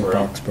partially serve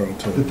Boxborough. Boxborough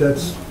too. But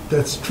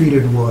that's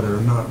treated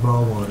water, not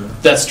raw water.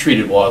 That's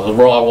treated water. The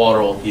raw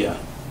water, yeah.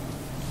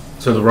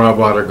 So the raw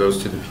water goes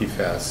to the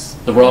PFAS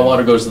The raw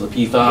water goes to the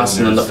PFAS,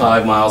 and then the there's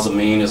 5 miles of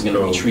main is going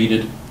to be Go.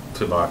 treated.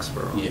 to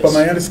Boxborough. Yes. But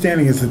my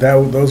understanding is that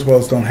those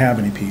wells don't have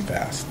any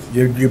PFAS.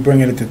 You're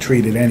bringing it to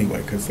treat it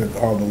anyway, because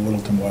all the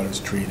Littleton water is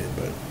treated,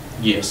 but,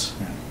 Yes.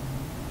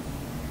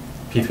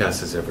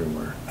 PFAS is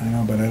everywhere. I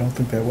know, but I don't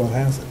think that well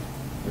has it.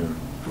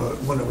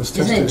 But when it was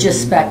Isn't tested. it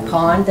just Spec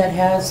Pond that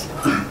has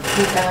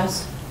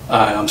PFAS?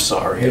 I'm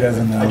sorry. He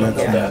doesn't know. I don't know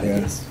That's that.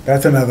 yeah.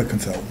 That's another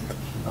consultant.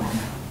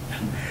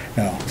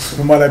 No,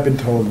 from what I've been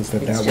told is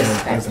that It's that just well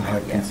Spec doesn't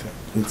have Pond,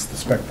 PFAS. It's the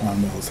Spec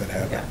Pond wells that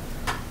have it.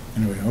 Yeah.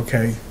 Anyway,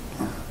 okay.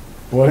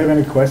 Board have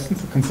any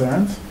questions or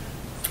concerns?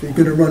 You're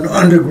gonna run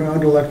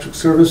underground electric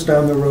service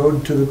down the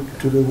road to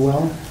the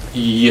well?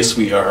 Yes,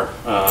 we are.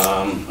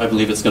 I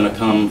believe it's going to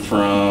come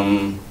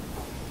from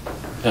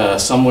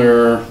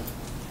somewhere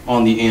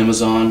on the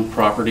Amazon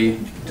property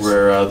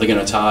where they're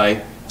going to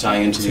tie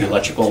into the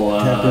electrical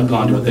Tap into one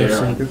conduit of their there.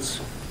 circuits?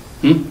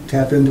 Hmm?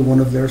 Tap into one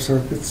of their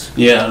circuits?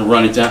 Yeah, and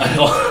run it down.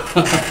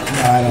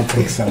 I don't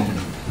think so.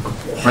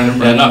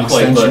 Yeah, not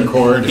quite, but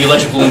the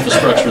electrical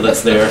infrastructure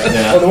that's there.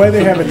 Well, the Yeah. way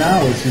they have it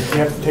now is you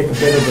have to take a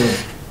bit of the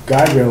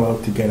guardrail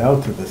out to get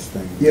out to this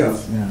thing. Yeah.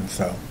 Yeah,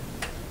 so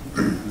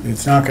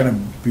it's not going to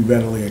be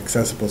readily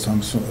accessible, so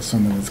I'm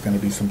assuming it's going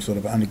to be some sort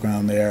of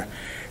underground there.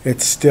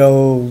 It's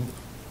still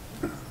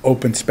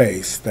open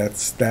space. That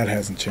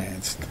hasn't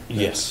changed.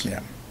 Yes.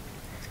 Yeah.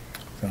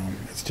 So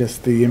it's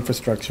just the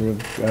infrastructure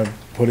of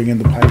putting in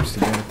the pipes to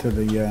get it to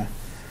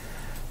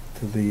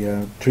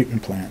the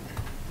treatment plant.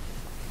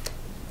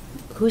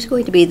 Who's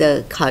going to be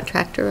the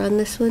contractor on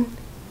this one?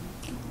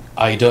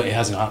 It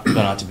hasn't gone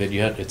out to bid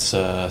yet. It's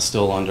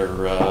still under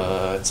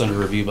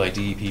review by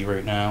DEP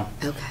right now.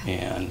 Okay.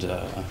 And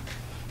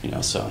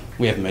so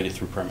we haven't made it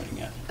through permitting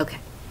yet. Okay,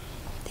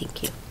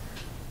 thank you.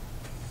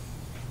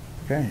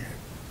 Okay.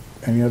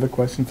 Any other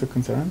questions or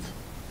concerns?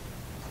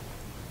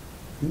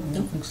 No, I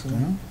don't think so.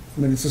 No? I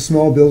mean, it's a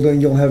small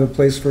building, you'll have a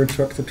place for a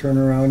truck to turn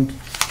around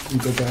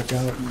and go back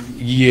out.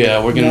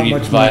 Yeah, we're going Not to need to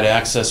much provide more.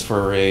 access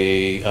for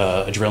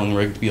a drilling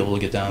rig to be able to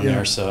get down Yeah.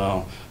 there.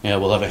 So yeah,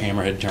 we'll have a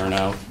hammerhead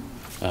turnout.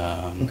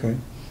 Okay.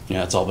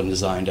 Yeah, it's all been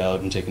designed out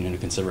and taken into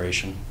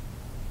consideration.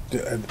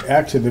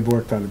 Actually, they've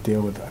worked out a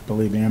deal with, I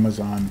believe,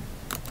 Amazon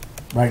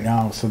right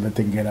now so that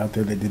they can get out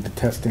there. They did the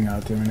testing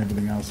out there and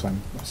everything else.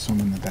 I'm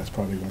assuming that that's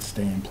probably going to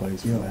stay in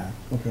place for Yeah. that.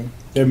 Okay,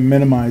 They're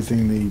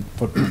minimizing the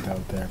footprint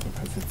out there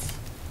because it's...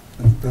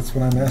 that's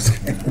what I'm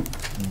asking.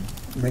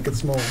 Make it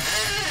small.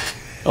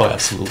 Oh,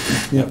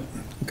 absolutely. Yeah.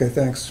 Okay,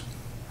 thanks.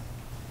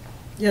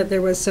 Yeah,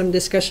 there was some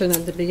discussion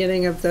at the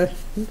beginning of a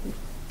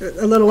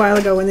little while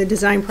ago in the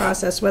design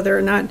process, whether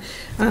or not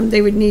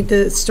they would need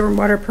the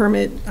stormwater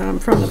permit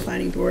from the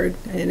planning board,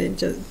 and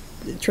it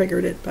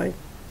triggered it by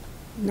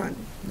not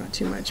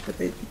too much, but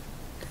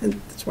and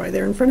that's why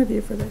they're in front of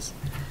you for this.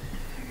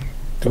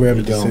 Do we have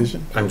a We don't.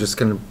 decision? I'm just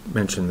going to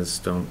mention this,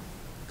 don't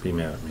be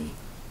mad at me.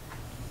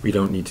 We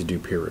don't need to do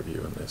peer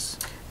review on this.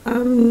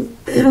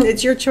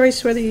 It's your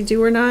choice whether you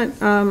do or not.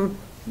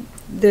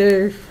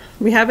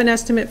 We have an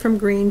estimate from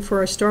Green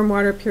for a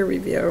stormwater peer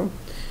review.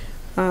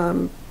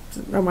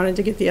 I wanted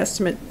to get the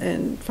estimate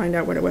and find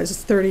out what it was.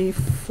 It's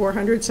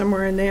 3,400,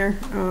 somewhere in there.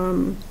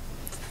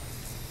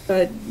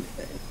 But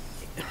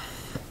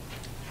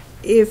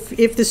if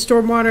the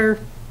stormwater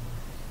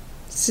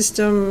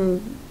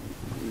system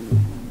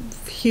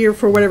here,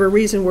 for whatever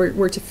reason,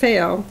 were to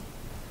fail,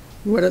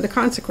 what are the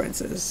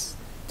consequences?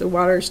 The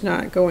water's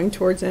not going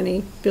towards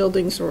any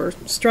buildings or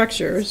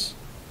structures.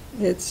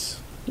 It's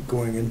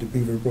Going into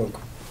Beaver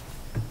Brook.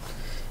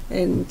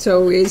 And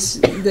so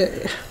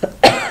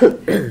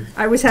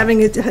I was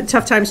having a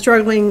tough time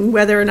struggling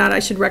whether or not I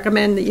should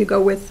recommend that you go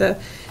with the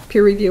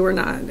peer review or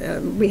not.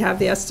 We have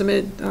the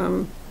estimate.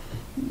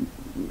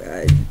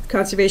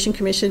 Conservation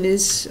Commission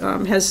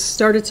has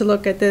started to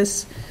look at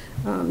this.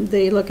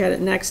 They look at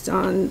it next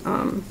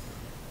on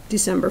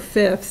December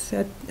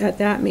 5th at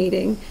that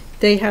meeting.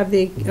 They have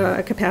the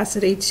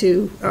capacity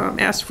to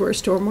ask for a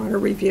stormwater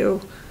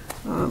review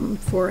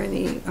for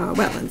any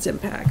wetlands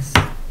impacts.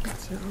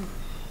 So.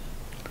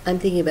 I'm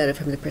thinking about it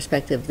from the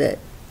perspective that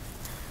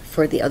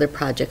for the other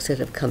projects that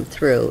have come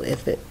through,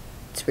 if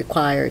it's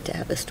required to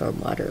have a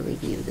stormwater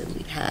review, then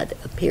we've had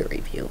a peer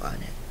review on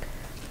it.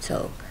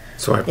 So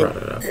I brought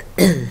it up.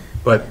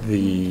 But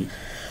it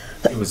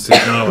was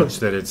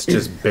acknowledged that it's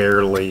just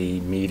barely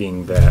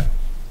meeting that.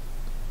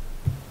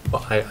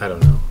 Well, I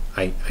don't know.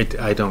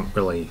 I don't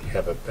really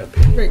have an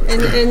opinion. Right.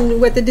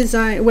 And what the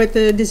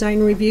design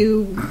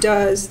review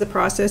does, the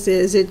process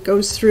is it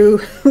goes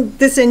through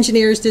this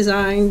engineer's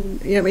design.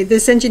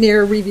 This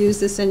engineer reviews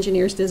this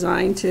engineer's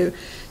design to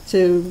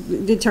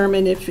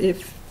determine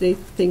if they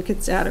think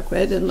it's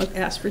adequate and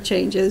ask for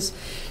changes.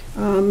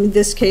 In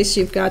this case,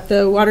 you've got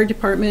the water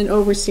department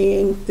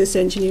overseeing this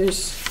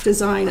engineer's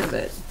design of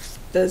it.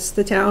 Does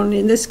the town,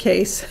 in this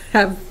case,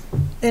 have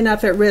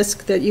enough at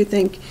risk that you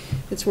think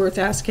it's worth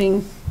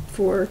asking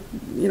for,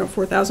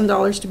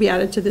 $4,000 to be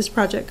added to this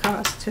project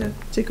cost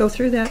to go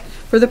through that,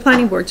 for the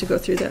planning board to go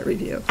through that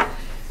review?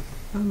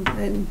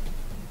 And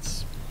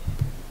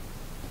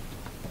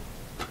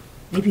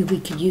Maybe we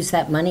could use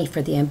that money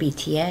for the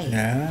MBTA.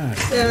 Yeah.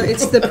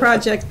 it's the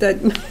project that.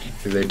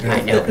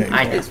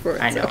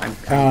 I know,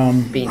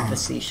 I'm being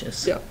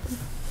facetious. Yeah.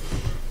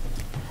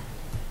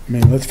 I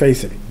mean, let's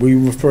face it, we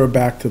refer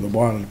back to the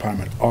water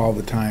department all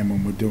the time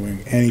when we're doing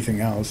anything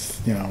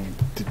else.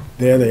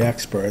 They're the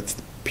experts.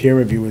 Peer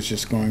review is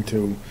just going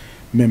to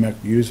mimic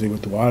usually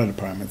what the water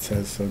department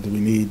says. So do we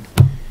need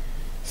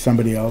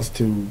somebody else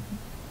to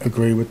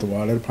agree with the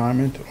water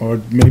department?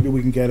 Or maybe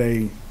we can get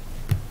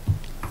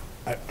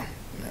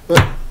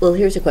Well,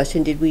 here's a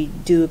question. Did we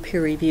do a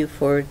peer review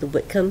for the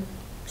Whitcomb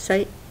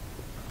site?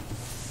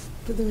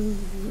 For the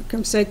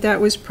Whitcomb site, that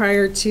was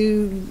prior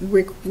to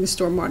the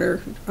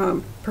stormwater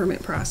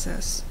permit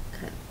process.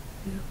 Okay.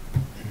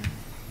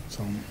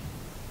 So,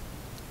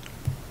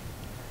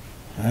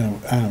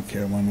 I don't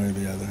care one way or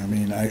the other. I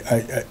mean,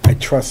 I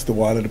trust the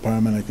water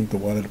department. I think the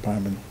water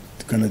department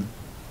is going to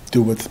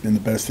do what's in the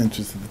best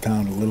interest of the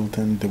town of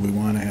Littleton. Do we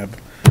want to have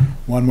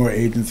one more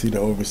agency to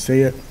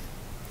oversee it?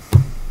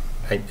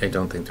 I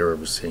don't think they're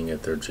overseeing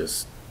it, they're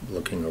just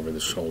looking over the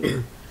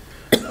shoulder.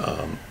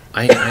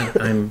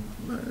 I'm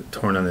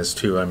torn on this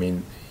too. I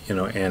mean, you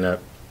know, Anna's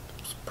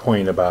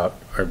point about,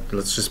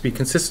 let's just be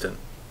consistent,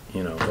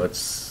 you know,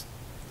 let's.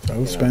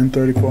 So spend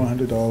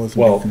 $3,400 and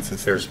well, be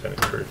consistent. They're spending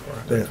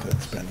 $3,400. They're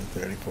spending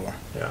 $34.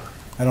 Yeah.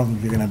 I don't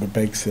think you're gonna have a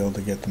bake sale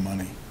to get the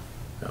money.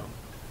 No.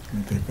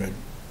 I think they're good.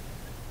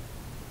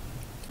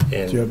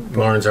 And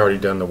Lauren's already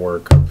done the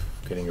work of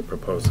getting a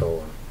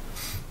proposal.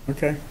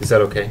 Okay. Is that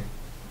okay?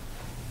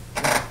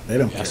 They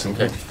don't Yes, care.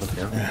 okay.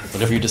 Yeah.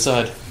 Whatever you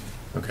decide.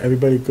 Okay.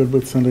 Everybody good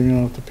with sending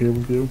it out to peer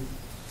review?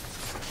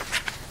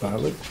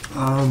 Bartlett?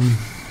 I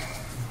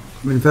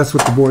mean, if that's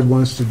what the board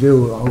wants to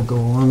do, I'll go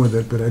along with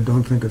it, but I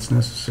don't think it's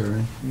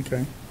necessary.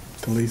 Okay.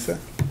 Talisa?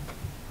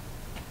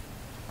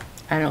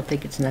 I don't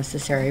think it's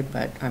necessary,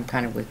 but I'm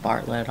kind of with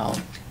Bartlett. I'll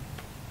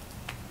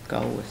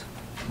go with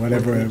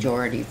Whatever. what the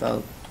majority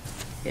vote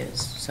is.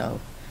 So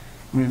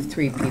we have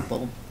 3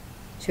 people.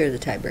 So you're the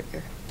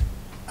tiebreaker.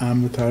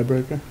 I'm the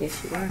tiebreaker?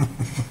 Yes, you are.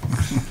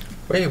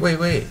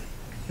 Wait.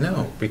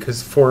 No,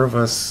 because 4 of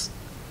us.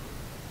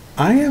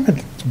 I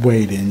haven't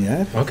weighed in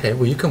yet. Okay,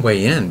 well, you can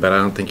weigh in, but I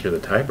don't think you're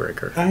the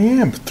tiebreaker. I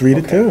am,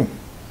 3-2.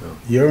 Oh.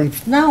 You're in,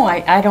 No,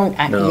 I don't,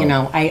 No. you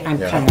know, I'm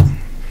Yeah. kind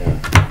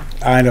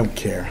of, I don't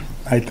care.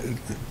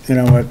 You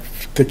know what,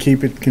 to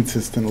keep it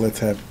consistent, let's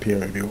have peer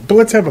review. But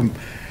let's have them,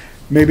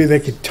 maybe they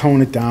could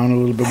tone it down a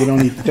little bit. We don't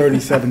need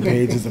 37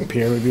 pages of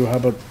peer review. How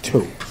about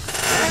 2?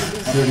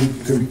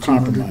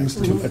 Compromise,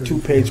 a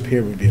 2-page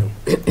peer review.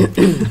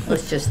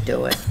 let's just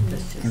do it.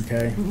 Let's just-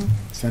 Okay?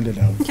 Send it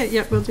out. Okay,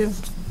 yeah, will do.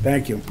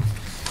 Thank you.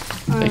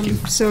 Thank you.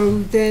 So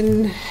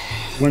then,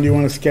 When do you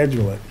want to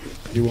schedule it?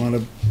 Do you want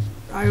to,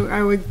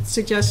 I would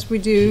suggest we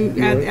do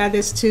add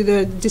this to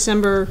the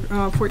December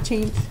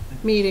 14th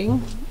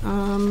meeting,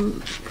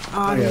 on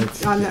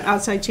the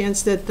outside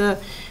chance that the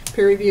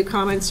peer review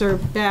comments are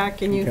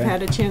back and you've Okay.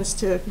 had a chance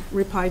to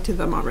reply to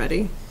them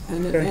already.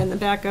 Okay. And the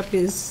backup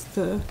is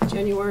the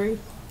January.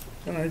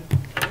 all right.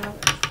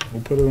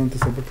 We'll put it on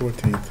December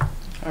 14th. All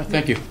right,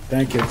 thank you.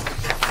 Thank you.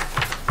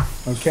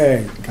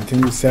 Okay,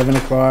 continue 7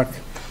 o'clock,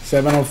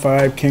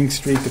 705 King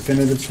Street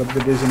definitive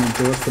subdivision,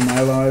 endorse the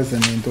MyLaws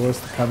and endorse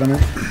the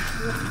covenant.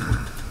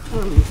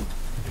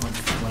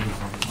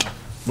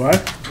 What?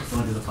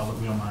 Want to do the public,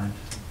 we don't mind.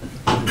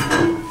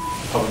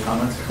 Public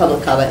comments?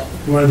 Public comment.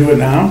 You want to do it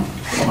now?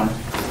 Don't mind.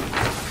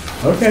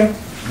 Okay,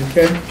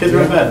 okay. Kids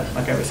are in bed,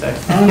 like I always say.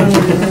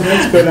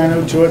 That's good, I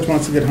know George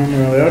wants to get home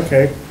early,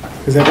 okay,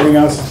 because everything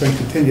else has been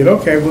continued.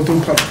 Okay, we'll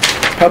do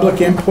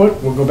public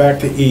input, we'll go back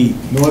to E.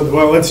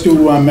 Well, let's do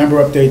member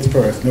updates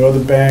first.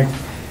 Northern Bank,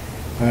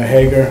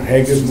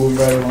 Hager's moving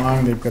right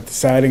along, they've got the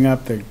siding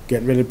up, they're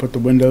getting ready to put the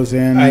windows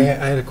in. I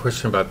had a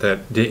question about that.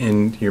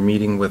 In your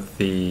meeting with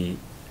the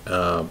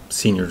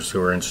seniors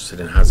who are interested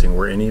in housing,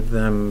 were any of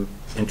them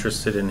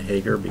interested in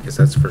Hager because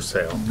that's for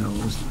sale? No,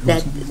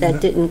 That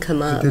didn't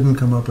come it up. didn't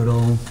come up at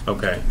all.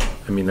 Okay,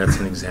 I mean, that's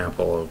an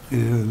example of, It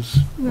is.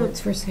 What's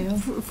for sale?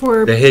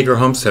 For, the Hager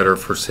Homestead are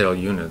for sale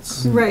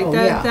units. right, Oh,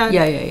 that,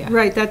 yeah.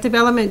 right, that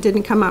development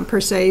didn't come up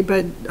per se,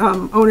 but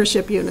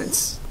ownership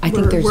units I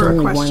think there's were a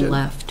only one question.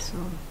 left. So,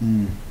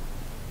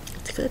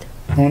 That's good.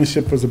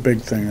 Ownership was a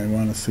big thing, I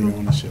want to see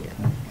ownership.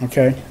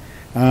 Okay.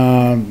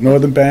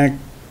 Northern Bank,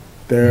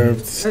 they're,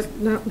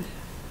 no.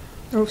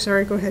 Oh,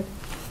 sorry, go ahead.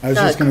 I was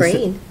Saw just a going to say.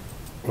 crane.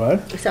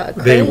 What? We saw a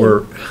crane. They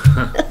were,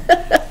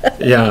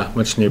 yeah,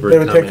 much neighborhood They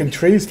were comment. taking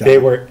trees down. They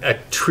were,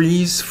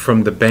 trees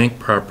from the bank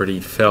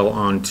property fell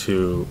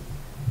onto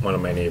one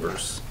of my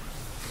neighbors.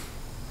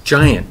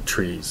 Giant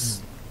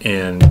trees,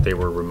 and they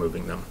were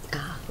removing them.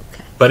 Ah,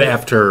 okay. But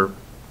after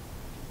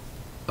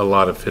a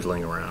lot of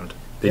fiddling around,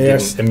 they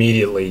Yes. didn't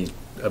immediately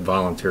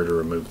volunteer to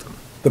remove them.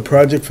 The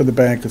project for the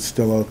bank is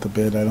still out to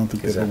bid. I don't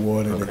think Is they've it?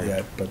 awarded it Okay.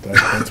 yet, but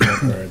that's what I've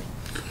heard.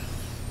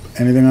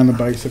 Anything on the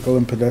bicycle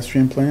and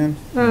pedestrian plan?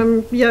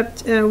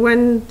 Yep,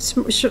 one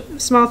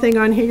small thing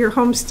on here, your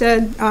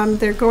homestead,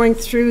 they're going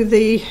through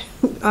the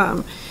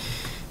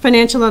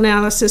financial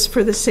analysis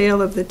for the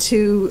sale of the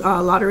 2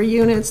 lottery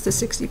units, the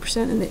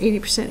 60% and the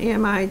 80%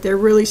 AMI. They're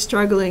really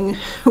struggling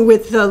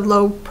with the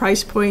low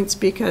price points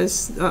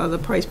because the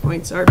price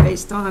points are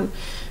based on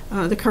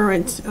the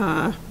current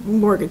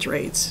mortgage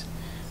rates.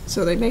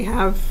 So they may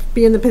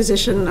be in the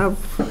position of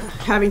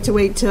having to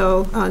wait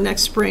till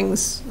next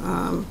spring's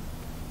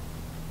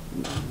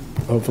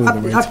Hopefully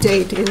the rates.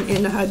 update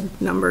in the HUD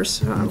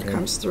numbers Okay.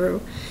 comes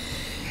through.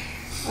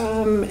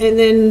 And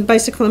then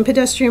bicycle and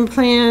pedestrian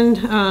plan,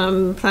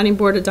 planning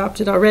board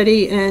adopted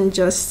already, and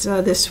just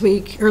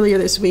earlier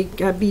this week,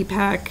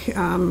 BPAC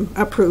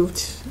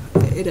approved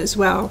it as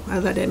well. I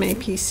let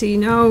MAPC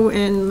know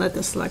and let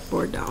the select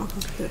board know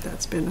that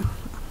that's been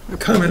A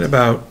comment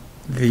about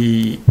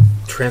the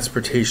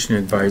Transportation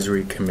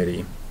Advisory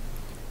Committee.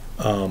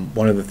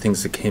 One of the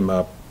things that came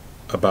up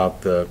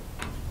about the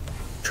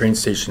train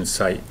station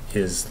site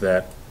is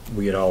that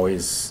we had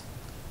always,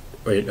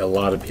 a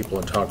lot of people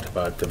had talked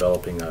about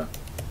developing a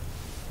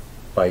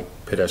bike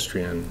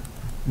pedestrian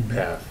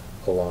path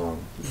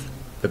along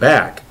the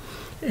back.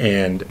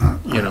 And,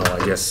 you know,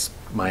 I guess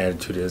my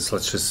attitude is,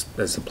 let's just,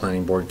 as the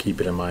planning board,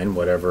 keep it in mind,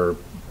 whatever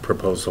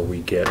proposal we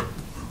get,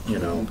 you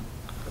know,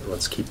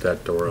 let's keep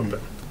that door open.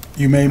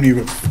 You made me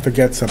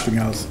forget something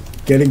else.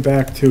 Getting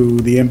back to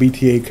the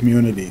MBTA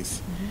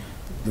communities,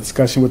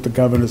 discussion with the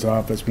governor's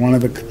office, one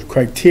of the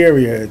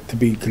criteria to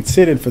be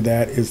considered for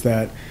that is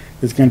that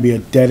there's going to be a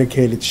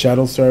dedicated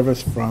shuttle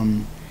service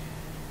from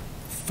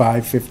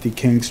 550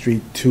 King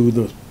Street to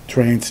the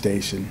train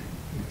station.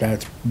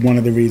 That's one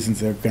of the reasons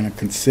they're going to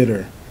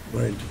consider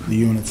the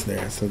units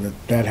there, so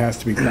that has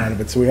to be part of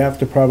it. So we have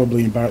to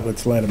probably, in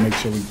Bartlett's letter, make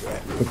sure we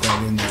put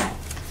that in there.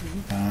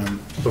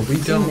 But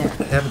we don't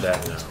have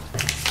that now.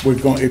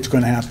 It's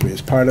going to have to be.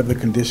 As part of the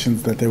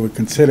conditions that they would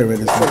consider it.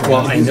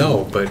 Well, I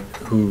know, but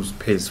who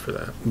pays for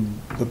that?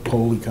 The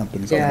Poli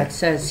companies. Yeah, it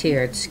says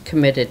here it's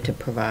committed to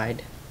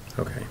provide.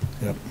 Okay.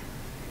 Yep.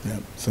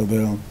 So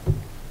they'll...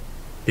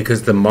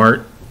 Because the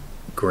MART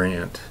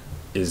grant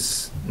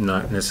is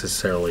not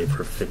necessarily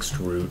for fixed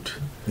route.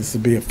 This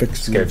would be a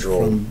fixed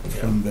schedule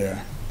from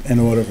there. In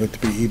order for it to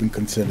be even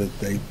considered,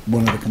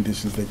 one of the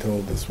conditions they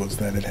told us was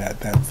that it has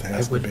to be.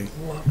 I would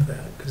love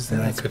that, because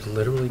then I could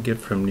literally get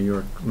from New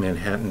York,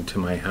 Manhattan to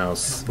my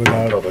house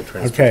without public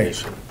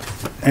transportation.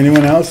 Okay.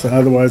 Anyone else?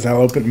 Otherwise,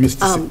 I'll open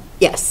Mr.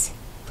 Yes,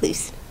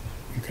 please.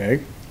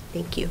 Okay.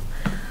 Thank you.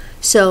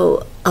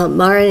 So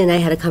Mara and I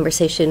had a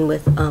conversation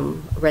with a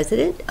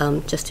resident,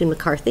 Justin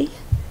McCarthy,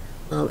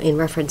 in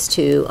reference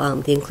to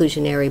the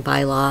inclusionary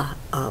bylaw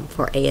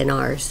for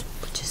A&Rs,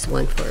 which is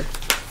one for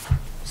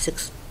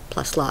 6+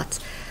 lots.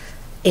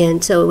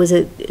 And so it was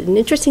an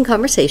interesting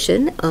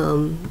conversation,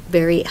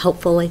 very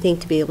helpful, I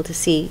think, to be able to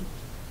see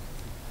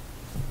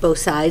both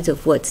sides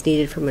of what's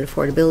needed from an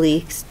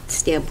affordability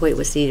standpoint,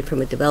 what's needed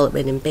from a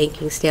development and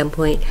banking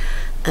standpoint.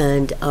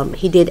 And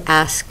he did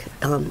ask,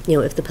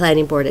 if the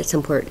planning board at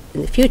some point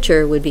in the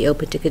future would be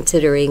open to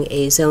considering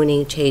a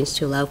zoning change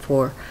to allow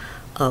for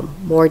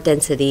more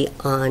density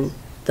on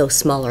those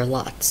smaller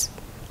lots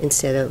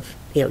instead of,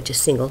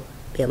 just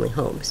single-family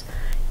homes.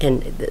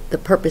 And the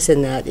purpose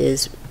in that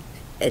is,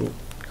 and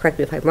correct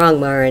me if I'm wrong,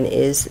 Maren,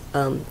 is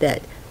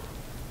that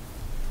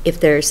if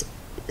there's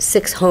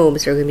 6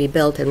 homes that are going to be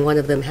built and one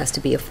of them has to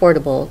be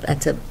affordable,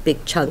 that's a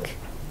big chunk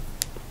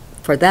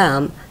for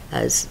them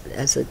as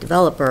a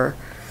developer.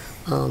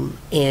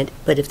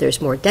 But if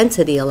there's more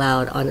density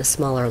allowed on a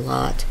smaller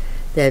lot,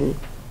 then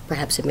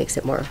perhaps it makes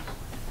it more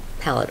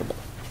palatable.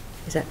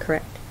 Is that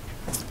correct?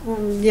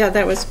 Yeah,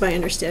 that was my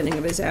understanding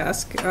of his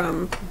ask.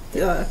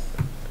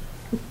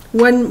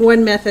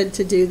 One method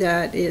to do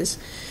that is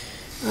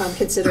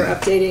consider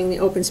updating the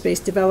open space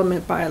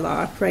development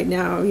bylaw. Right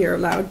now, you're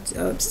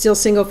allowed still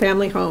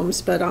single-family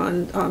homes, but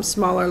on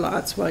smaller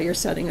lots while you're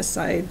setting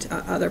aside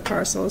other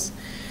parcels.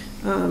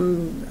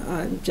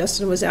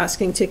 Justin was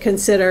asking to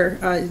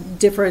consider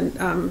different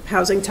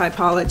housing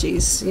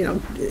typologies,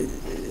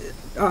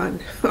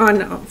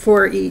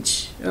 for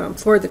each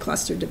for the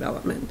cluster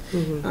development.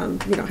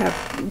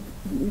 Have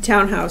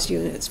townhouse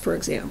units, for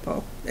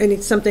example, and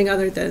it's something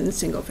other than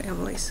single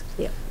families.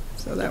 Yeah.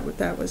 So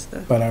that was the.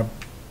 But our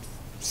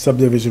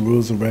subdivision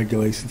rules and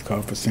regulations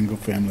call for single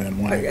family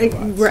on one acre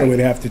lot, right. so we'd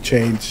have to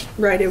change.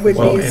 Right. It would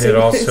Well, be and it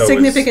also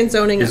significant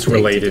zoning. is update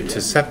related do to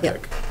that.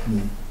 septic.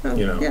 Oh,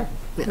 You know. Yeah.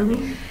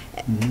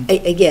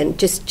 Again,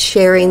 just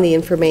sharing the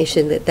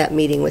information that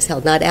meeting was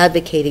held, not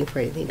advocating for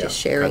anything, just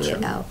sharing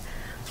it out.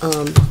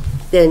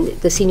 Then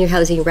the Senior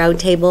Housing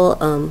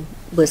Roundtable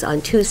was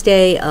on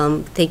Tuesday.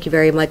 Thank you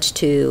very much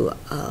to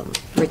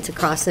Ritza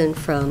Crossan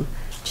from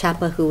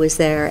CHAPA, who was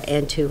there,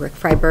 and to Rick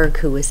Freiberg,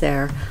 who was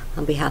there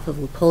on behalf of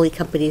Lupoli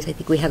Companies. I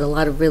think we had a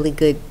lot of really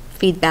good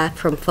feedback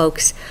from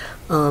folks.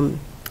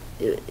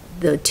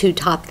 The 2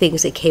 top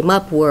things that came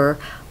up were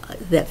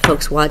that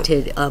folks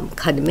wanted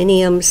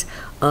condominiums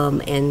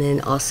and then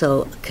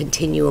also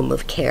continuum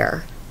of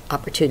care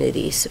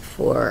opportunities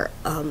for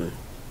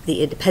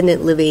the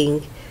independent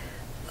living,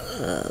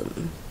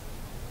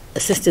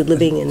 assisted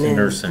living, and then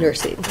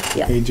nursing.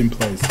 Yeah. Age in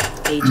place.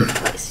 Age in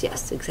place,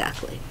 yes,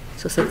 exactly.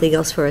 So something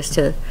else for us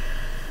to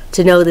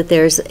know that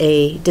there's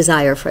a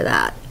desire for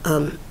that.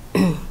 And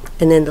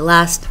then the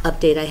last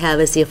update I have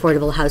is the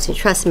Affordable Housing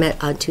Trust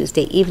met on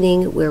Tuesday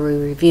evening, where we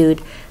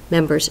reviewed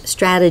members'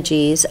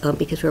 strategies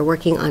because we're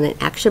working on an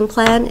action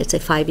plan. It's a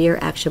 5-year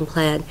action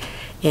plan,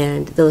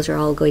 and those are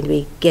all going to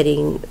be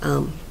getting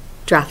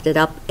drafted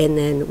up, and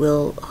then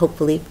we'll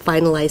hopefully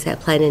finalize that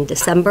plan in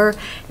December,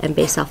 and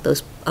based off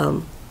those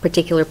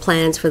particular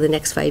plans for the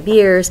next 5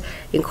 years,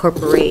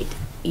 incorporate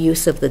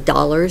use of the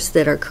dollars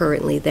that are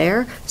currently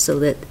there, so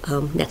that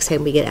next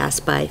time we get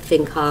asked by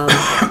FinCom,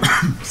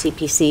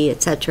 CPC,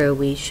 et cetera,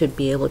 we should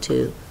be able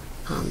to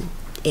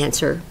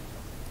answer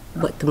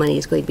what the money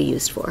is going to be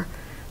used for.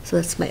 So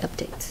that's my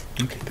updates.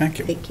 Okay, thank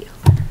you. Thank you.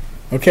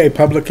 Okay,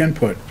 public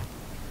input.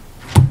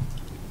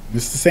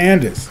 Mr.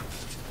 Sanders.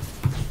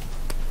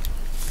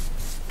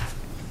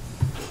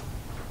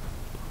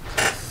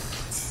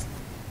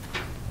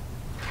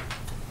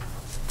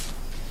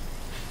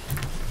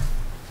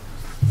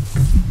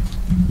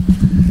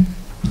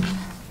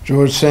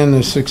 George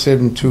Sanders,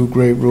 672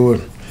 Great Road.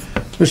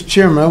 Mr.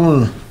 Chairman, I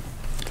want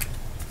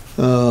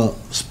to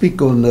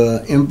speak on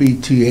the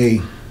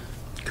MBTA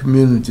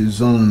community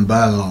zoning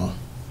bylaw.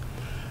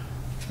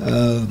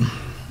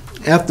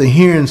 After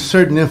hearing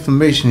certain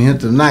information here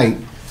tonight,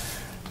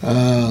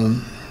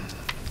 I'm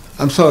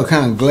sort of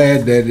kind of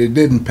glad that it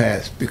didn't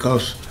pass,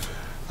 because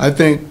I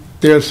think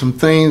there are some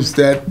things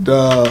that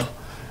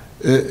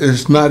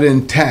is not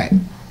intact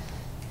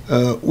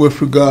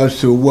with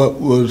regards to what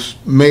was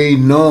made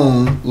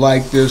known,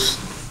 like this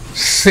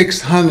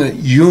 600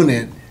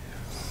 unit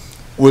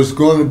was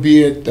going to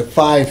be at the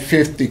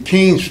 550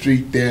 King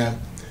Street there.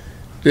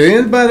 Did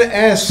anybody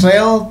ask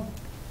Sal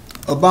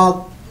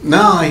about,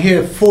 now I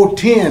hear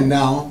 410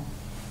 now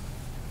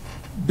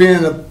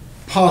being a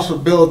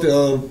possibility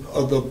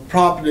of the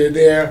property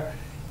there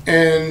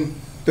and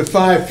the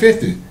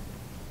 550?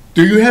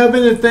 Do you have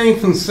anything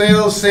from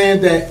Sal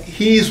saying that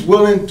he's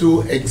willing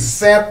to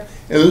accept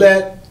and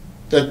let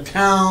the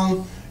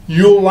town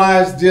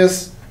utilize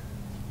this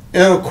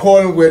in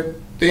accordance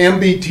with the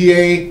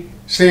MBTA,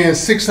 saying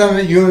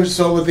 600 units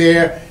over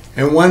there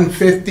and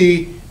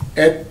 150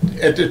 at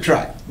the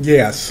track?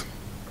 Yes.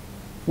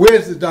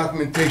 Where's the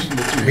documentation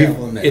that you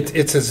have on that?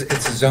 It's a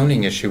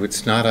zoning issue.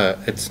 It's not,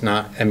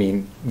 I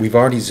mean, we've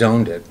already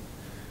zoned it.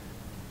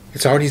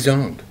 It's already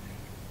zoned.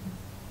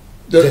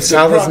 This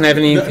house doesn't have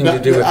anything to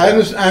do with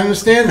that. I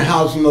understand the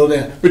housing, all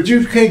that, but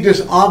you can't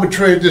just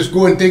arbitrarily just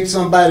go and take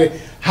somebody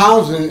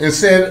housing and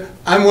say,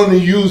 I'm going to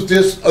use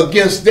this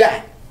against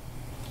that.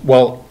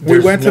 Well, we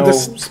went to the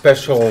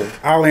special.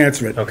 I'll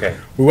answer it. Okay.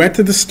 We went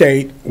to the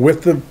state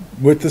with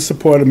the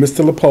support of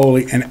Mr.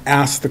 Lapoli and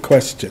asked the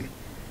question,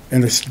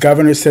 and the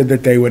governor said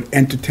that they would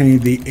entertain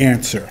the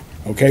answer.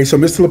 Okay, so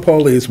Mr.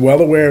 Lapoli is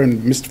well aware,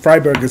 and Mr.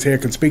 Freiberg is here,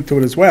 can speak to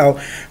it as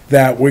well,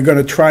 that we're going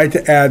to try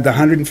to add the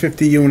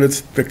 150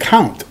 units, the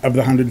count of the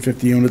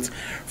 150 units,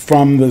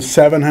 from the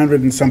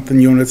 700 and something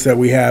units that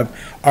we have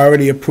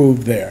already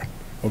approved there.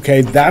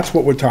 Okay, that's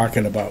what we're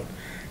talking about.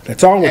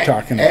 That's all we're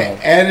talking about.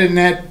 Adding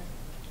that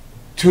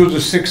to the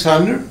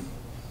 600?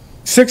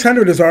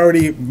 600 is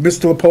already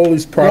Mr.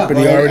 Lapoli's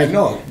property, already. I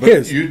know, but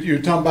his.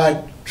 You're talking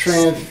about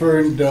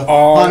transferring the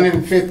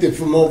 150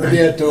 from over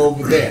there to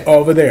over there.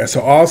 Over there.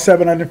 So all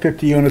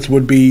 750 units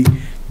would be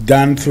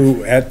done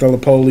through at the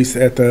Lapoli's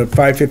at the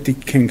 550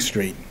 King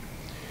Street.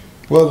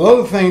 Well, the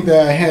other thing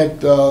that I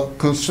had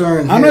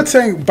concern. I'm not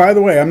saying, by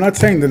the way, I'm not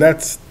saying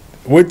that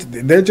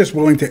they're just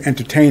willing to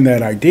entertain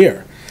that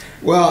idea.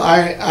 Well,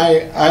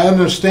 I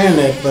understand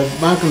that, but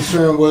my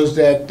concern was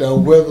that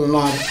whether or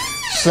not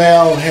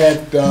Sal had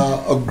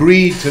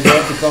agreed to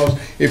that, because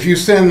if you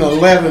send a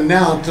letter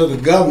now to the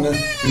governor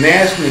and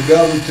asking the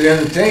governor to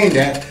entertain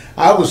that,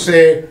 I would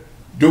say,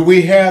 do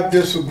we have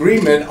this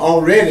agreement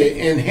already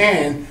in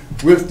hand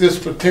with this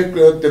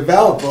particular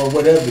developer, or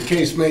whatever the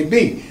case may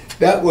be?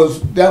 That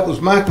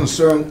was my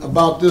concern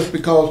about this,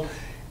 because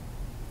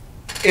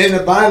in the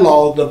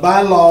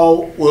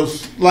bylaw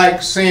was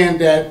like saying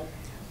that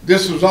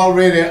this was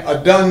already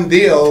a done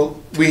deal.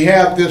 We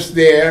have this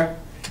there,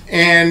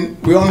 and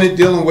we're only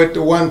dealing with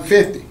the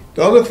 150.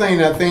 The other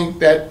thing, I think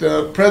that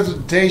the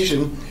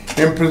presentation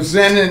and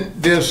presenting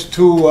this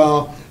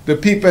to the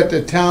people at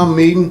the town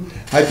meeting,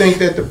 I think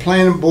that the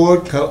planning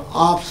board could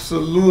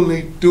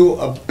absolutely do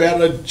a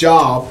better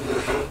job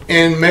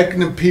in making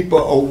the people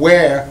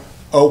aware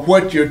of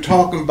what you're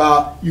talking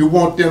about, you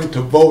want them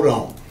to vote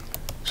on.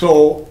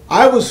 So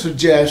I would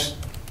suggest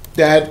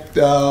that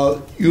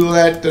you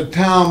let the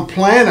town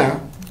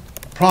planner,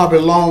 probably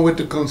along with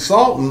the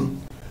consultant,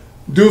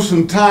 do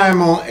some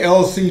time on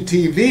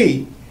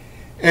LCTV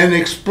and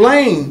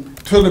explain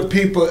to the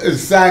people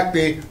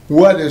exactly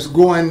what is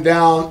going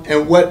down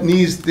and what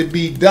needs to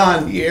be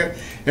done here,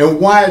 and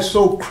why it's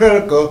so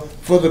critical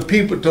for the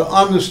people to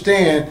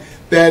understand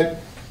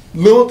that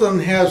Littleton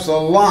has a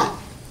lot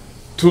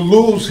to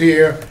lose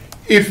here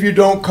if you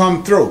don't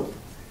come through.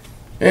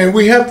 And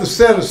we have to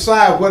set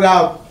aside what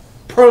our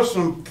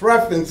personal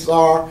preferences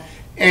are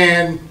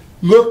and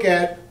look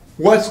at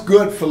what's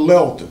good for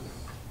Littleton.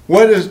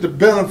 What is the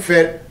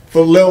benefit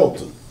for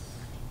Littleton?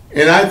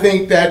 And I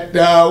think that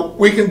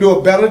we can do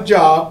a better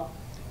job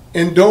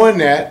in doing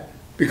that,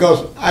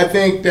 because I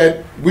think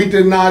that we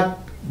did not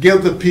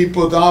give the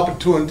people the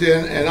opportunity,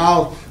 and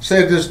I'll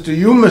say this to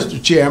you,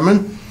 Mr.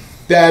 Chairman,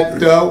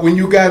 that when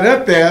you got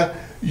up there,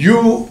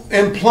 you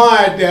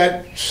implied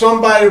that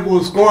somebody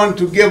was going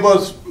to give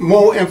us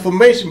more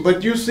information,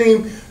 but you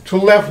seem to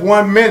left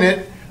 1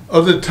 minute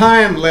of the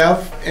time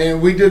left,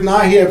 and we did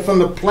not hear from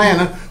the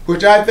planner,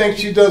 which I think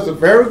she does a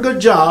very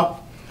good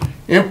job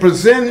in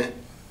presenting an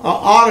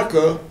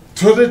article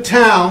to the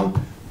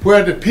town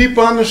where the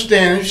people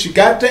understand it. She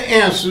got the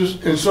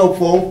answers and so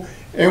forth,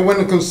 and when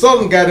the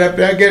consultant got up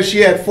there, I guess she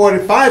had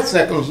 45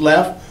 seconds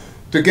left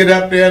to get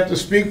up there to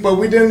speak, but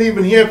we didn't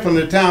even hear from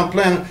the town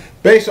planner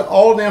based on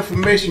all the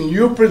information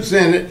you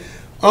presented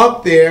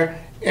up there,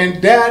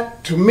 and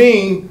that to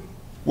me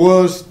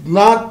was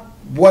not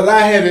what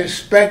I had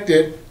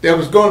expected that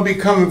was going to be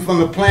coming from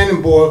the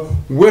planning board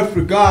with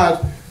regards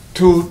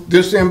to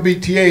this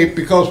MBTA,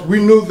 because we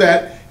knew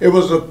that It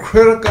was a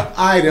critical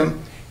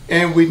item,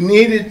 and we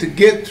needed to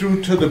get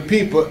through to the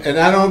people, and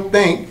I don't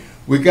think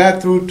we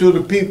got through to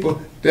the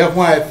people. That's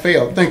why it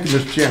failed. Thank you,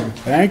 Mr. Chairman.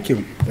 Thank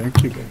you,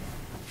 thank you.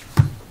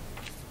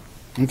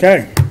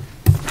 Okay.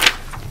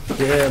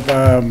 Do you have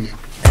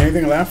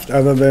anything left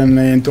other than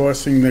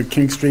endorsing the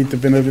King Street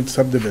definitive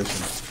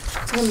subdivision?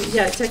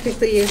 Yeah,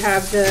 technically you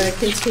have the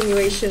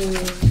continuation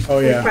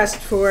request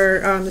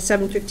for the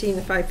 715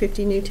 to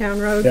 550 Newtown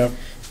Road. Yep.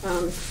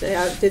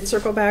 They did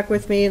circle back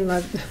with me and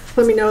let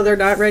me know they're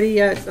not ready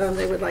yet.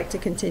 They would like to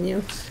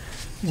continue.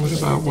 What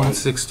about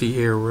 160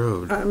 Air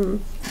Road?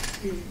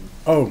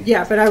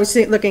 Yeah, but I was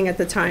looking at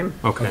the time.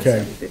 Okay.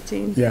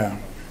 7:15. Yeah.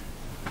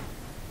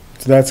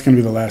 So that's going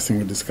to be the last thing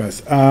we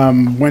discuss.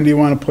 When do you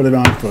want to put it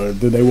on for?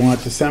 Do they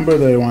want December or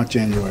do they want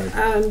January?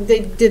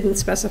 They didn't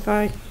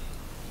specify.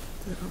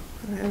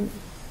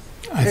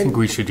 I think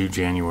we should do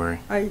January.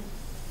 I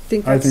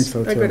think that's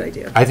so, a too. good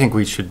idea. I think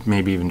we should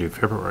maybe even do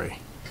February.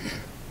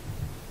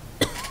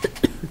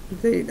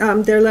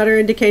 Their letter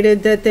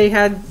indicated that they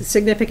had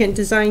significant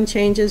design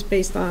changes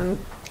based on,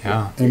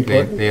 Yeah,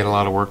 they had a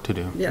lot of work to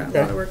do. a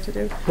lot of work to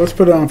do. Let's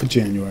put it on for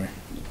January.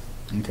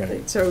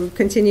 Okay. So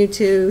continue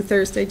to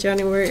Thursday,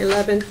 January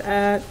 11th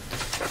at,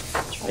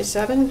 try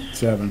 7?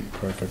 7,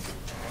 perfect.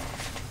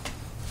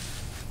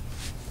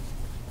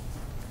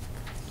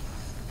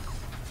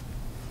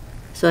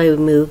 So I would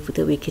move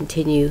that we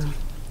continue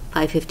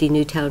 550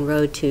 Newtown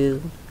Road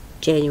to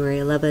January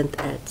 11th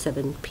at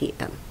 7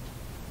 p.m.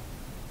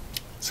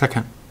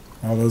 Second.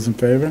 All those in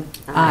favor?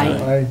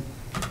 Aye.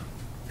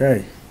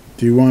 Okay.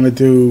 Do you want to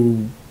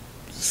do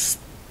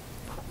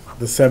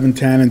the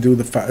 710 and do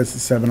the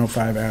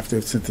 705 after,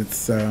 since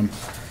it's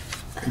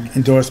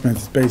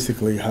endorsements,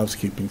 basically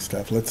housekeeping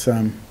stuff? Let's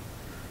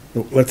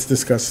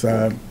discuss.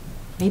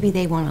 Maybe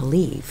they want to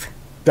leave.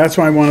 That's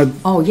why I wanted.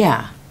 Oh,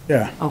 yeah.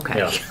 Yeah.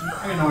 Okay. I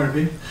didn't know where to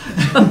be.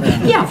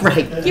 Yeah,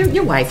 right.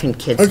 Your wife and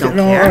kids Okay. don't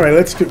No. care. All right.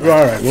 Let's do.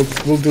 All right.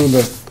 We'll do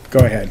the. Go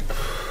ahead.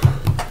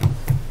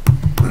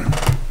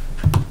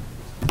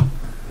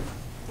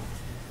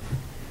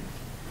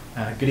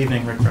 Good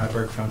evening, Rick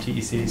Bradberg from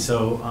TEC.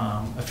 So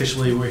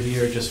officially, we're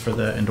here just for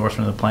the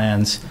endorsement of the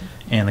plans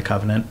and the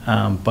covenant.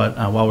 But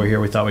while we're here,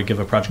 we thought we'd give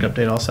a project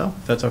update also,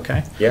 if that's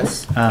okay.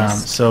 Yes.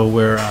 So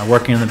we're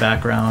working in the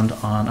background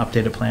on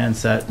updated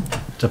plans that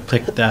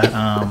depict that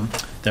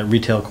that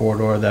retail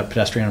corridor, that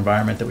pedestrian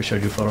environment that we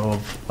showed you a photo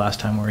of last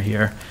time we were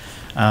here.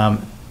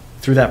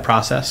 Through that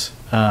process,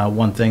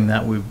 one thing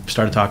that we've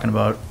started talking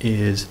about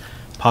is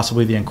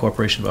possibly the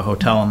incorporation of a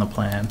hotel on the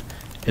plan.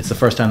 It's the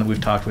first time that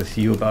we've talked with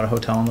you about a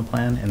hotel on the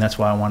plan, and that's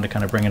why I wanted to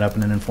kind of bring it up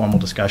in an informal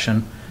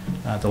discussion.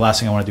 The last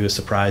thing I want to do is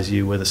surprise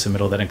you with a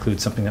submittal that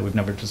includes something that we've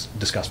never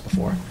discussed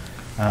before.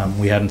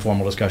 We had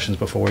informal discussions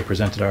before we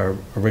presented our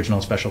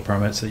original special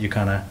permit, so that you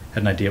kind of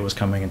had an idea it was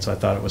coming, and so I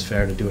thought it was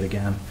fair to do it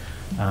again.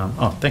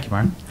 Oh, thank you,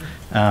 Martin.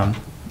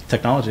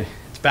 Technology,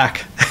 it's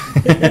back.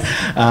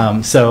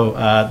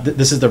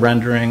 This is the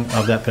rendering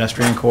of that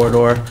pedestrian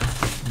corridor.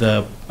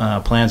 The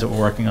plans that we're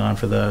working on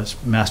for the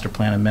master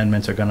plan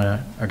amendments are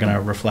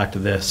gonna reflect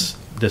this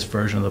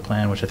version of the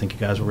plan, which I think you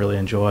guys will really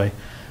enjoy.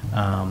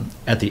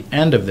 At the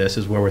end of this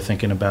is where we're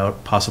thinking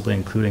about possibly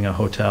including a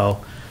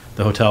hotel.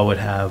 The hotel would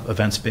have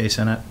event space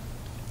in it,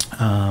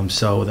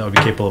 so that would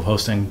be capable of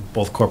hosting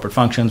both corporate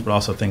functions, but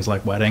also things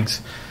like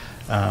weddings.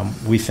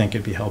 We think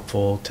it'd be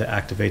helpful to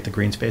activate the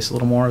green space a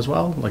little more as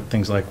well, like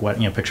things like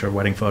picture of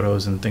wedding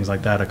photos and things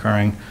like that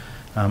occurring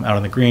out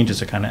on the green, just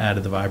to kind of add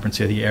to the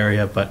vibrancy of the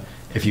area. But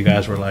if you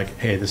guys were like,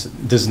 hey, this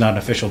is not an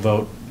official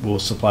vote, we'll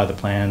supply the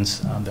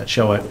plans that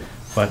show it,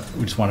 but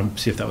we just want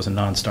to see if that was a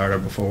non-starter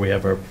before we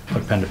ever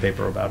put pen to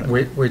paper about it.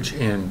 Which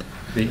end?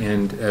 The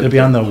end at It'll be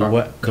on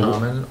the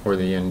Common or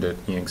the end at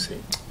Yangtze?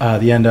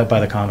 The end up by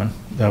the Common,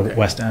 the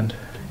west end,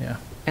 yeah.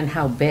 And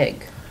how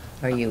big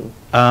are you?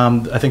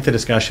 I think the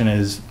discussion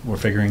is, we're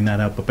figuring that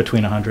out, but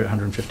between 100,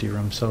 150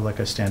 rooms, so like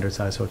a standard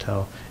size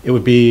hotel. It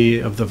would be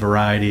of the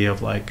variety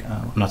of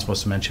I'm not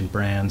supposed to mention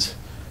brands.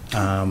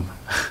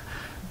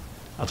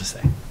 I'll just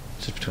say,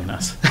 just between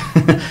us.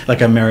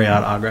 Like a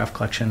Marriott autograph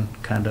collection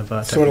kind of.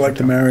 Sort of like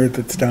the Marriott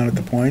that's down at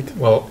the Point?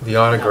 Well, the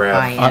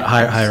autograph.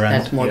 Higher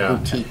end. That's more Yeah.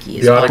 boutique-y.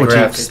 The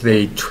autographs,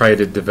 they try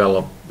to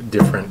develop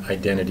different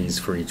identities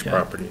for each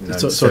property.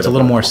 So it's a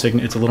little more it's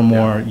a little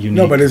more unique.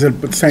 No, but is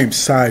it the same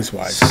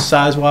size-wise?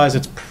 Size-wise,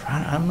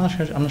 I'm not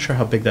sure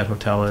how big that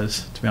hotel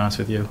is, to be honest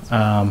with you.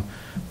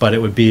 But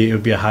it would be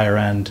a higher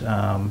end,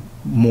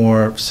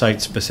 more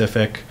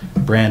site-specific,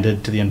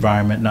 branded to the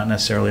environment, not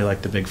necessarily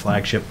like the big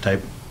flagship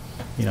type,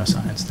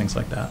 signs, things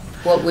like that.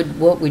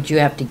 What would you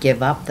have to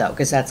give up, though?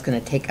 Because that's going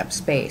to take up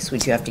space.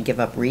 Would you have to give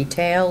up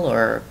retail,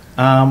 or?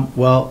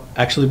 Well,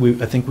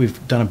 actually, I think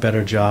we've done a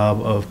better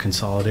job of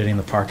consolidating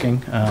the parking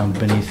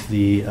beneath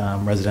the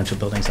residential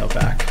buildings out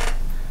back.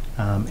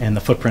 And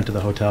the footprint of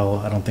the hotel,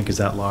 I don't think is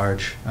that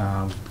large,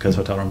 because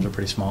hotel rooms are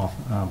pretty small,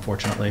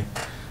 fortunately.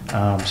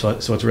 So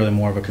it's really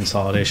more of a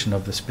consolidation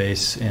of the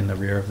space in the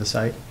rear of the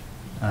site,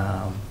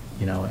 and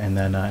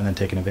then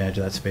taking advantage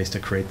of that space to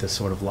create this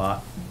sort of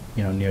lot,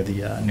 near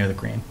the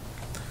green.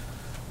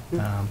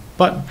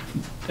 But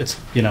it's,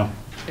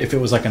 if it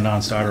was like a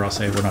non-starter, I'll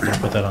say we're not going to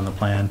put that on the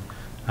plan.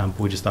 But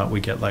we just thought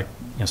we'd get like,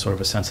 sort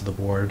of a sense of the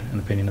board, an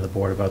opinion of the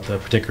board about the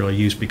particular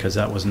use, because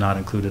that was not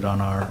included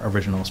on our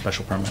original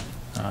special permit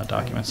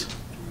documents.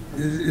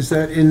 Is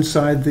that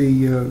inside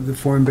the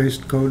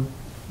form-based code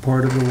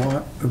part of the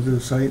lot, of the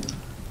site?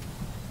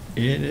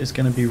 It is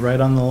going to be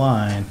right on the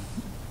line.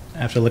 I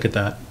have to look at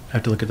that. I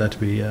have to look at that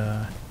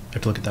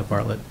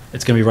Bartlett.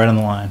 It's going to be right on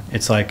the line.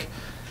 It's going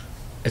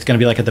to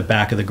be like at the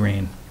back of the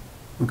green.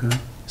 Okay.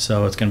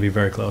 So it's going to be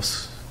very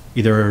close,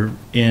 either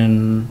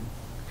in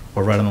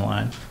or right on the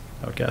line,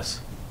 I would guess.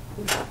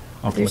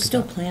 There's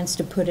still plans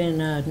to put in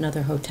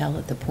another hotel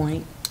at the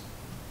Point?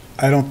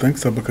 I don't think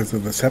so because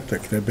of the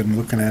septic. They've been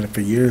looking at it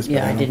for years, but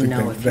Yeah, I don't think I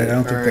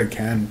don't think heard. they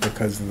can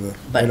because of they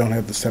But- don't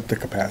have the septic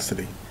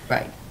capacity.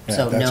 Right. Yeah,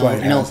 So that's why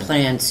it no hasn't.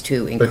 plans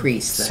to But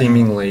increase that.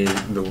 seemingly,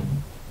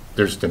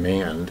 there's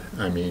demand.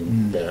 I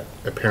mean, that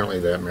apparently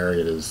that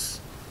Marriott is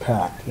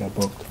Packed, yeah,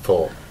 booked.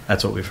 full.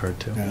 That's what we've heard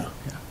too. Yeah.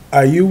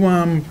 Are you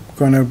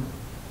gonna,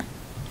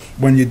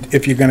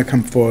 if you're gonna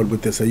come forward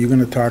with this, are you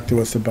gonna talk to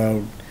us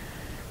about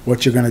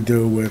what you're gonna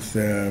do with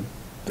the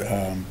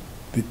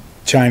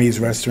Chinese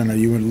restaurant? Are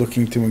you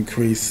looking to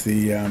increase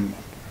the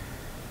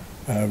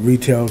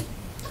retail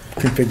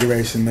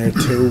configuration there too?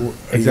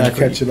 Are you gonna Exactly.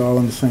 catch it all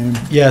in the same?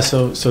 Yeah,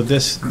 so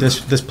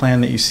this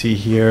plan that you see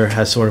here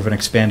has sort of an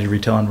expanded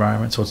retail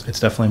environment, so it's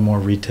definitely more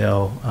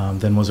retail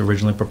than was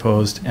originally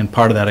proposed, and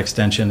part of that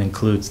extension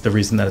includes, the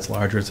reason that it's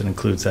larger is it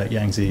includes that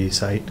Yangtze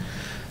site.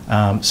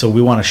 So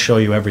we want to show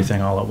you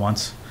everything all at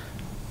once.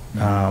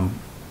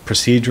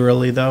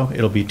 Procedurally, though,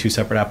 it'll be two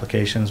separate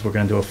applications. We're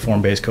going to do a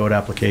form-based code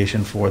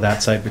application for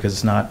that site because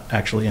it's not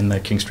actually in the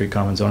King Street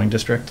Common Zoning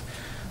District.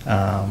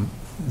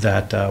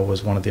 That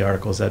was one of the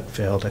articles that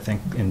failed, I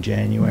think, in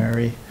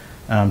January,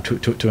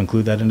 to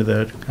include that into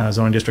the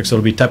zoning district. So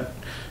it'll be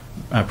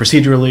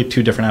procedurally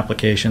two different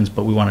applications,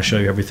 but we want to show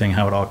you everything,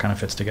 how it all kind of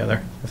fits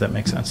together, if that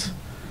makes sense.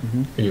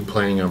 Are you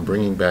planning on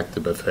bringing back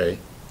the buffet?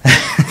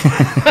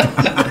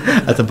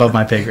 That's above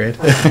my pay grade.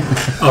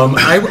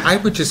 I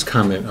would just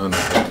comment on the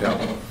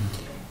hotel.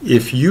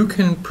 If you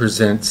can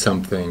present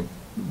something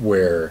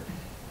where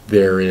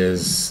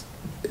that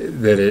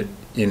it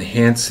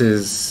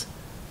enhances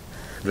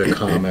the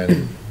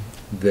common,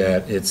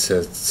 that it's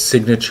a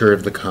signature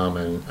of the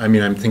common. I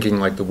mean, I'm thinking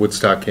like the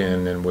Woodstock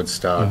Inn in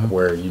Woodstock,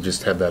 where you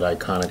just have that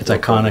iconic. It's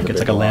look over iconic, the it's big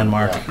like a lawn.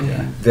 landmark. Yeah.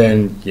 Yeah.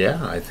 Then,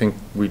 yeah, I think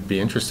we'd be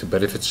interested.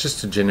 But if it's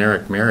just a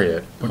generic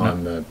Marriott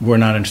We're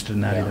not interested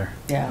in that either.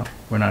 Yeah. No,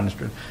 we're not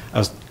interested. I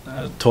was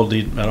told,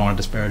 I don't want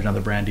to disparage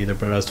another brand either,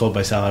 but I was told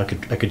by Sal I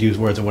could use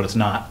words of what it's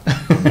not.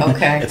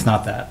 Okay. It's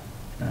not that.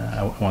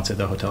 I won't say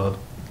the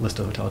list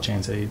of hotel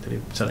chains that he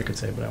said I could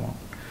say, but I won't.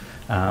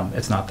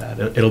 It's not that.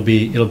 It'll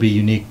be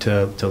unique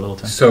to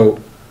Littleton. So,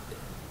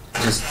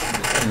 just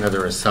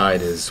another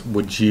aside is,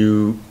 would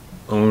you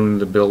own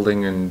the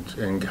building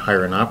and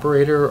hire an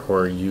operator,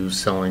 or are you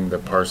selling the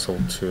parcel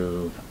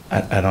to?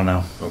 I don't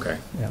know. Okay.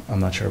 Yeah, I'm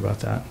not sure about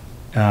that.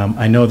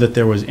 I know that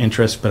there was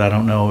interest, but I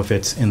don't know if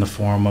it's in the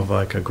form of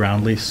like a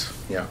ground lease.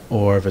 Yeah.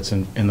 Or if it's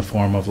in the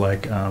form of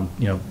like,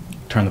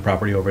 turn the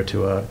property over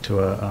to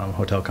a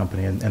hotel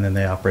company and then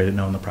they operate it and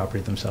own the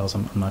property themselves.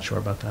 I'm not sure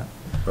about that.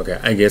 Okay,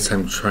 I guess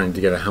I'm trying to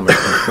get at how much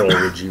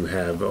control would you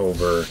have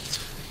over,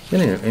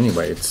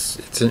 anyway,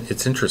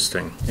 it's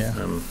interesting. Yeah.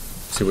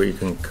 See what you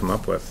can come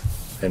up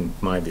with, in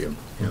my view,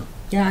 yeah.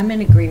 Yeah, I'm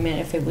in agreement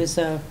if it was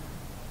a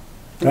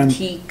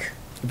boutique.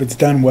 If it's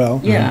done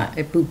well. Yeah,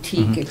 a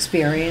boutique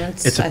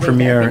experience. It's a I think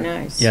premier. that'd be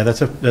nice. Yeah, it's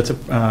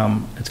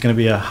going to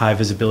be a high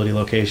visibility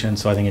location,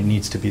 so I think it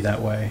needs to be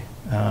that way.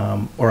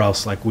 Or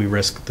else, like, we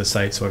risk the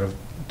site sort of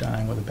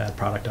dying with a bad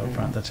product out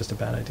front. That's just a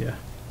bad idea.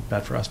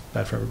 Bad for us,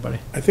 bad for everybody.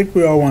 I think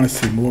we all want to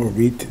see more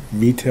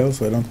retail,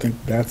 so I don't think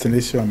that's an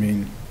issue. I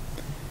mean,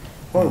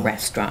 Or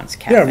restaurants,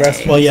 Yeah, cafes.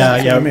 restaurants. Well, yeah.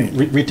 That's what I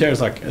mean. Retail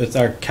is like, it's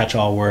our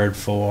catch-all word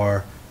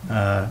for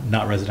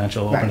not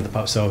residential, open to Right. the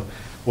pub. So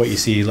what you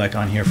see, like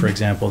on here, for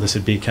example, this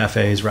would be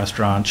cafes,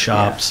 restaurants,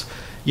 shops.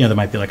 There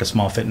might be like a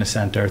small fitness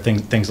center,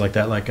 things like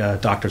that, like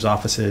doctor's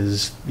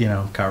offices,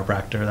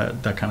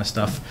 chiropractor, that kind of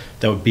stuff.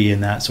 That would be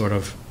in that sort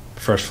of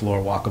first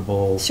floor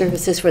walkable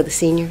Services for the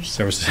seniors.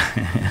 services.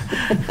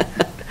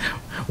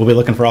 We'll be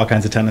looking for all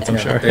kinds of tenants, I'm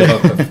sure.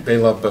 They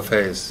love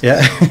buffets.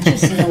 Yeah.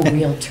 Just no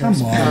realtors.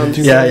 Come on.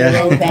 Yeah.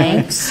 No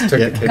banks. Took the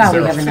Yeah. kids God, we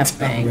there. have enough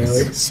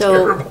banks.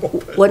 So,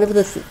 one of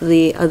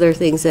the other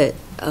things that,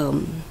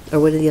 or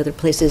one of the other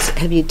places,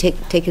 have you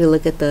taken a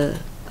look at the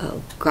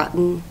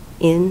Groton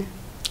Inn?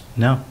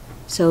 No.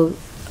 So,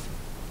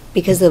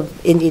 because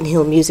of Indian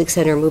Hill Music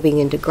Center moving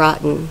into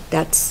Groton,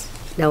 that's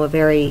now a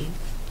very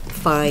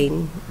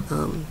fine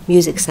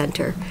music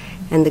center.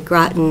 And the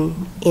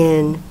Groton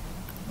Inn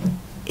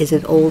is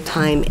an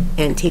old-time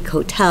antique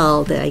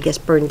hotel that I guess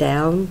burned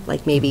down,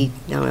 like maybe,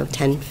 I don't know,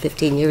 10,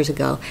 15 years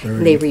ago.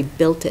 And they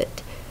rebuilt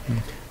it.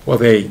 Well,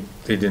 they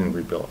didn't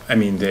rebuild. I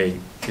mean,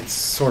 it's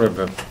sort of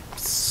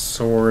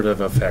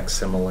a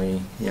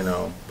facsimile,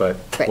 but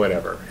Right.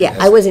 whatever. Yeah,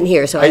 I wasn't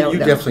here, so I don't You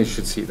know. definitely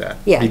should see that.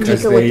 Yeah,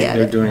 because take a look at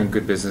they're it. doing a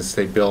good business.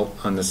 They built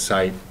on the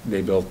site.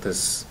 They built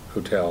this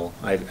hotel,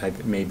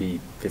 maybe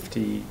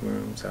 50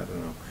 rooms, I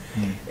don't know.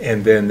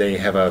 And then they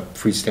have a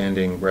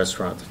freestanding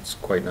restaurant that's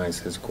quite nice,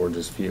 has a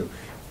gorgeous view.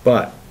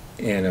 But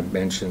Anna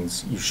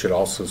mentions you should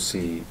also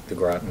see the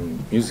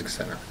Groton Music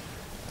Center,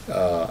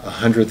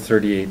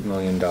 $138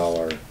 million.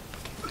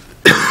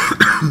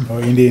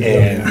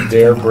 And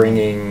they're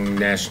bringing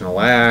national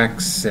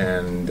acts,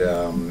 and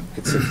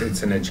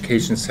it's an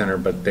education center,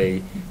 but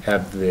they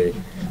have the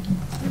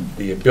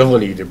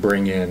ability to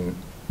bring in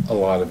a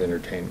lot of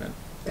entertainment,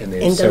 and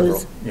they have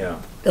several.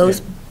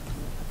 Those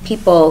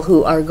people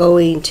who are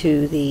going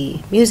to the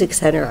music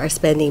center are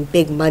spending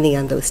big money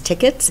on those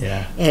tickets.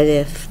 Yeah. And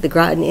if the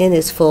Groton Inn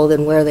is full,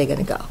 then where are they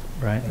going to go?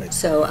 Right.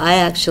 So I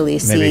actually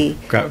Maybe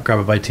see. grab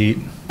a bite to eat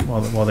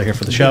while they're here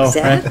for the show,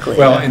 Exactly. right?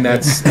 Well, and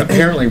that's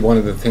apparently one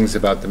of the things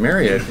about the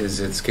Marriott is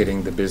it's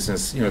getting the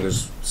business,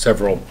 there's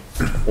several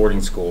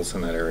boarding schools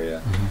in that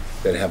area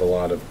that have a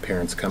lot of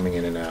parents coming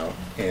in and out,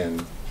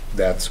 and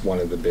that's one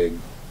of the big,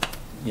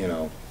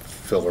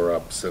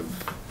 filler-ups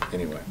of,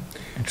 anyway.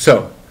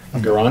 So,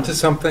 you're onto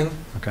something.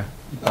 Okay.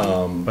 But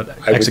I would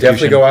execution.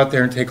 definitely go out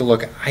there and take a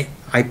look.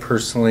 I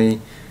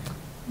personally,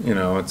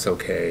 it's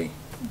okay,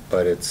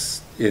 but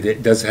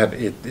it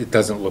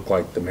doesn't look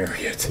like the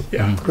Marriott.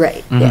 Yeah.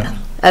 Right, yeah.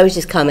 I was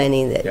just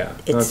commenting that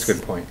that's a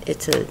good point.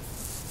 It's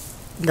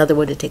another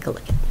one to take a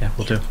look at. Yeah,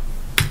 we'll do.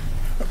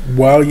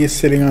 While you're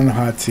sitting on the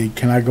hot seat,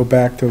 can I go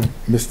back to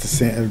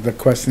the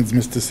questions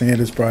Mr.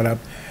 Sanders brought up?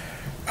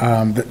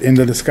 In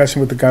the discussion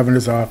with the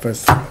governor's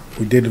office,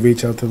 we did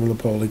reach out to the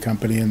Lapoli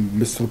company, and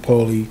Mr.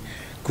 Lapoli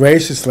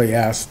graciously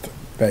asked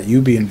that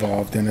you be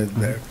involved in it.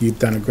 That you've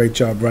done a great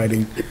job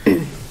writing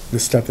the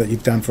stuff that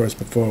you've done for us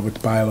before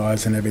with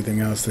bylaws and everything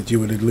else, that you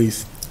would at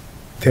least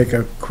take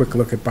a quick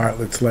look at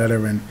Bartlett's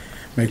letter and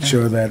make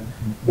sure that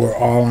we're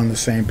all on the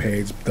same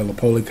page, the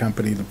Lapoli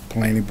company, the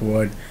planning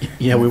board.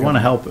 Yeah, we want to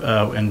help,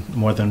 and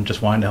more than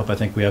just wanting to help, I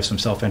think we have some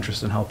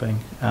self-interest in helping,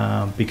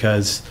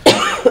 because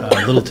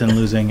Littleton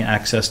losing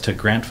access to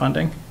grant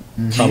funding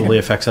probably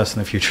affects us in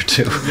the future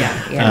too.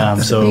 Yeah,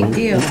 it's a so big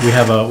deal. we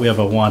have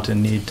a want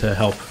and need to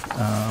help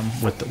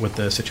with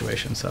the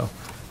situation. So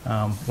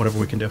whatever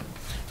we can do.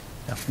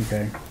 Yeah.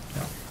 Okay.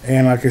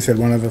 And like I said,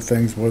 one of the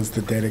things was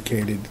the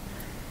dedicated,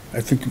 I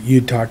think you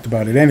talked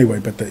about it anyway,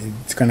 but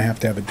it's going to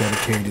have a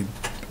dedicated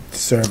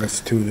service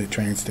to the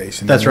train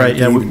station. That's right.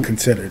 Yeah, we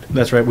considered.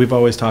 That's right. We've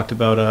always talked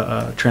about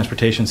a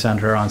transportation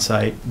center on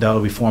site that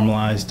will be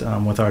formalized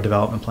with our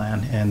development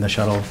plan, and the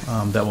shuttle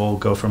that will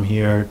go from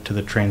here to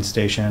the train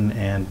station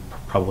and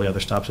probably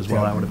other stops as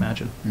well. I would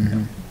imagine.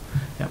 Mm-hmm.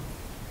 Yep.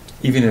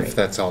 Even if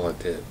that's all it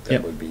did,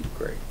 that would be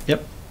great.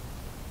 Yep.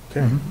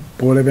 Okay.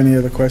 Board have any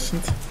other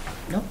questions?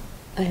 No.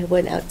 I have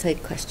one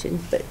outside question,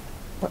 but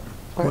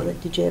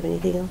Bartlett, did you have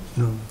anything else?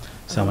 No.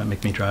 So it might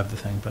make me drive the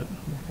thing, but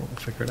we'll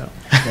figure it out.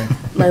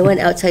 My one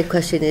outside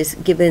question is,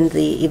 given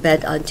the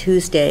event on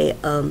Tuesday,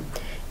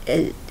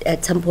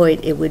 at some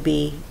point it would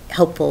be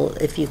helpful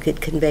if you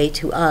could convey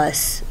to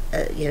us,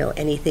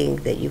 anything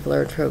that you've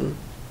learned from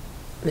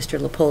Mr.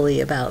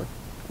 Lapoli about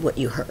what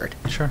you heard.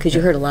 Sure. Because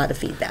you heard a lot of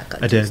feedback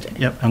on Tuesday. I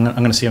did. Yep. I'm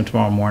going to see him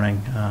tomorrow morning.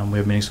 We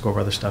have meetings to go over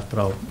other stuff,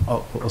 but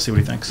we'll see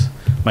what he thinks.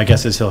 My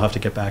guess is he'll have to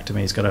get back to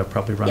me. He's got to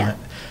probably run it.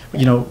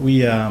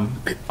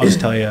 I'll just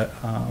tell you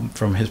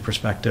from his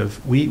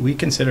perspective, we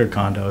considered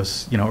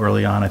condos,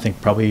 early on. I think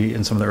probably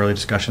in some of the early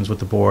discussions with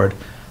the board,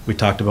 we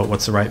talked about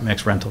what's the right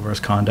mix, rental versus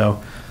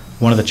condo.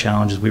 One of the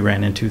challenges we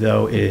ran into,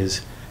 though, is,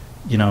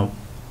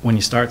 when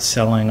you start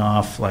selling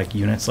off like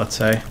units, let's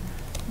say,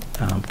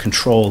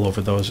 control over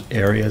those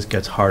areas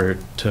gets harder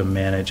to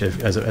manage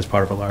as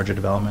part of a larger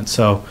development.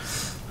 So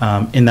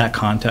in that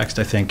context,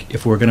 I think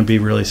if we're going to be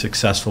really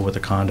successful with the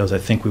condos, I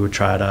think we would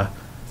try to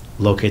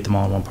locate them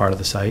all in one part of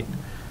the site.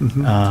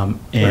 Mm-hmm.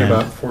 And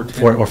what about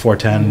 410? Or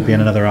 410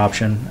 being another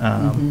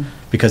option,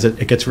 because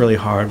it gets really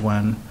hard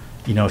when,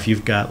 if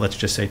you've got, let's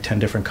just say, 10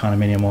 different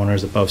condominium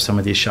owners above some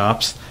of these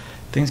shops,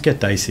 things get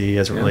dicey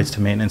as it relates to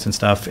maintenance and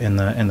stuff, and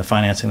the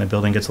financing of the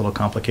building gets a little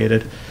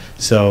complicated.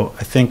 So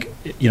I think,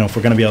 if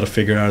we're going to be able to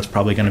figure it out, it's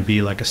probably going to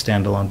be like a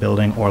standalone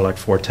building, or like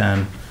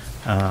 410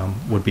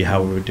 would be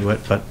how we would do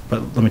it. But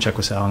let me check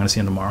with Sal. I'm going to see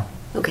him tomorrow.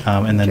 Okay.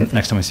 And then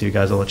next time I see you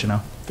guys, I'll let you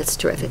know. That's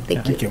terrific.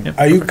 Thank you. Thank you.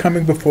 Are you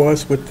coming before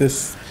us with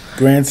this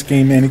grand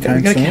scheme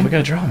anytime soon? We got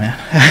a draw, man.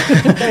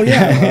 Oh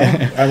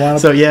yeah. Well, I want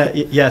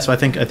to. So so I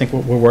think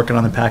we're working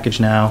on the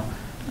package now.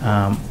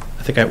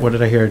 What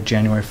did I hear?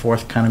 January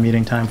 4th kind of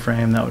meeting time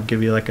frame. That would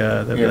give you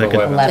January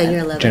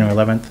 11th. January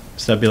 11th.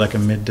 So that'd be like a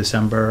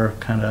mid-December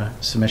kind of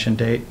submission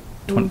date,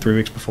 3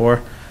 weeks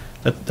before.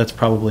 That's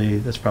probably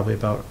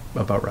about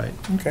right.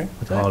 Okay.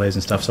 With the holidays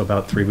and stuff, so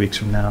about 3 weeks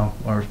from now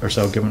or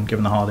so, given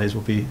the holidays,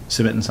 we'll be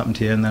submitting something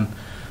to you, and then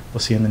we'll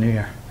see you in the new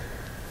year.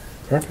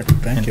 Perfect.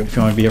 Thank you. If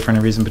you want to be here for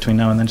any reason between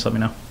now and then, just let me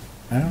know.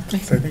 I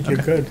think you're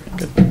good.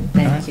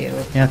 Thank you.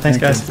 Yeah, thanks,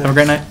 guys. Have a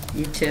great night.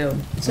 You too.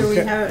 So we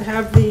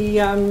have the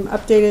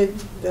updated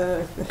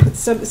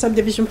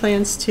subdivision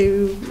plans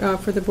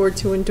for the board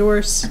to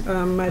endorse.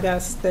 I'd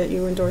ask that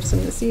you endorse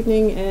them this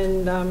evening,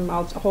 and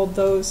I'll hold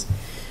those.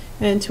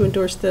 And to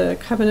endorse the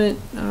covenant,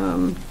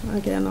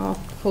 again, I'll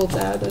hold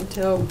that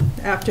until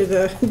after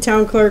the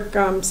town clerk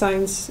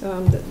signs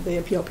the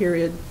appeal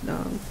period. Do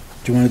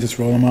you want to just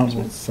roll them out,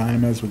 we'll sign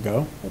them as we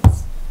go?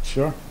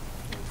 Sure.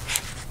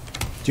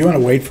 Do you want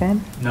to wait for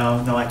them?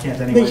 No, I can't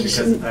anyway because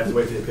I have to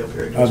wait for the appeal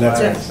period. Oh, that's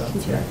right.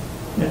 right. So,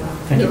 yeah.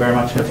 Thank you very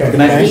much. Okay. Good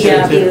night.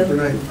 Thank you. Good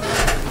night.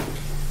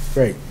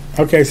 Great.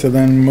 Okay, so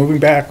then moving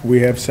back, we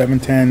have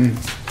 710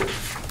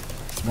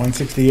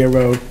 160 Year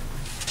Road,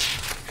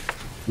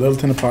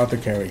 Littleton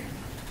Apothecary.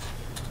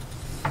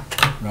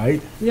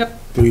 Right? Yep.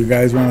 Do you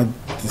guys want to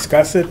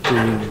discuss it?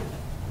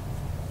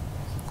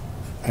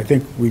 I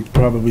think we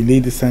probably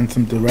need to send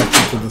some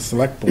direction to the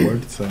select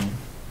board, so.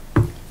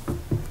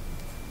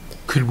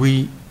 Could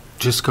we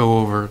just go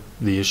over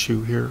the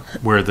issue here,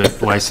 where the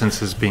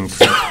license is being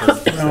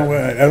transferred? No,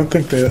 I don't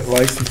think the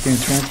license being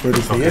transferred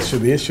is the issue.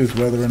 The issue is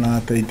whether or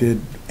not they did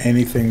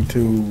anything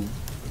to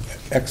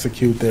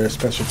execute their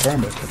special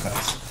permit with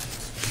us.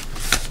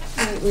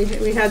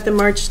 We had the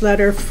March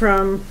letter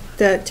from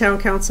that town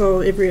council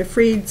Ivrea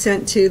Freed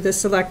sent to the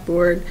select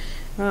board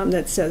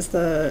that says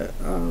the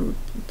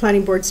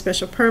planning board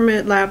special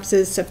permit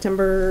lapses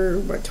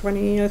September,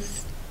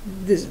 20th?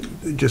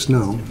 Just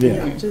now.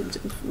 Yeah.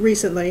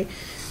 Recently.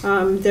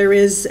 There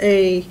is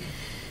a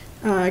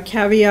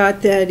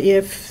caveat that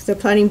if the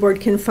planning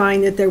board can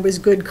find that there was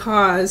good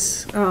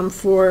cause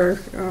for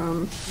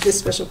this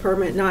special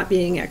permit not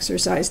being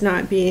exercised,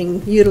 not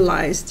being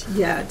utilized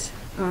yet,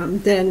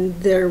 then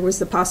there was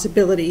the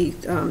possibility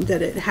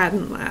that it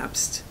hadn't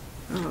lapsed.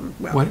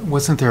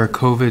 Wasn't there a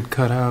COVID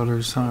cutout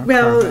or something?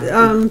 Well,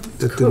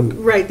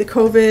 right, the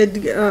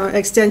COVID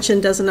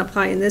extension doesn't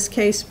apply in this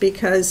case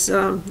because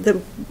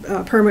the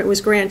permit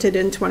was granted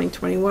in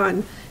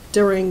 2021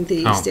 during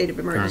the state of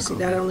emergency.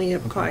 That only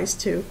applies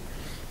to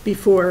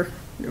before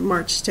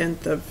March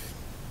 10th of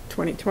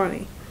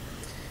 2020.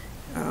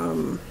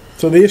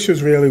 So the issue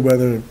is really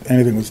whether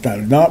anything was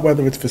done, not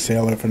whether it's for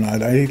sale or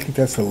not. I think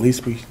that's the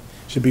least we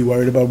should be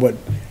worried about, what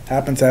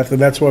happens after.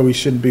 That's why we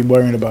shouldn't be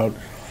worrying about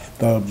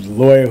the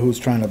lawyer who's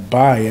trying to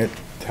buy it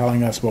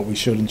telling us what we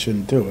should and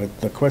shouldn't do.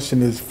 The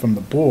question is, from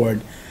the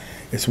board,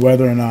 is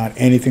whether or not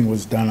anything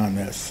was done on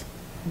this.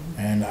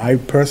 And I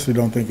personally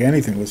don't think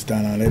anything was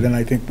done on it, and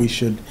I think we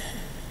should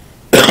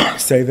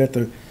say that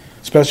the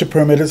special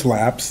permit has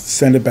lapsed,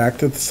 send it back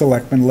to the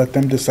selectmen, let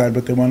them decide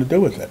what they want to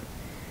do with it.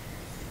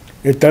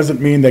 It doesn't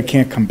mean they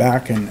can't come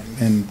back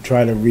and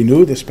try to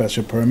renew the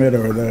special permit,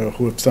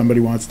 or if somebody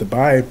wants to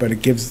buy it, but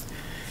it gives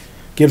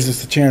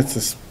us a chance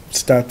to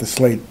start the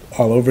slate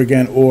all over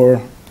again,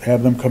 or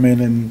have them come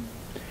in and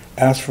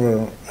ask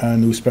for a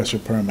new special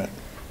permit.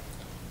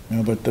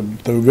 But the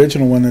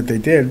original one that they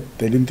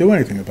didn't do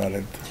anything about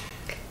it.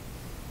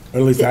 Or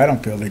at least I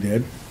don't feel they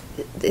did.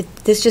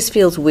 This just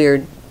feels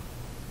weird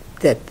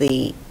that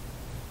the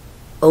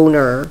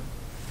owner,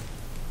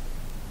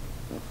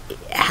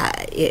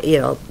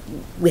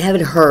 we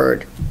haven't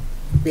heard,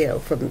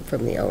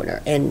 from the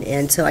owner.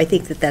 And so I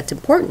think that that's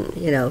important,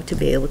 to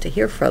be able to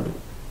hear from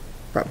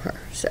her.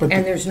 So.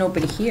 And there's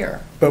nobody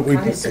here. But we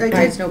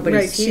surprised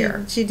nobody's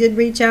here. She did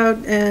reach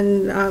out,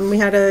 and we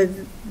had a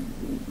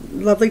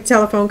lovely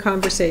telephone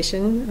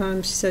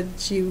conversation. She said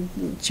she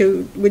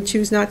would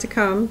choose not to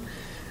come.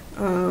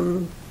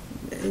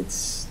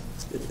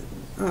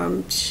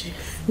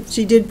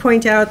 She did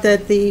point out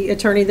that the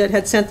attorney that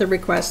had sent the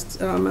request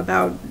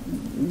about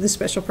the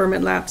special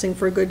permit lapsing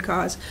for a good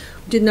cause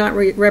did not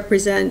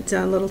represent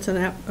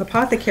Littleton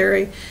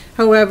Apothecary.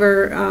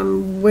 However,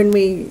 when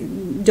we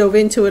dove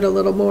into it a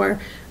little more,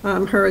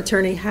 her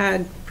attorney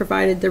had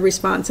provided the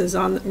responses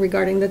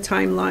regarding the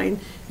timeline,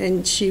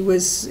 and she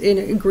was in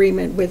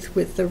agreement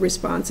with the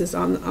responses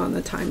on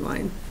the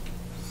timeline.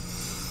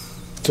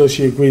 So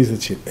she agrees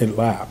that it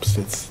lapsed.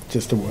 It's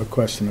just a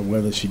question of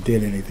whether she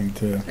did anything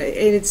to.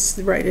 It's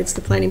right. It's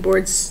the planning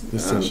board's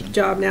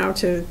job now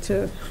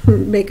to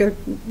make a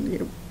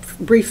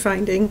brief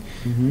finding,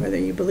 whether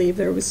you believe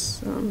there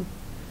was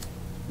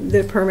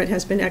the permit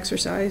has been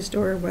exercised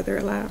or whether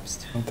it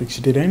lapsed. I don't think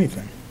she did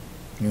anything.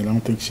 I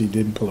don't think she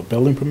didn't pull a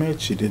building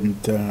permit. She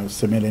didn't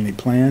submit any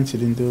plans. She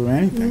didn't do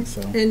anything.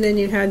 So. And then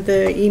you had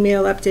the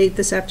email update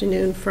this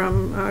afternoon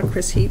from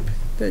Chris Heap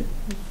that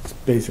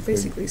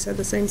basically said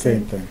the same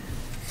thing.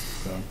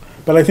 So.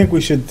 But I think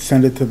we should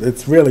send it to,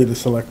 it's really the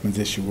selectmen's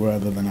issue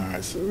rather than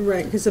ours.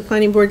 Right, because the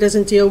planning board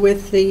doesn't deal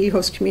with the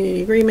host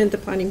community agreement. The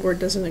planning board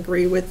doesn't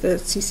agree with the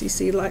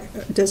CCC,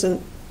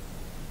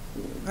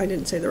 I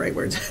didn't say the right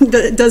words,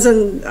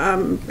 doesn't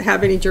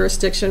have any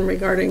jurisdiction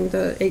regarding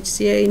the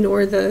HCA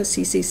nor the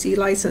CCC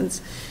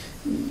license.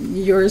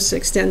 Yours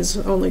extends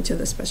only to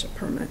the special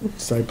permit.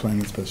 Site plan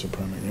and special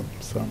permit, yep,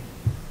 so.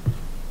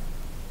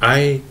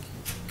 I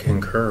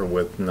concur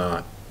with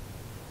not,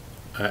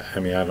 I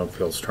mean, I don't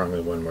feel strongly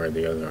one way or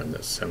the other on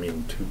this. I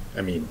mean,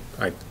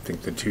 I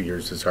think the 2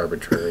 years is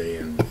arbitrary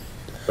and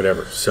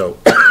whatever. So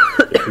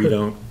if we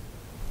don't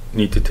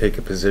need to take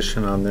a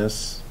position on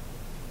this,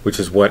 which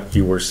is what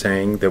you were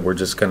saying, that we're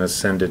just going to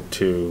send it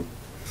to,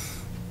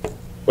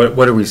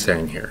 what are we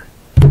saying here?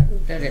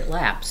 That it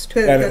lapsed.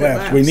 That it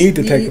lapsed. We need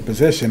to take a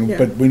position,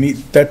 but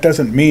that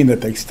doesn't mean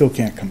that they still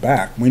can't come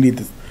back. We need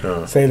to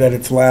say that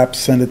it's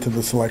lapsed, send it to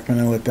the selectmen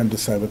and let them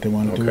decide what they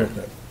want to do Okay. with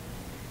it.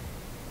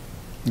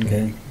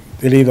 Okay?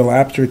 It either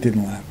lapsed or it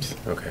didn't lapse.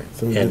 Okay.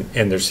 So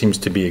And there seems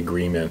to be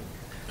agreement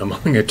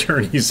among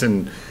attorneys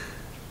and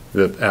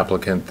the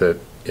applicant that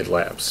it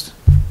lapsed.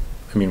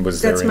 I mean,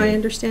 was there That's my any-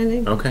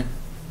 understanding. Okay.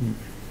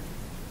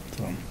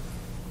 So.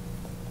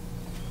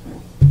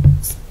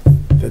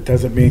 That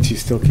doesn't mean she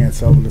still can't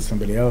sell them to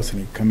somebody else,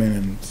 and you come in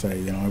and say,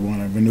 you know, I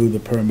want to renew the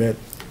permit.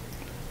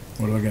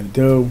 What do I got to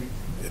do?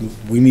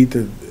 We need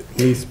to at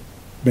least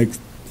make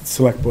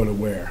select board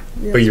aware.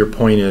 But your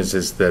point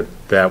is that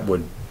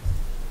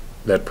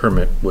that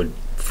permit would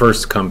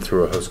first come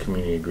through a host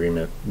community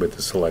agreement with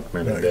the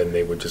selectmen, and Right. then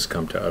they would just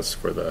come to us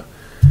for the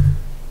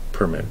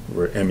permit,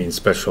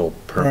 special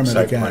Permit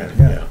site again, plan.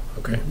 yeah.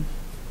 Okay.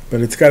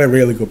 But it's got to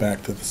really go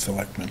back to the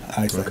selectmen,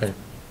 I think. Okay.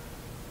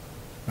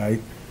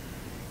 Right?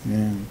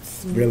 And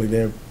it's really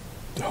their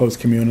host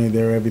community,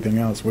 their everything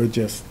else.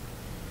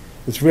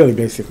 It's really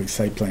basically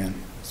site plan.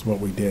 It's what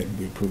we did.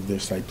 We approved their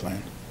site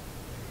plan.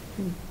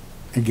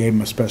 And gave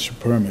them a special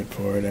permit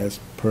for it as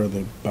per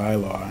the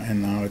bylaw,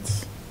 and now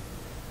it's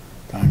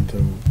time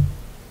to,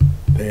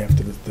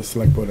 the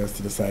select board has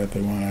to decide if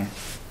they want to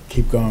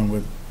keep going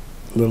with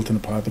Littleton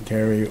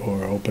Apothecary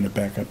or open it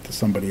back up to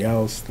somebody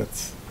else.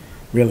 That's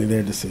really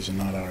their decision,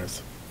 not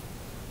ours.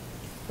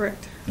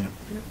 Correct. Yeah.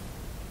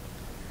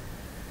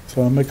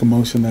 So I'll make a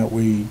motion that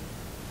we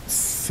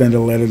send a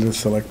letter to the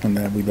selectmen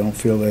that we don't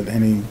feel that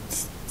any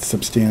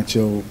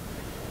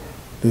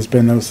there's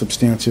been no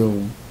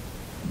substantial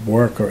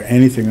work or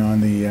anything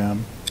on their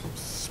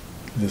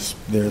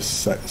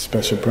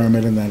special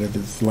permit, and that it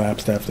is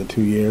lapsed after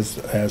 2 years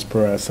as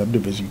per our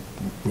subdivision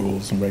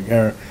rules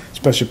and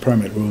special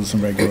permit rules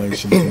and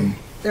regulations. And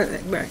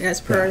As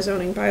per our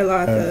zoning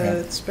bylaw,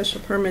 the special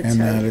permits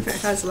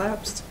has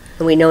lapsed.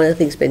 And we know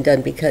nothing's been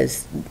done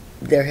because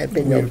there have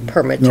been no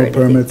permits or no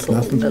anything. permits,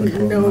 nothing's been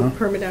pulled, No no?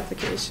 permit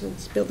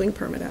applications, building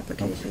permit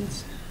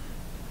applications.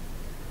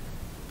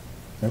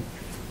 Yep.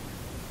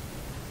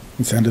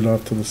 And send it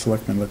off to the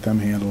selectmen, let them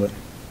handle it.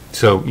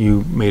 So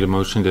you made a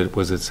motion,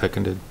 was it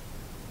seconded?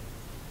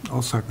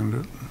 I'll second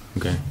it.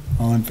 Okay.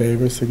 All in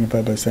favor,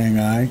 signify by saying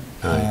aye.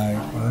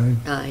 Aye.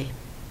 Aye.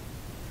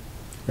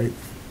 Great.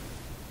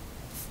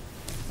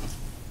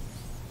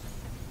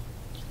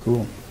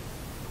 Cool.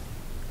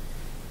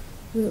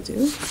 Will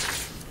do.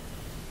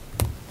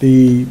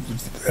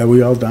 Are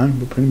we all done?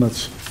 We're pretty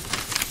much,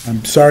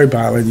 I'm sorry,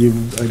 Bartlett,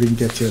 I didn't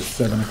get you at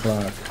 7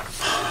 o'clock.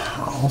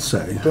 I'll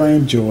say.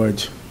 Blame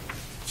George.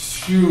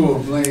 Sure,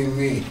 blame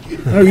me.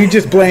 No, you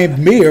just blamed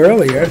me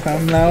earlier.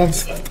 I'm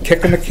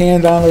kicking the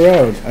can down the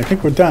road. I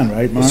think we're done,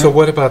 right, Mark? So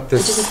what about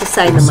this Just to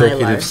sign the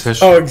executive Mylar.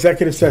 session? Oh,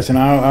 executive session.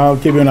 I'll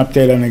give you an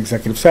update on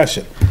executive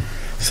session.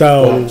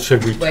 So, Well,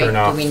 should we Wait, turn do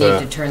off we need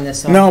to turn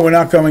this off? no, we're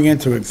not going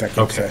into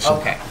executive Okay. session.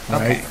 Okay,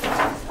 all okay.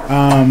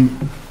 right?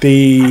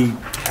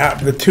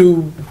 The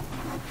two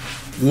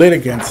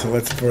litigants,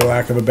 for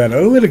lack of a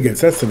better,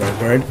 litigants, that's the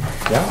right word,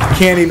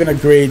 can't even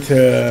agree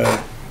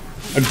to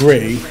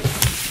agree.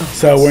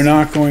 So we're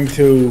not going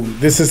to,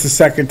 this is the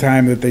second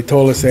time that they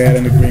told us they had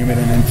an agreement,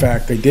 and in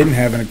fact, they didn't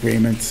have an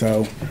agreement,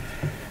 so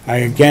I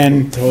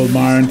again told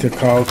Maren to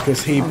call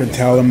Chris Heap and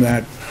tell him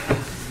that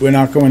we're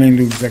not going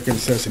into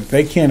executive session. If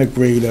they can't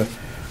agree to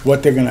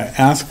what they're gonna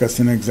ask us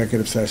in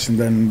executive session,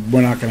 then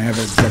we're not gonna have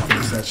an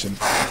executive session.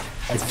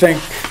 I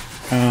think,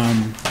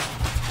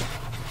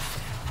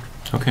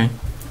 Okay.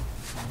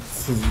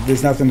 so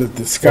there's nothing to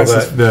discuss,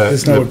 Well,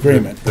 there's no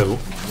agreement. The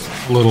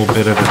little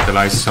bit of it that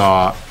I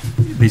saw,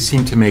 they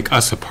seem to make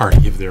us a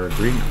party of their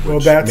agreement, Well,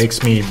 which that's-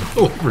 makes me a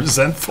little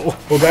resentful.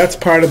 Well, that's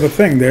part of the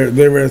thing,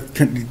 there were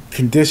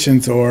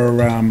conditions or,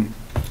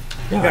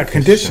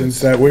 conditions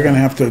that we're gonna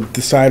have to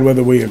decide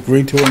whether we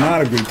agree to or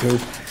not agree to,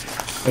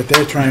 that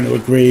they're trying to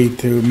agree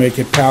to make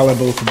it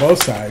palatable for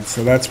both sides,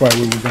 so that's why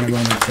we were gonna go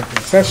into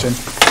executive session.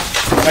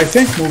 I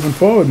think moving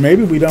forward,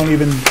 maybe we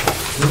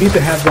need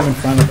to have them in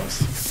front of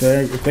us.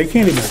 If they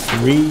can't even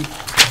agree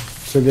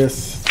to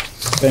this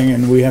thing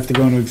and we have to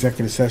go into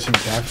executive session to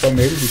talk about,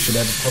 maybe we should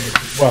have a public,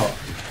 well,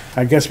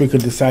 I guess we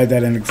could decide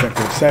that in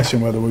executive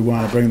session, whether we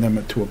wanna bring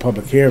them to a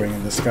public hearing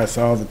and discuss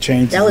all the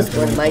changes. That was they're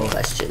one of my gonna go.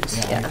 questions,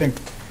 I yeah. think,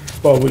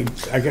 well,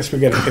 I guess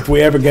if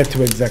we ever get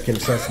to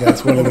executive session,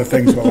 that's one of the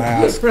things we'll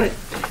ask. Right.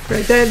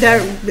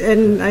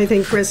 And I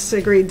think Chris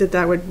agreed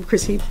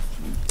Chris Heap,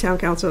 town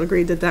council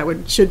agreed that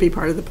should be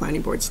part of the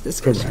planning board's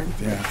discussion.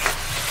 Correct, yeah.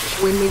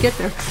 When we get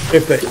there.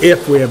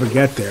 If we ever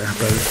get there,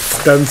 but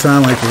it doesn't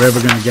sound like we're ever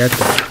gonna get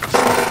there.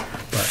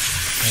 But,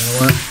 you know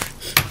what?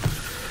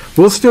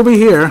 We'll still be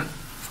here.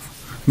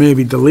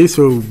 Maybe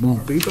Delisa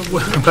won't be, but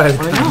by the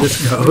time this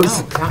goes.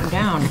 No,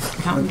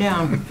 counting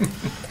down.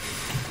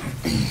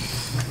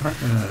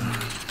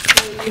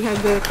 You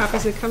have the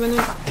copies of covenant?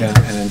 Yeah,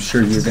 and I'm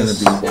sure you're gonna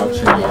be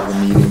watching all the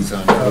meetings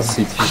on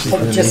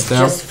LCT. Just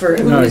for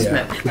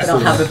amusement, but I'll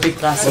have a big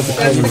glass of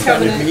That's the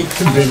covenant.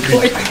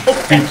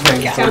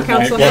 Town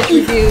council has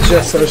reviewed.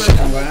 Just so she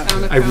can laugh.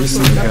 Town I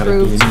recently council got a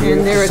approved, meeting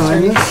and their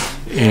Sign attorney. this?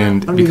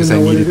 And don't because I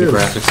even know what needed it the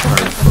is. graphics card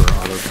for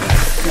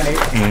AutoCAD.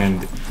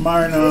 And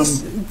Maren,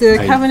 The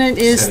I covenant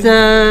is said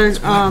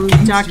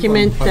the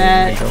document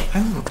that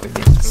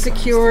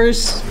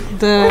secures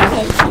the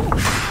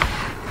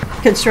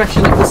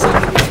construction of the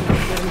subdivision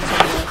according to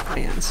the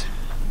plans.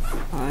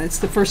 It's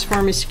the first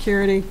form of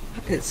security.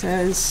 It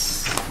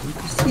says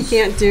you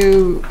can't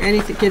do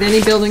anything, get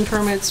any building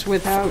permits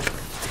without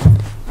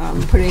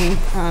putting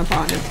a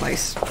bond in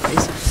place,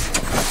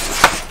 basically.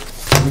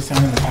 Are we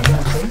signing the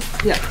covenant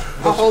too? Yeah,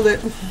 I'll hold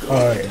it.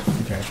 All right,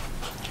 okay.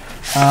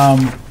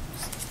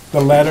 The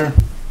letter,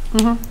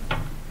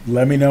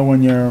 let me know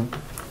when you're,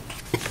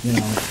 you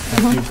know,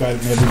 after you've got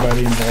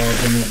everybody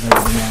involved in it and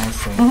everything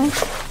else,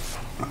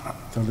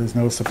 so there's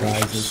no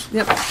surprises.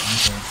 Yep. Okay.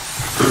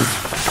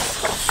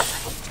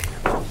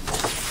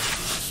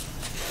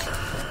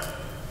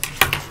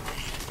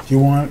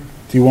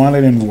 Do you want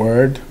it in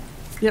Word?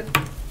 Yep.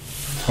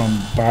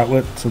 From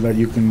Bartlett so that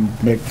you can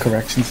make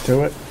corrections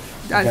to it?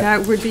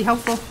 That would be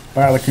helpful.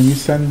 Bartlett, can you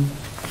send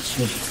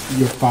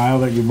your file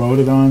that you wrote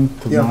it on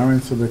to Yeah.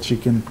 Lauren so that she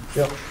can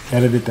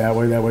edit it that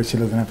way? That way she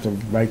doesn't have to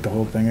write the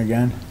whole thing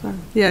again?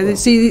 Yeah,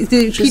 see,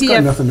 the She's got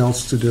PDF. nothing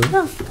else to do.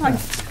 No, fine.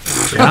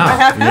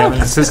 yeah, we have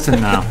an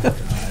assistant now.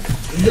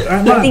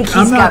 I'm think he's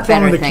I'm not got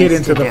better throwing the kid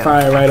things into to the do.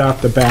 fire right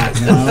off the bat,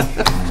 you know?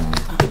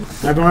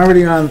 I've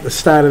already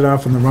started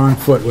off on the wrong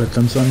foot with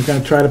them, so I'm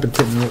gonna try to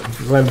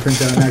let him think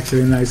that I'm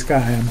actually a nice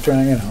guy. I'm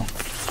trying, you know.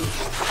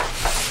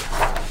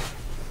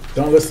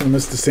 Don't listen to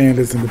Mr.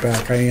 Sanders in the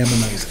back. I am a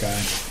nice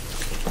guy.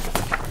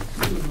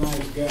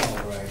 Nice gal,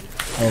 right?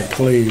 Oh,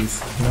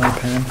 please. You want a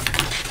pen?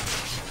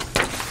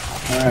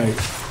 All right.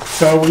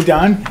 So are we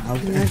done? I'll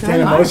entertain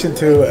a motion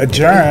to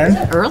adjourn.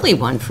 Early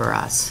one for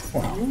us.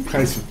 Wow,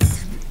 guys,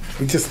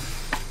 we just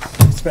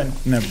spent,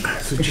 never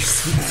mind. So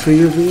just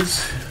 3 of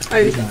these?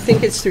 I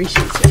think it's 3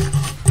 sheets, yeah.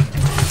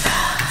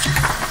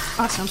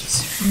 Awesome.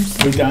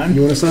 We done?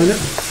 You want to sign it?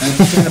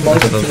 Entertain a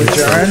motion to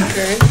adjourn.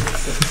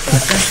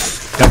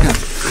 Second.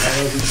 All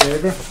those in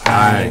favor?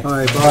 Aye. All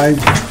right, bye.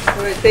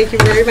 All right, thank you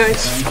very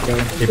much.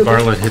 Hey,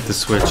 Bartlett, hit the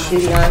switch. Do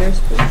the honors,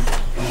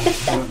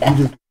 please.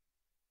 You do.